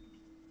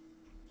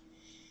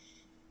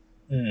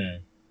 Hmm.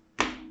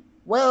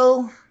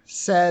 Well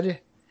said,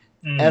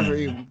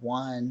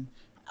 everyone.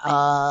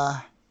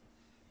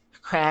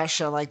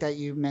 Crash, I like that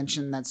you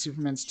mentioned that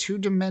Superman's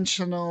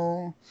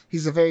two-dimensional.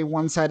 He's a very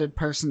one-sided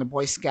person, a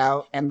Boy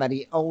Scout, and that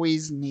he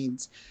always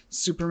needs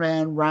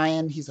Superman.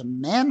 Ryan, he's a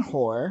man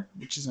whore,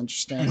 which is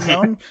interesting.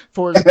 Known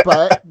for his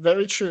butt.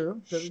 Very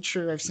true. Very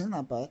true. I've seen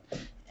that butt.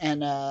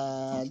 And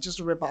just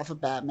a rip off of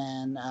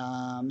Batman.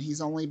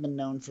 He's only been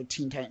known for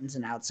Teen Titans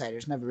and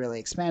Outsiders. Never really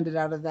expanded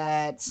out of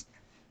that.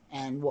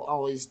 And will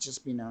always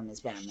just be known as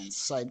Batman's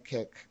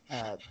sidekick.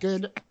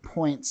 Good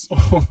points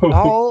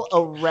all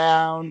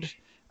around.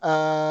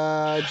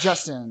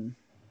 Justin,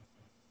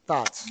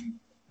 thoughts?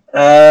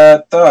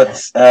 I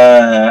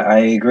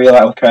agree a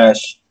lot with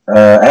Crash.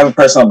 I have a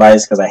personal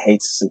bias because I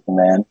hate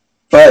Superman.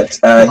 But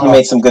he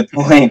made some good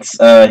points.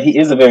 He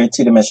is a very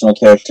two-dimensional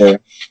character.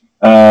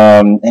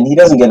 And he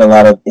doesn't get a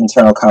lot of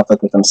internal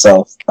conflict with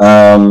himself.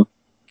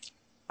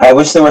 I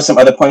wish there were some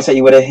other points that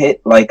you would have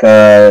hit, like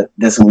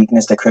this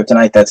weakness to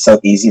kryptonite that's so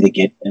easy to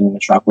get in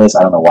Metropolis.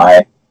 I don't know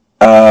why.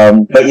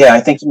 But yeah,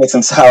 I think you made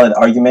some solid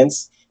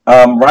arguments.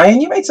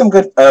 Ryan, you made some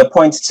good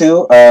points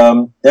too.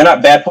 They're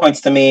not bad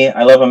points to me.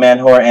 I love a man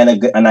whore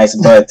and a nice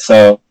butt,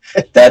 so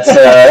that's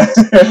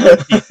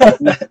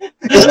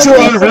it's too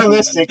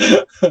unrealistic.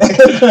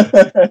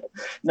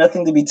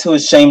 Nothing to be too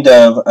ashamed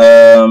of.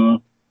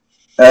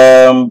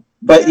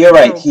 But you're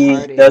right. He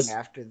does.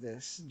 After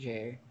this,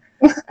 Jay.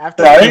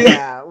 After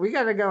we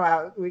gotta go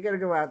out. We gotta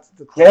go out to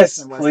the clubs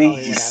in West Hollywood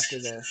after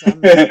this.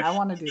 I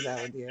want to do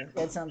that with you.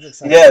 That sounds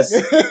exciting. Yes.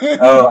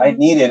 Oh, I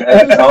need it.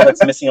 That's all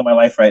that's missing in my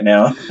life right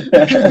now.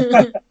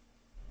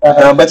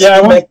 But yeah,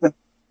 you make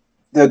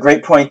the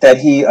great point that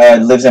he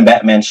lives in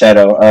Batman's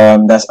shadow.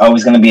 That's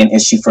always going to be an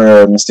issue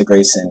for Mr.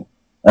 Grayson.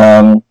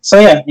 So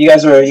yeah, you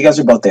guys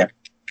are both there.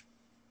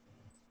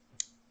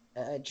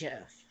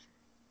 Jeff.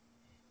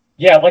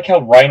 Yeah, I like how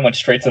Ryan went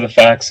straight to the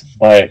facts,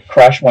 but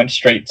Crash went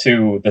straight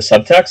to the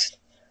subtext.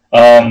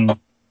 I'm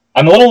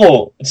a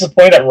little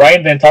disappointed that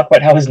Ryan didn't talk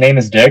about how his name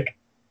is Dick.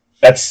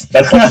 That's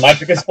like my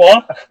biggest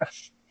flaw.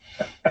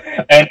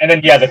 And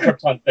then yeah, the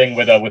Krypton thing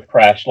with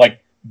Crash.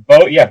 Like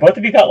both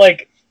of you got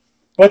like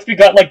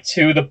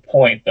to the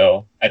point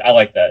though. I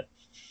like that.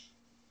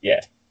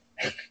 Yeah.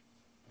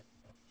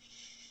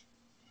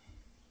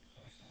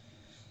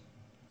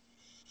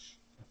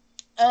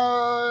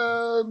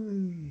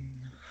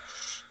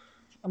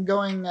 I'm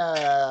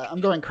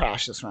going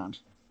Crash this round.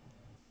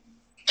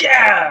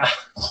 Yeah.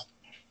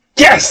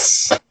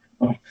 Yes.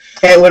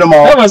 Can't win them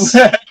all. That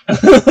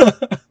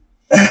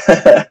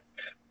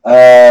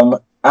was.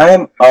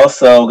 I'm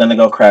also gonna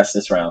go Crash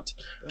this round.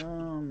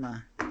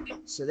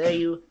 So there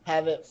you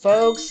have it,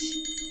 folks.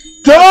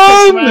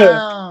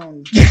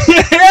 Done!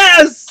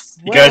 Yes!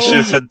 You guys should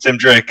have said Tim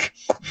Drake.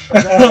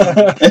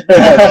 Well,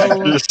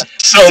 There's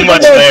so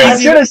much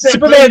there.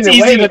 Superman's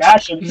easy to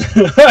trash.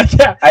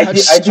 Yeah. I do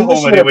So wish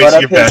you many would ways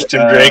have you brought bash up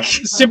Tim Drake.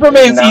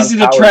 Superman's easy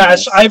to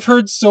trash. non-powerness. I've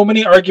heard so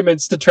many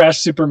arguments to trash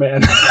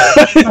Superman.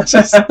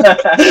 Just,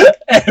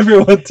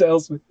 everyone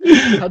tells me.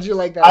 how'd you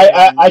like that?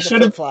 I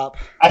should have flop.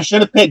 I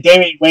should have picked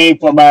Damian Wayne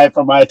for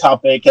my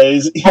topic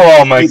because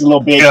Oh my he's a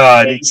little big.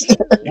 God.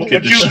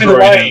 Would you have been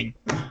lying?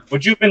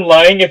 Would you have been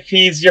lying if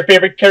he's your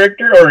favorite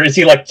character, or is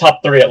he like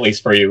top 3 at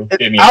least for you,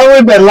 Damien? I would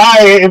have been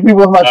lying if he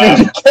was my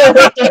favorite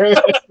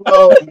character.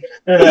 So,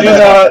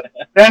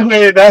 that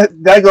way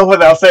that goes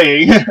without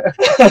saying.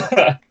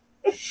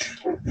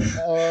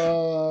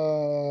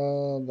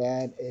 Oh,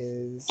 that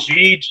is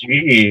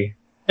GG.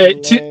 Hey,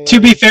 to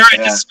be fair, I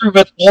disagree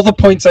with all the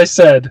points I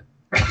said.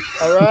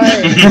 all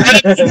right.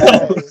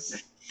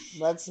 Guys,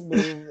 let's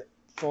move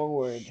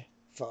forward,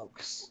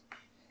 folks.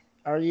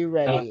 Are you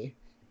ready?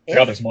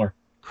 God, there's more.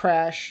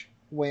 Crash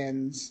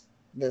wins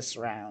this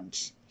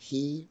round,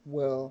 he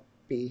will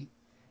be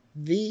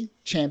the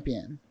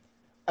champion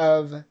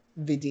of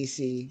the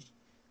DC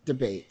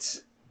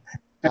debate.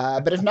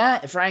 But if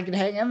not, if Ryan can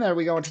hang in there,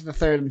 we go into the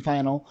third and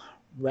final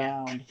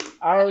round.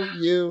 Are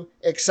you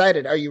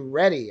excited? Are you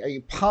ready? Are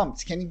you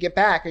pumped? Can you get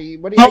back? How are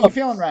you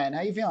feeling, Ryan? How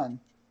are you feeling?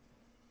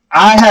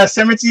 I have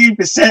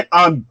 17%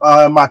 on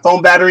my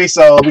phone battery,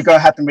 so we're gonna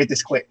have to make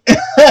this quick.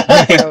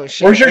 Oh,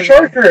 shit. Where's your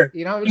charger?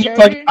 You don't have a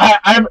charger?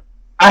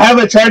 I have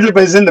a charger,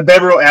 but it's in the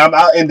bedroom, and I'm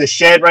out in the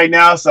shed right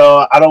now,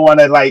 so I don't want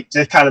to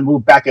just kind of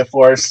move back and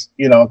forth,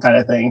 kind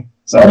of thing.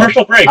 So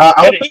Commercial break.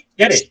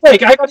 Get it.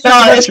 Like, I got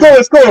no,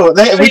 it's cool.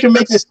 We can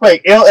make this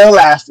quick. It'll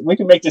last. We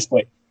can make this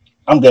quick.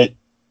 I'm good.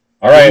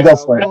 All right. Go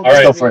for it. We'll All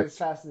right. do Go for it. as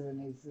fast as it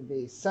needs to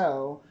be.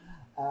 So,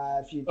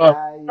 if you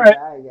die, you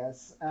die, I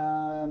guess.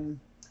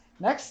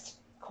 Next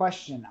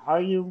question.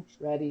 Are you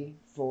ready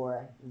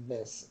for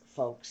this,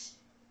 folks?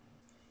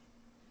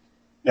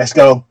 Let's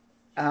go.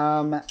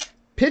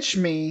 Pitch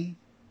me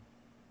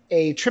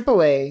a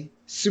AAA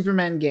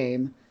Superman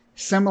game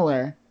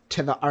similar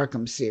to the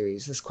Arkham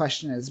series. This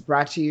question is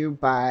brought to you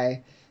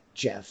by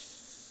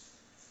Jeff.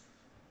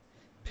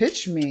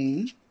 Pitch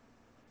me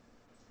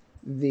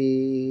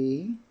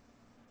a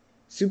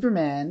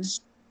Superman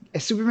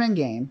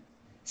game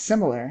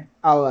similar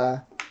a la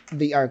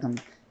the Arkham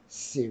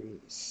series.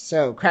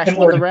 So, Crash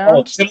won the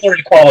round. Similar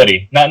in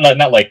quality,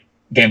 not like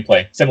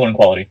gameplay. Similar in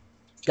quality.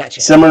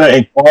 Gotcha. Similar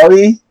in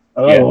quality.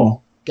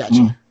 Oh,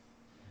 Gotcha.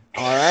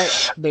 All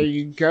right, there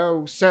you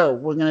go. So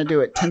we're going to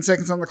do it. 10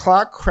 seconds on the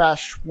clock.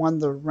 Crash won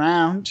the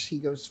round. He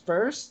goes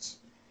first.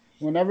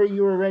 Whenever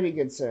you are ready,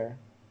 good sir.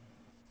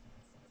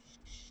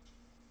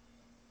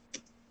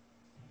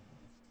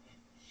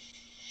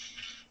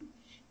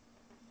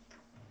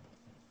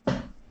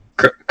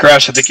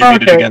 Crash, I think you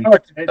muted again.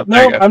 Okay. Oh,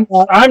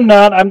 No, I'm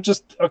not. I'm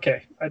just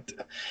okay.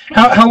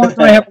 How long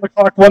do I have on the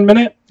clock? 1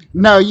 minute?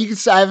 No, you can.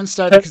 I haven't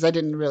started because I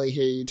didn't really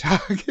hear you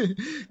talk.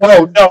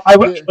 Oh no, I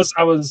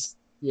was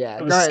Yeah,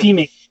 I was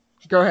scheming.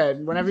 Go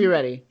ahead. Whenever you're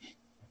ready.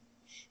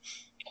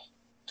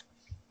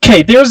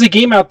 Okay, there's a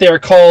game out there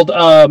called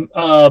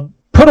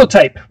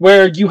Prototype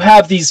where you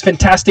have these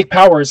fantastic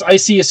powers. I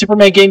see a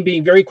Superman game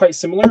being quite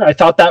similar. I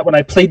thought that when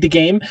I played the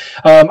game.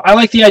 I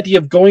like the idea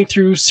of going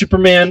through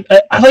Superman.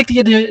 I like the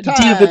idea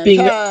of it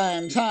being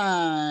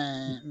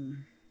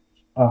time.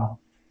 Oh.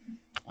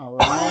 All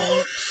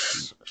right.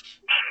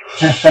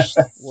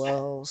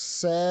 Well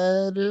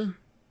said.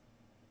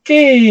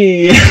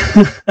 Okay.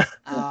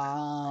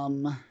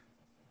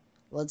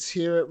 Let's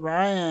hear it,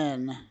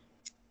 Ryan.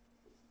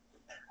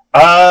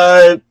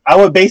 I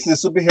would base the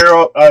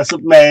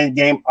Superman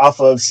game off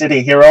of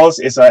City Heroes.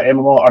 It's an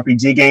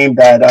MMORPG game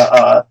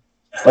that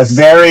was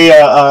very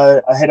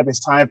ahead of its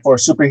time for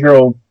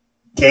superhero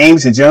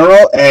games in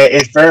general, and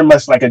it's very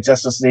much like a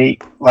Justice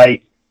League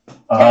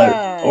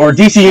or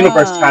DC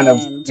Universe kind of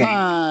game.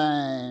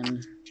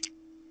 Time.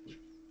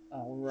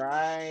 All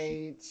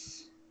right.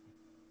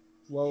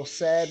 Well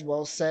said,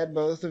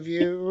 both of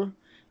you.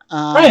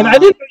 Ryan, I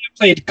didn't know you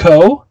played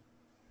Co.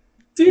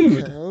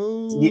 Dude.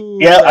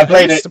 Yeah, I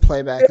played it. To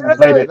play back in the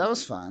day. That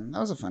was fun. That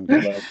was a fun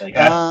game.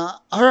 All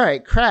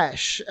right,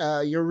 Crash,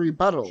 your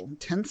rebuttal.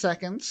 10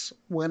 seconds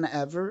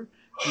whenever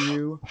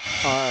you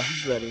are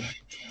ready.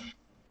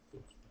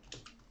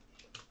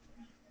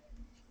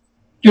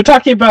 You're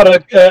talking about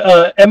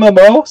a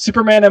MMO,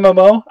 Superman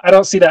MMO? I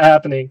don't see that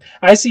happening.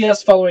 I see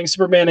us following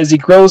Superman as he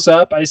grows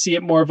up. I see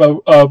it more of a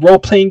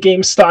role-playing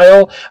game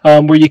style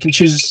where you can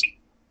choose...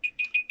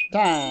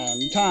 Time.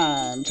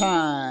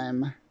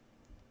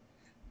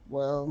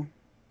 Well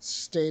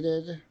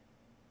stated.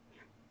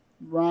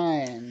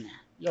 Ryan,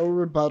 your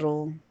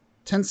rebuttal.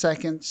 10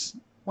 seconds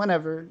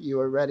whenever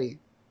you are ready.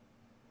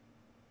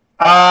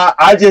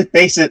 I just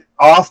base it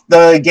off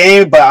the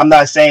game, but I'm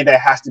not saying that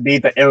it has to be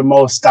the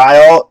MMO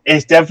style.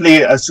 It's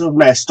definitely a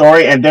Superman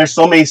story, and there's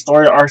so many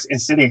story arcs in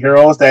City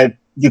Heroes that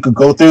you could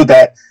go through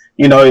that,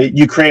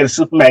 you create a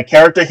Superman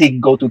character, he can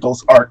go through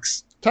those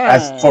arcs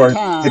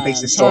the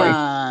basic story.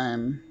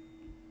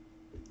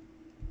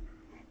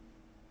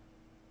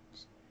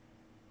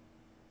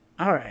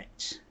 All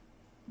right.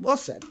 Well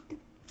said.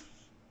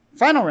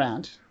 Final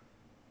round.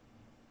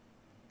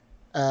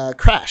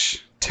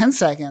 Crash. 10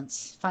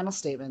 seconds. Final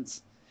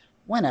statements.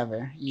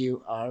 Whenever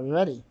you are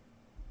ready.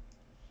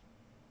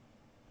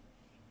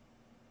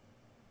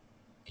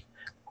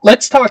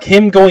 Let's talk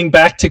him going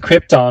back to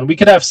Krypton. We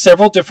could have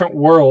several different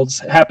worlds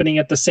happening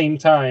at the same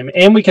time,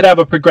 and we could have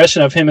a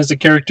progression of him as a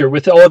character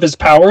with all of his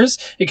powers.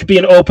 It could be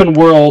an open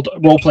world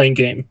role-playing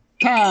game.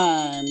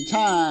 Time.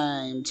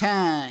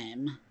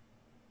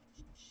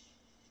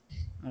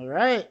 All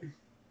right.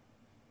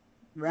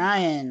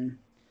 Ryan,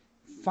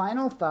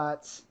 final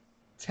thoughts.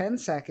 10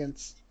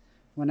 seconds.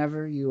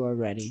 Whenever you are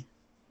ready.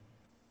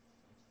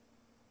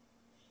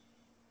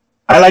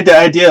 I like the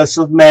idea of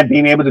Superman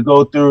being able to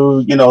go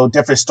through,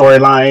 different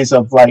storylines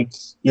of fight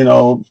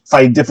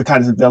different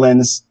kinds of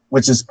villains,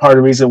 which is part of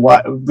the reason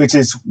which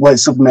is what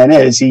Superman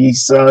is.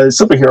 He's a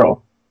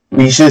superhero.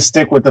 We should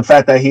stick with the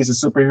fact that he's a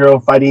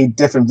superhero fighting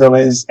different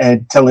villains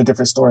and telling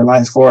different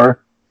storylines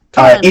for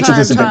each of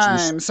his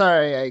adventures.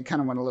 Sorry, I kind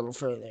of went a little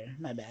further.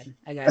 My bad.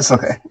 That's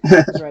okay.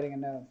 I was writing a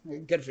note.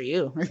 Good for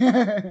you.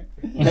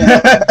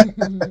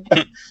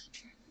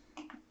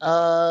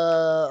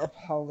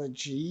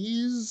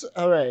 Apologies.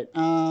 All right.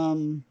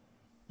 All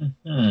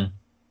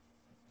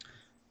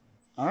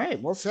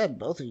right. Well said,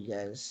 both of you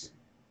guys.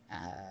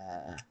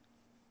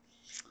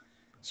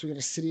 So we got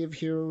a City of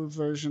Hero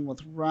version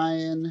with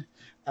Ryan,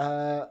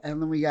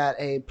 and then we got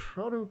a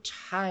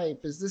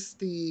prototype. Is this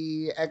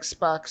the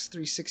Xbox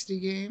 360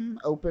 game?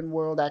 Open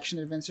world action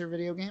adventure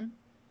video game?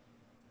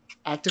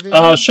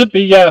 Activision? Should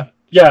be, yeah.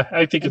 Yeah,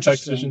 I think it's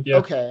Activision, yeah.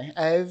 Okay.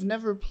 I've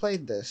never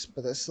played this,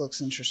 but this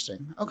looks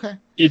interesting. Okay.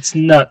 It's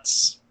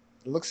nuts.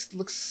 Looks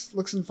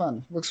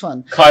fun. Looks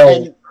fun.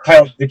 Kyle,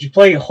 did you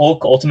play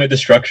Hulk Ultimate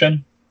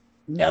Destruction?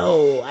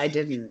 No, I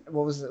didn't.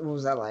 What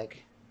was that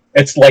like?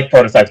 It's like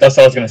Prototype. That's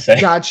what I was gonna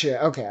say.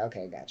 Gotcha.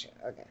 Okay. Gotcha.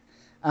 Okay.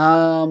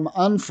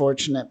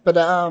 Unfortunate, but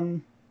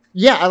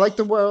yeah, I like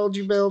the world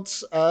you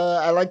built.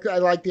 I like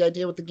the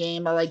idea with the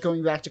game. I like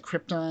going back to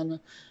Krypton.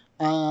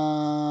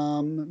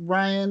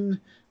 Ryan,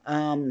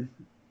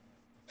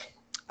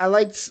 I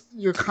liked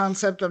your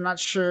concept. I'm not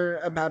sure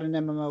about an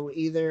MMO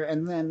either.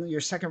 And then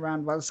your second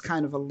round was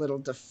kind of a little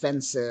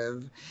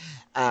defensive.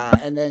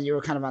 And then you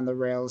were kind of on the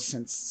rails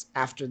since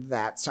after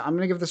that. So I'm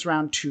going to give this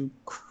round to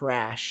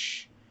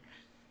Crash.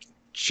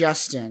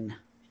 Justin,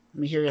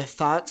 let me hear your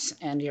thoughts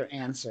and your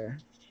answer.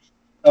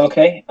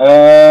 Okay.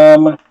 I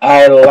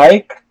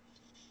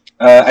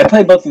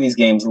played both of these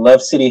games.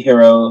 Love City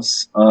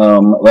Heroes.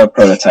 Love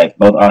Prototype.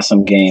 Both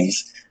awesome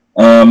games.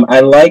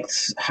 I liked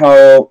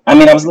how...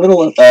 I was a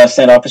little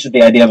standoffish with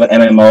the idea of an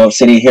MMO of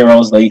City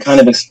Heroes, though you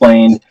kind of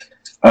explained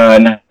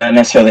not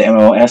necessarily the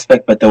MMO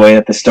aspect, but the way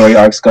that the story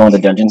arcs go and the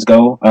dungeons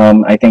go,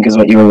 I think is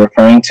what you were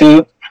referring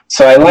to.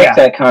 So I like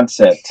that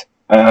concept.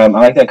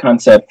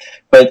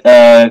 But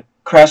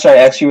Crash, I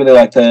actually really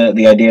like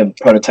the idea of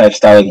Prototype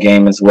style of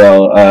game as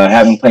well.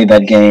 Having played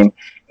that game,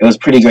 it was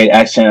pretty great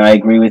action. I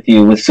agree with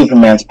you. With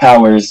Superman's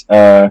powers,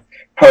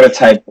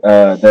 Prototype,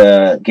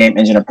 the game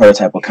engine of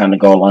Prototype will kind of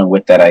go along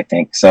with that, I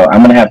think. So I'm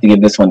going to have to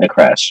give this one to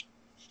Crash.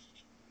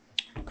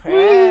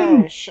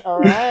 Crash.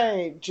 All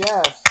right.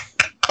 Jeff,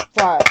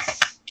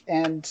 thoughts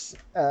and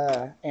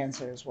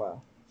answer as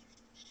well.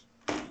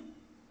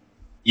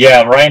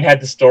 Yeah, Ryan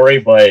had the story,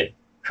 but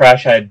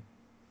Crash had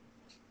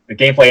the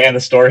gameplay and the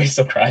story,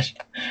 so Crash.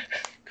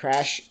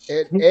 Crash.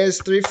 It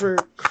is 3 for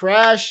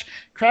Crash.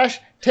 Crash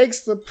takes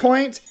the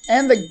point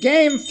and the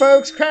game,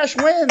 folks. Crash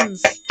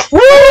wins. Woo!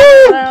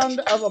 Round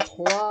of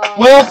applause.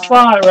 Well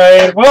fought,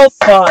 Ryan. Well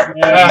fought,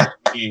 man.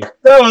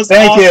 That was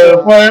Thank awesome.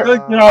 you.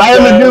 I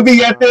am a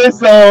newbie at this,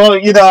 so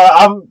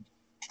I'm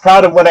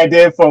proud of what I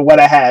did for what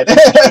I had.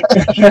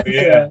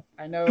 Yeah.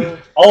 I know.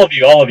 All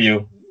of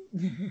you.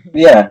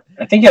 Yeah,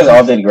 I think you guys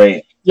all did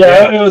great.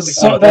 Yeah, it was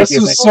so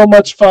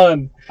much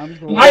fun.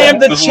 I am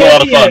the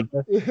champion.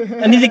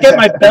 I need to get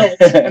my belt.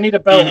 I need a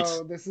belt.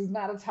 No, this is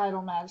not a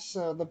title match,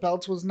 so the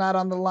belt was not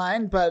on the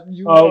line, but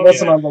you. Oh, it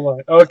wasn't on the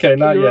line. Okay,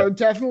 not you're yet.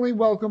 definitely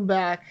welcome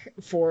back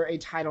for a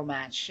title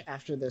match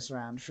after this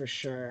round for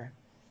sure.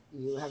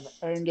 You have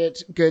earned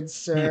it, good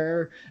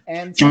sir.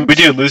 And Can we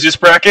do a losers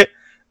bracket?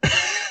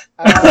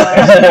 Kind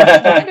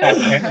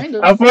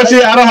of.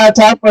 Unfortunately, I don't have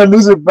time for a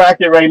loser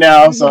bracket right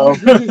now, so.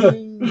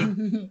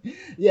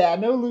 Yeah,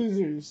 no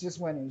losers, just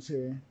winners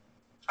here.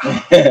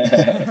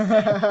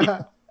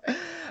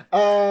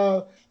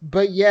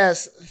 But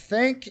yes,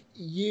 thank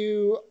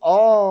you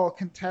all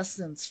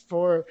contestants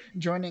for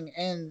joining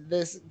in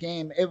this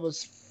game. It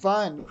was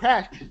fun.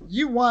 Crash,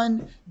 you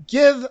won.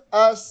 Give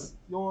us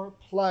your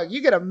plug.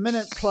 You get a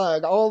minute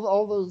plug.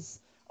 All those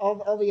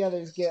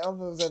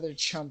other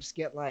chumps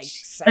get like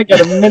I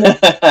got a minute.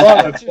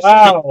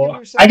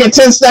 Wow. I get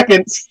 10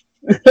 seconds.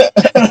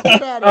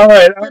 All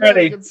right,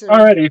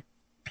 alrighty.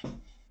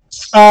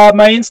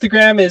 My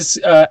Instagram is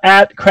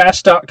at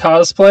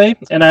crash.cosplay,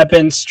 and I've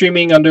been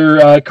streaming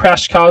under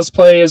Crash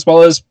Cosplay as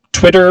well as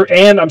Twitter,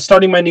 and I'm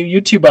starting my new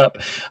YouTube up.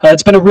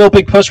 It's been a real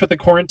big push with the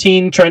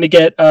quarantine, trying to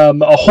get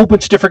a whole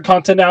bunch of different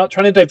content out,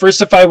 trying to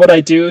diversify what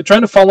I do, trying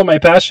to follow my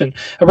passion.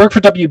 I worked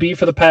for WB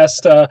for the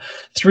past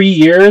 3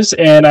 years,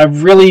 and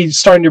I'm really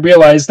starting to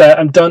realize that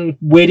I'm done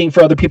waiting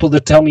for other people to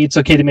tell me it's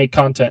okay to make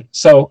content.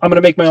 So I'm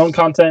going to make my own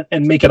content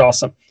and make it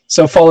awesome.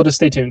 So follow to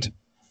stay tuned.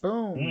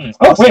 Boom.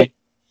 Oh, wait.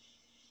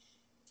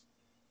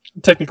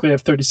 Technically, I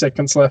have 30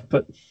 seconds left,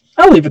 but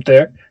I'll leave it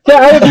there. Yeah,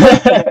 I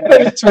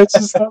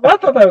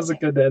thought that was a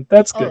good end.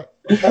 That's good.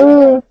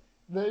 Right.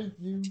 There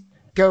you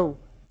go,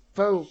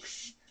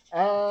 folks.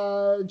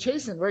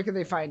 Jason, where can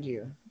they find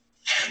you?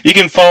 You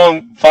can follow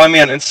me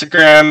on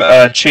Instagram,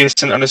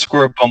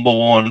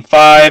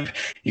 Chasen_Bumble115.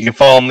 You can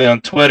follow me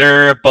on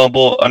Twitter,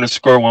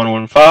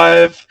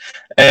 Bumble_115.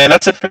 And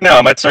that's it for now.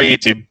 I might start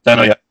YouTube. Don't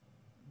know yet.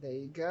 There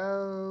you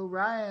go.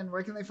 Ryan,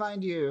 where can they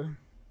find you?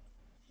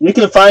 You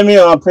can find me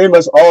on pretty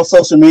much all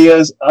social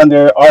medias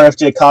under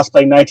RFJ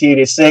Cosplay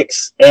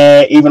 1986,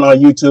 and even on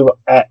YouTube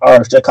at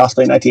RFJ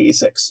Cosplay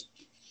 1986.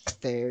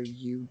 There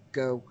you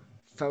go,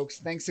 folks.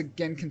 Thanks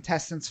again,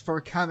 contestants, for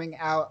coming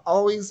out.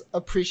 Always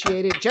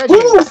appreciate it.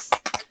 Judges,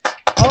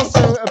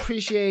 also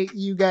appreciate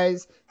you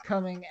guys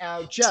coming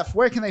out. Jeff,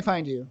 where can they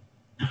find you?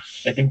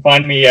 They can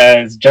find me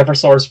as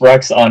Jeffersaurus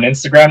Rex on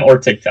Instagram or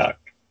TikTok.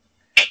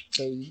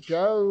 There you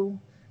go.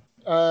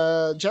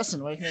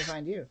 Justin, where can they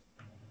find you?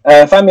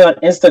 Find me on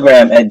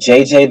Instagram at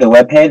JJ the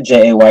Webhead,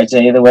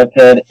 JAYJ the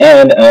Webhead,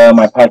 and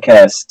my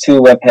podcast,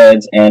 2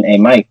 Webheads and a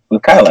Mic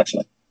with Kyle,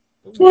 actually.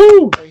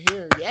 Woo! Right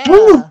here. Yeah.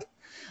 Woo!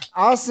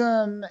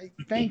 Awesome.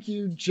 Thank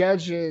you,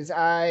 judges.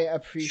 I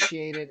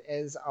appreciate it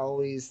as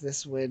always.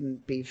 This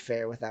wouldn't be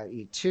fair without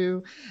you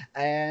two.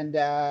 And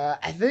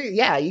I think,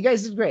 yeah, you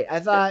guys did great. I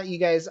thought you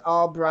guys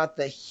all brought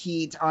the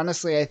heat.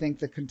 Honestly, I think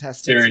the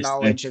contestants'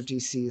 knowledge of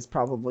DC is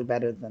probably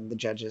better than the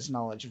judges'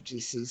 knowledge of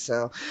DC.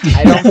 So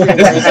I don't feel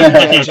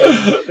like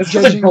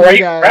judging you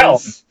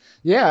guys.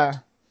 Yeah.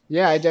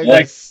 Yeah, I did.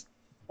 Like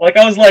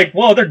I was like,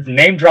 whoa, they're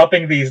name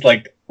dropping these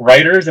like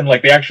writers and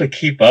like they actually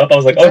keep up. I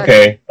was like,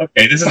 okay,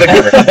 this is a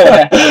good.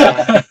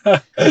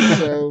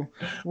 So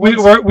we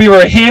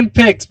were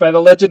handpicked by the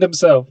legend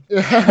himself.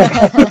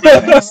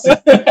 Yes,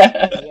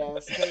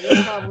 but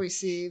you'll probably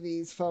see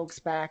these folks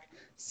back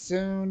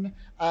soon.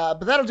 But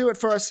that'll do it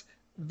for us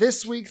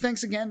this week.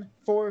 Thanks again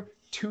for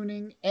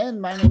tuning in.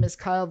 My name is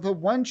Kyle, the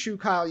One True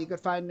Kyle. You can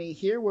find me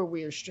here where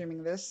we are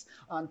streaming this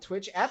on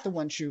Twitch at the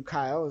One True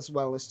Kyle, as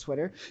well as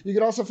Twitter. You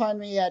can also find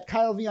me at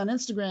Kyle V on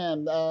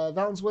Instagram,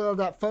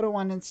 valenzuela.photo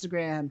on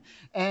Instagram,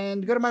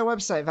 and go to my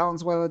website,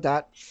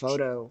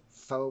 valenzuela.photo,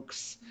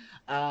 folks.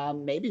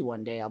 Maybe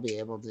one day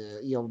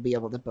you'll be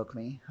able to book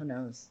me. Who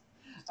knows?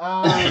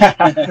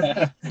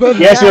 But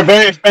yes, you're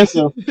very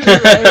expensive.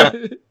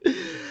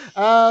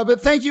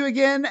 But thank you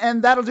again,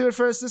 and that'll do it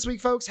for us this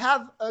week, folks.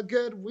 Have a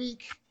good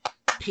week.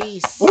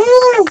 Peace.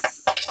 Woo!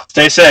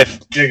 Stay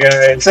safe. You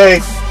guys.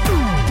 Safe.